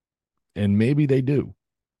 And maybe they do,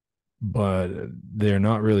 but they're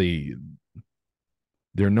not really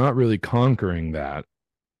conquering that.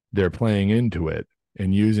 They're playing into it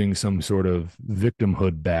and using some sort of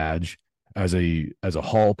victimhood badge as a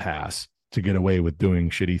hall pass to get away with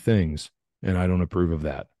doing shitty things. And I don't approve of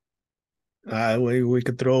that. We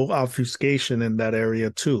could throw obfuscation in that area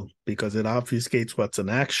too, because it obfuscates what's an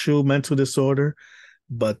actual mental disorder,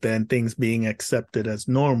 but then things being accepted as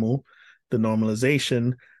normal, the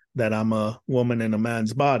normalization that I'm a woman in a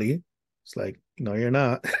man's body. It's like, no, you're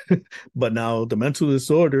not. But now the mental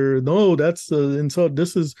disorder, no, that's and so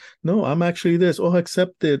this is, no, I'm actually this. Oh,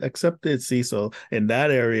 accept it. See, so in that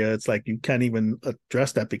area, it's like you can't even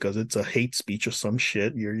address that because it's a hate speech or some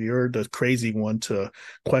shit. You're the crazy one to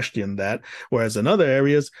question that. Whereas in other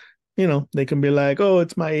areas, they can be like, oh,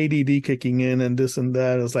 it's my ADD kicking in and this and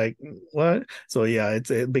that. It's like, what? So yeah,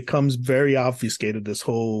 it becomes very obfuscated, this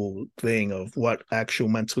whole thing of what actual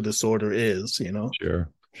mental disorder is.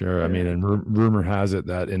 Sure. I mean, and rumor has it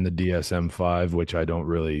that in the DSM-5, which I don't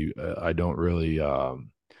really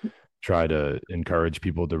try to encourage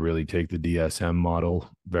people to really take the DSM model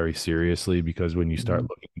very seriously, because when you start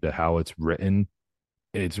looking into how it's written,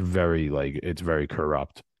 it's very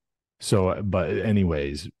corrupt. So, but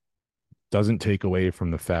anyways, doesn't take away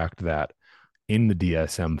from the fact that in the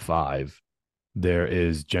DSM-5, there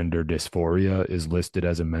is gender dysphoria is listed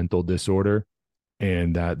as a mental disorder,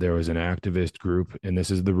 and that there was an activist group, and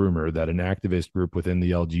this is the rumor, that an activist group within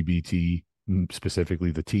the LGBT,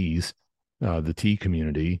 specifically the T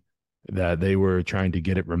community, that they were trying to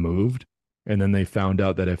get it removed. And then they found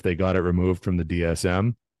out that if they got it removed from the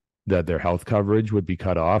DSM, that their health coverage would be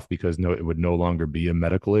cut off, because it would no longer be a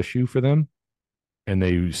medical issue for them. And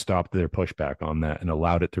they stopped their pushback on that and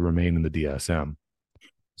allowed it to remain in the DSM.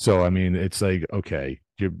 So, I mean, it's like, okay,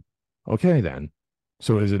 okay then.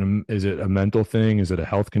 So is it a mental thing? Is it a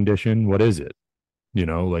health condition? What is it?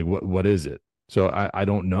 Like what is it? So I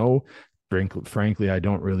don't know. Frankly, I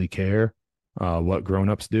don't really care what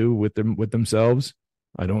grown-ups do with themselves.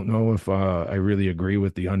 I don't know if I really agree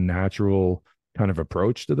with the unnatural kind of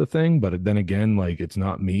approach to the thing, but then again, like, it's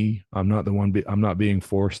not me. I'm not the one. I'm not being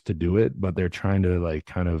forced to do it, but they're trying to like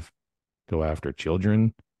kind of go after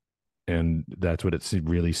children, and that's what it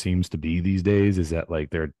really seems to be these days. Is that like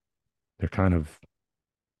they're kind of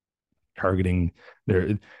targeting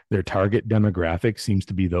their target demographic seems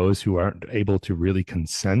to be those who aren't able to really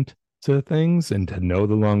consent to things and to know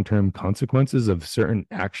the long-term consequences of certain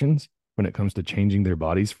actions when it comes to changing their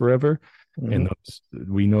bodies forever. And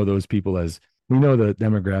we know those people we know the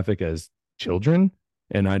demographic as children,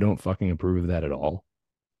 and I don't fucking approve of that at all.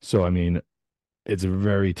 So I mean, it's a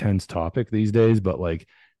very tense topic these days, but like,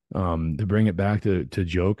 to bring it back to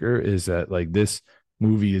Joker, is that like this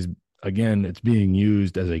movie is, again, it's being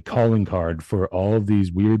used as a calling card for all of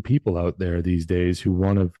these weird people out there these days who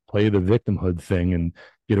want to play the victimhood thing and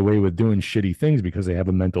get away with doing shitty things because they have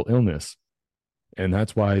a mental illness. And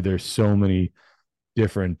that's why there's so many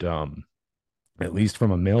different, at least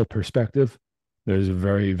from a male perspective, there's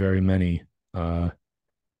very, very many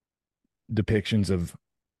depictions of,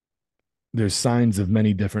 there's signs of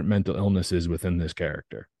many different mental illnesses within this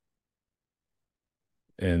character.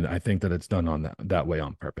 And I think that it's done on that way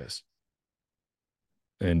on purpose.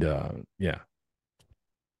 And yeah.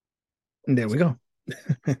 And there we go.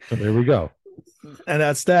 There we go. And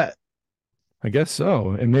that's that. I guess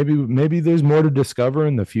so. And maybe there's more to discover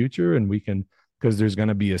in the future, and we can, because there's going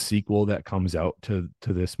to be a sequel that comes out to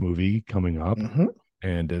this movie coming up.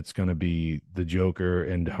 And it's going to be the Joker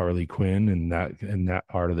and Harley Quinn and that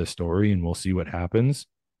part of the story, and we'll see what happens.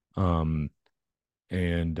 And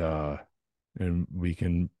we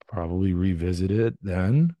can probably revisit it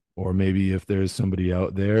then. Or maybe if there's somebody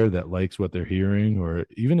out there that likes what they're hearing, or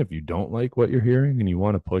even if you don't like what you're hearing and you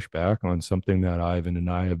want to push back on something that Ivan and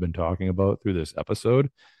I have been talking about through this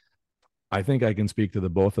episode, I think I can speak to the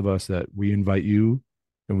both of us that we invite you,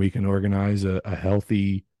 and we can organize a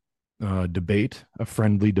healthy debate, a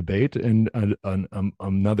friendly debate, and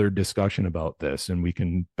another discussion about this, and we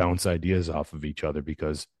can bounce ideas off of each other,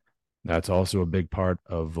 because that's also a big part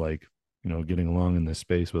of, like, getting along in this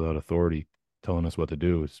space without authority telling us what to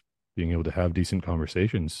do, is being able to have decent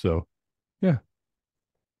conversations. So yeah,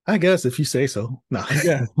 I guess, if you say so. No,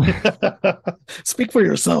 yeah. Speak for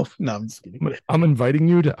yourself. No, I'm just kidding. I'm inviting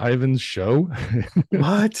you to Ivan's show.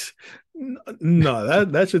 What? No,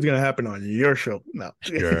 that shit's gonna happen on your show. No.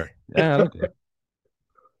 Sure. Yeah, okay.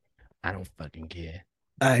 I don't fucking care.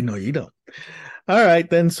 I know you don't. All right,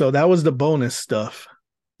 then. So that was the bonus stuff.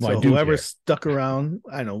 Well, so whoever stuck around,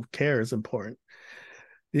 I know care is important.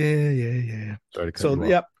 Yeah. So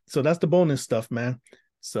yeah, so that's the bonus stuff, man.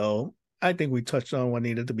 So I think we touched on what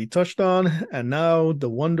needed to be touched on, and now the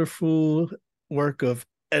wonderful work of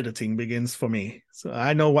editing begins for me. So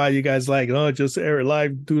I know why you guys like, just air it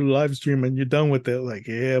live, do the live stream, and you're done with it. Like,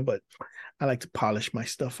 yeah, but I like to polish my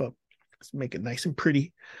stuff up, let's make it nice and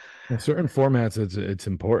pretty. In certain formats, it's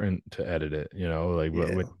important to edit it. Like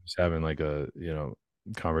when just having like a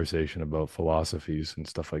conversation about philosophies and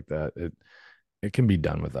stuff like that, it can be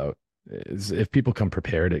done without. If people come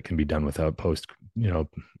prepared, it can be done without post.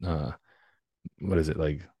 What is it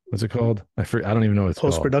like? What's it called? I don't even know what it's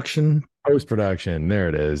called. Post-production. Post-production. There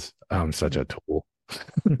it is. I'm such a tool.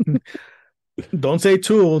 Don't say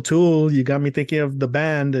Tool. Tool, you got me thinking of the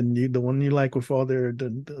band, and the one you like with all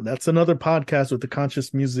that's another podcast with the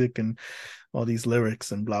conscious music and all these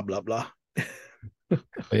lyrics and blah blah blah.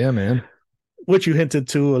 Yeah, man. which you hinted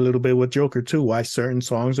to a little bit with Joker too, why certain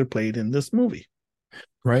songs are played in this movie.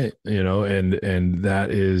 Right. And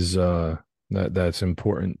that is that's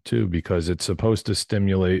important too, because it's supposed to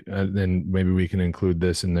stimulate, and then maybe we can include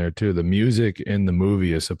this in there too. The music in the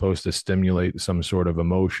movie is supposed to stimulate some sort of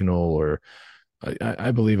emotional, or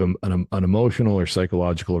I believe an emotional or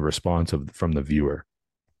psychological response from the viewer.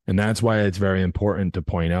 And that's why it's very important to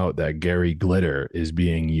point out that Gary Glitter is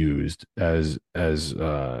being used as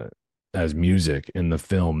music in the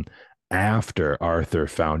film after Arthur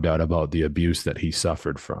found out about the abuse that he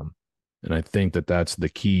suffered from. And I think that that's the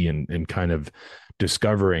key in kind of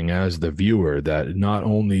discovering as the viewer that not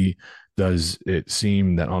only does it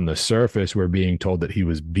seem that on the surface we're being told that he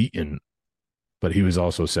was beaten, but he was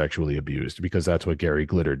also sexually abused, because that's what Gary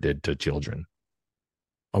Glitter did to children,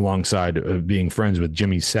 alongside being friends with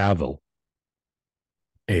Jimmy Savile.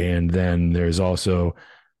 And then there's also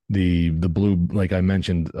the blue, like I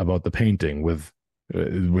mentioned about the painting, with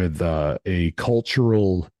a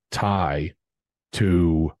cultural tie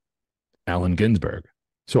to Allen Ginsberg.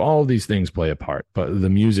 So all of these things play a part, but the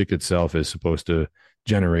music itself is supposed to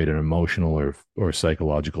generate an emotional or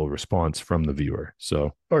psychological response from the viewer.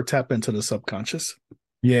 So, or tap into the subconscious.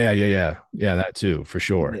 Yeah, that too, for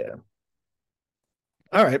sure. Yeah.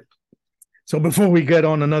 All right. So before we get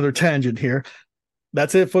on another tangent here,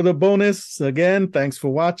 that's it for the bonus. Again, thanks for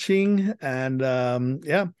watching. And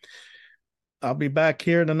I'll be back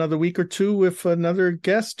here in another week or two with another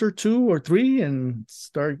guest or two or three, and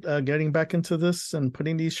start getting back into this and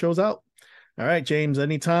putting these shows out. All right, James,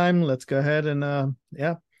 anytime. Let's go ahead and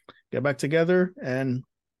get back together and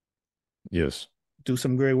yes, do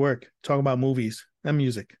some great work. Talk about movies and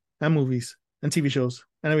music and movies and TV shows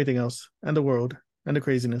and everything else, and the world and the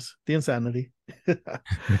craziness, the insanity. All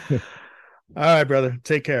right, brother.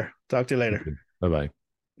 Take care. Talk to you later. Bye-bye.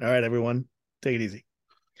 All right, everyone. Take it easy.